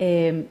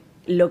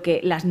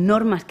las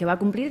normas que va a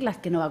cumplir y las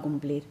que no va a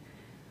cumplir.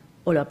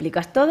 O lo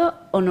aplicas todo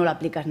o no lo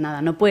aplicas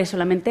nada. No puedes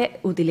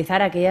solamente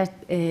utilizar aquellas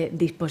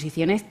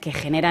disposiciones que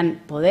generan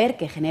poder,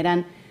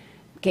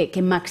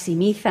 que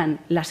maximizan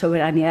la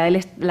soberanía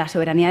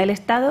del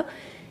Estado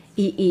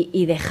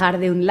y dejar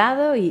de un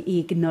lado y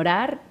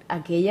ignorar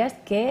aquellas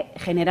que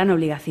generan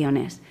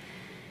obligaciones.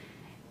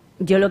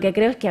 yo lo que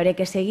creo es que habría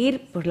que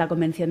seguir pues, la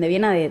Convención de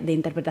Viena de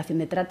interpretación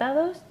de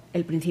tratados,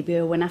 el principio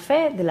de buena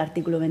fe del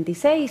artículo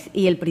 26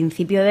 y el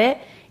principio de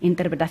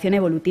interpretación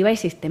evolutiva y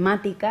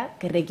sistemática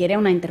que requiere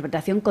una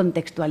interpretación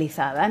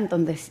contextualizada.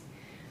 Entonces,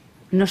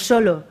 no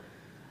solo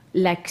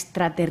la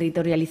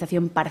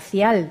extraterritorialización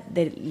parcial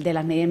de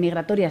las medidas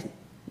migratorias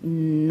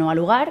no ha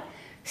lugar,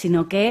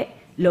 sino que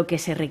lo que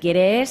se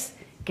requiere es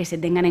que se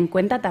tengan en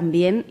cuenta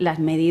también las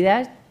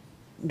medidas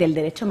del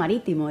derecho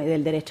marítimo y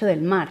del derecho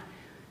del mar.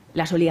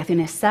 Las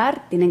obligaciones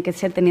SAR tienen que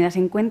ser tenidas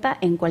en cuenta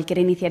en cualquier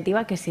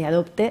iniciativa que se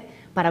adopte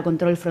para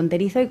control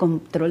fronterizo y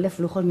control de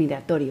flujos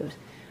migratorios.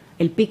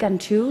 El pick and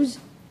choose,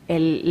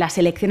 la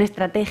selección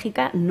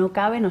estratégica, no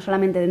cabe no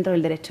solamente dentro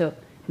del derecho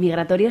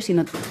migratorio,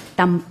 sino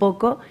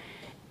tampoco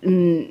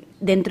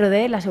dentro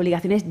de las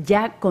obligaciones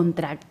ya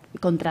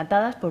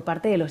contratadas por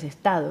parte de los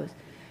Estados.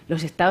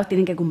 Los Estados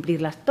tienen que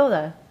cumplirlas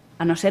todas,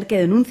 a no ser que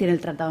denuncien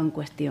el tratado en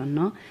cuestión,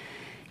 ¿no?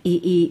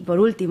 Y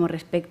por último,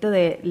 respecto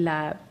de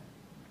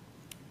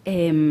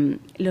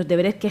los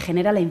deberes que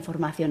genera la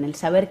información, el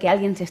saber que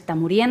alguien se está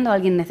muriendo,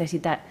 alguien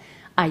necesita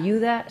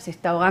ayuda, se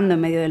está ahogando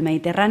en medio del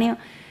Mediterráneo,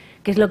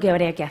 ¿qué es lo que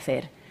habría que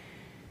hacer?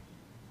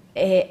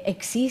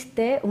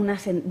 Existe una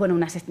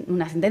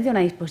sentencia, una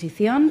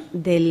disposición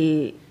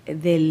del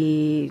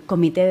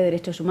Comité de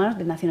Derechos Humanos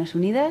de Naciones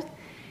Unidas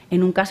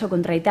en un caso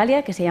contra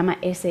Italia que se llama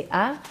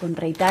SA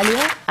contra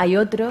Italia. Hay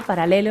otro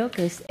paralelo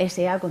que es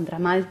SA contra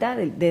Malta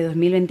de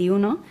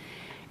 2021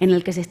 en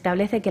el que se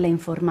establece que la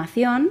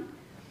información,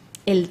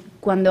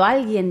 cuando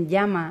alguien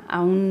llama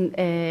a un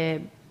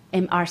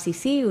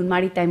MRCC, un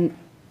Maritime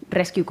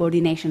Rescue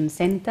Coordination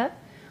Center,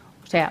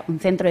 o sea, un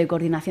centro de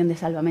coordinación de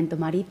salvamento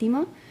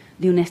marítimo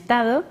de un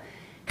Estado,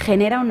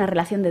 genera una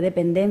relación de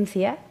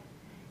dependencia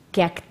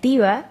que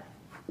activa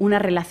una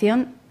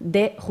relación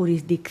de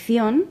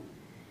jurisdicción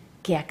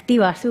que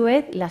activa a su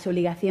vez las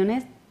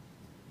obligaciones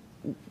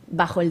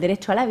bajo el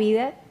derecho a la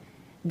vida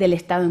del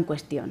Estado en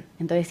cuestión.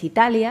 Entonces,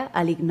 Italia,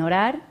 al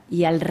ignorar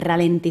y al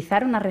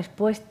ralentizar una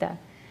respuesta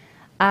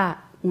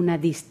a una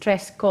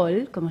distress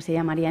call, como se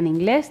llamaría en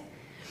inglés,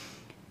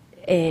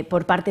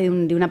 por parte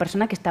de una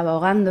persona que estaba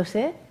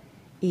ahogándose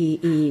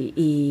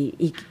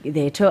y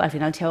de hecho al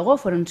final se ahogó,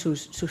 fueron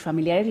sus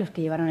familiares los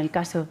que llevaron el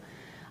caso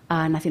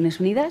a Naciones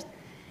Unidas,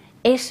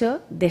 eso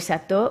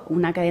desató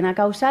una cadena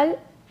causal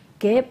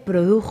que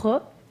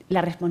produjo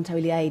la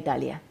responsabilidad de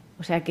Italia.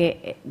 O sea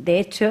que, de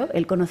hecho,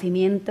 el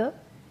conocimiento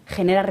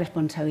genera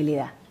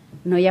responsabilidad,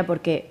 no ya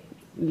porque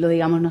lo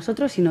digamos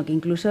nosotros, sino que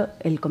incluso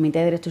el Comité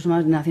de Derechos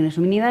Humanos de Naciones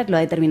Unidas lo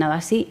ha determinado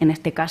así en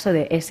este caso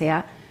de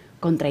SA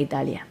contra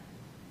Italia.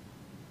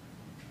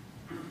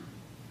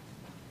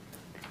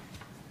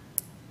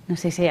 No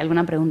sé si hay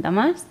alguna pregunta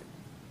más.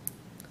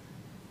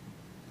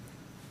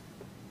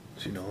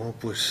 Si no,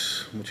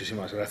 pues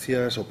muchísimas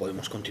gracias, o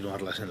podemos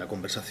continuarlas en la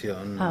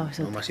conversación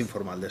más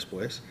informal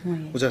después.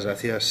 Muchas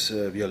gracias,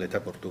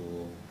 Violeta, por tu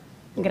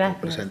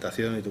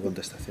presentación y tu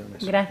contestación.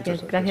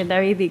 Gracias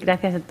David, y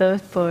gracias a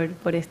todos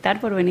por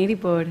estar, por venir y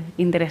por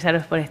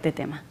interesaros por este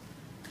tema.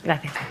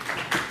 Gracias.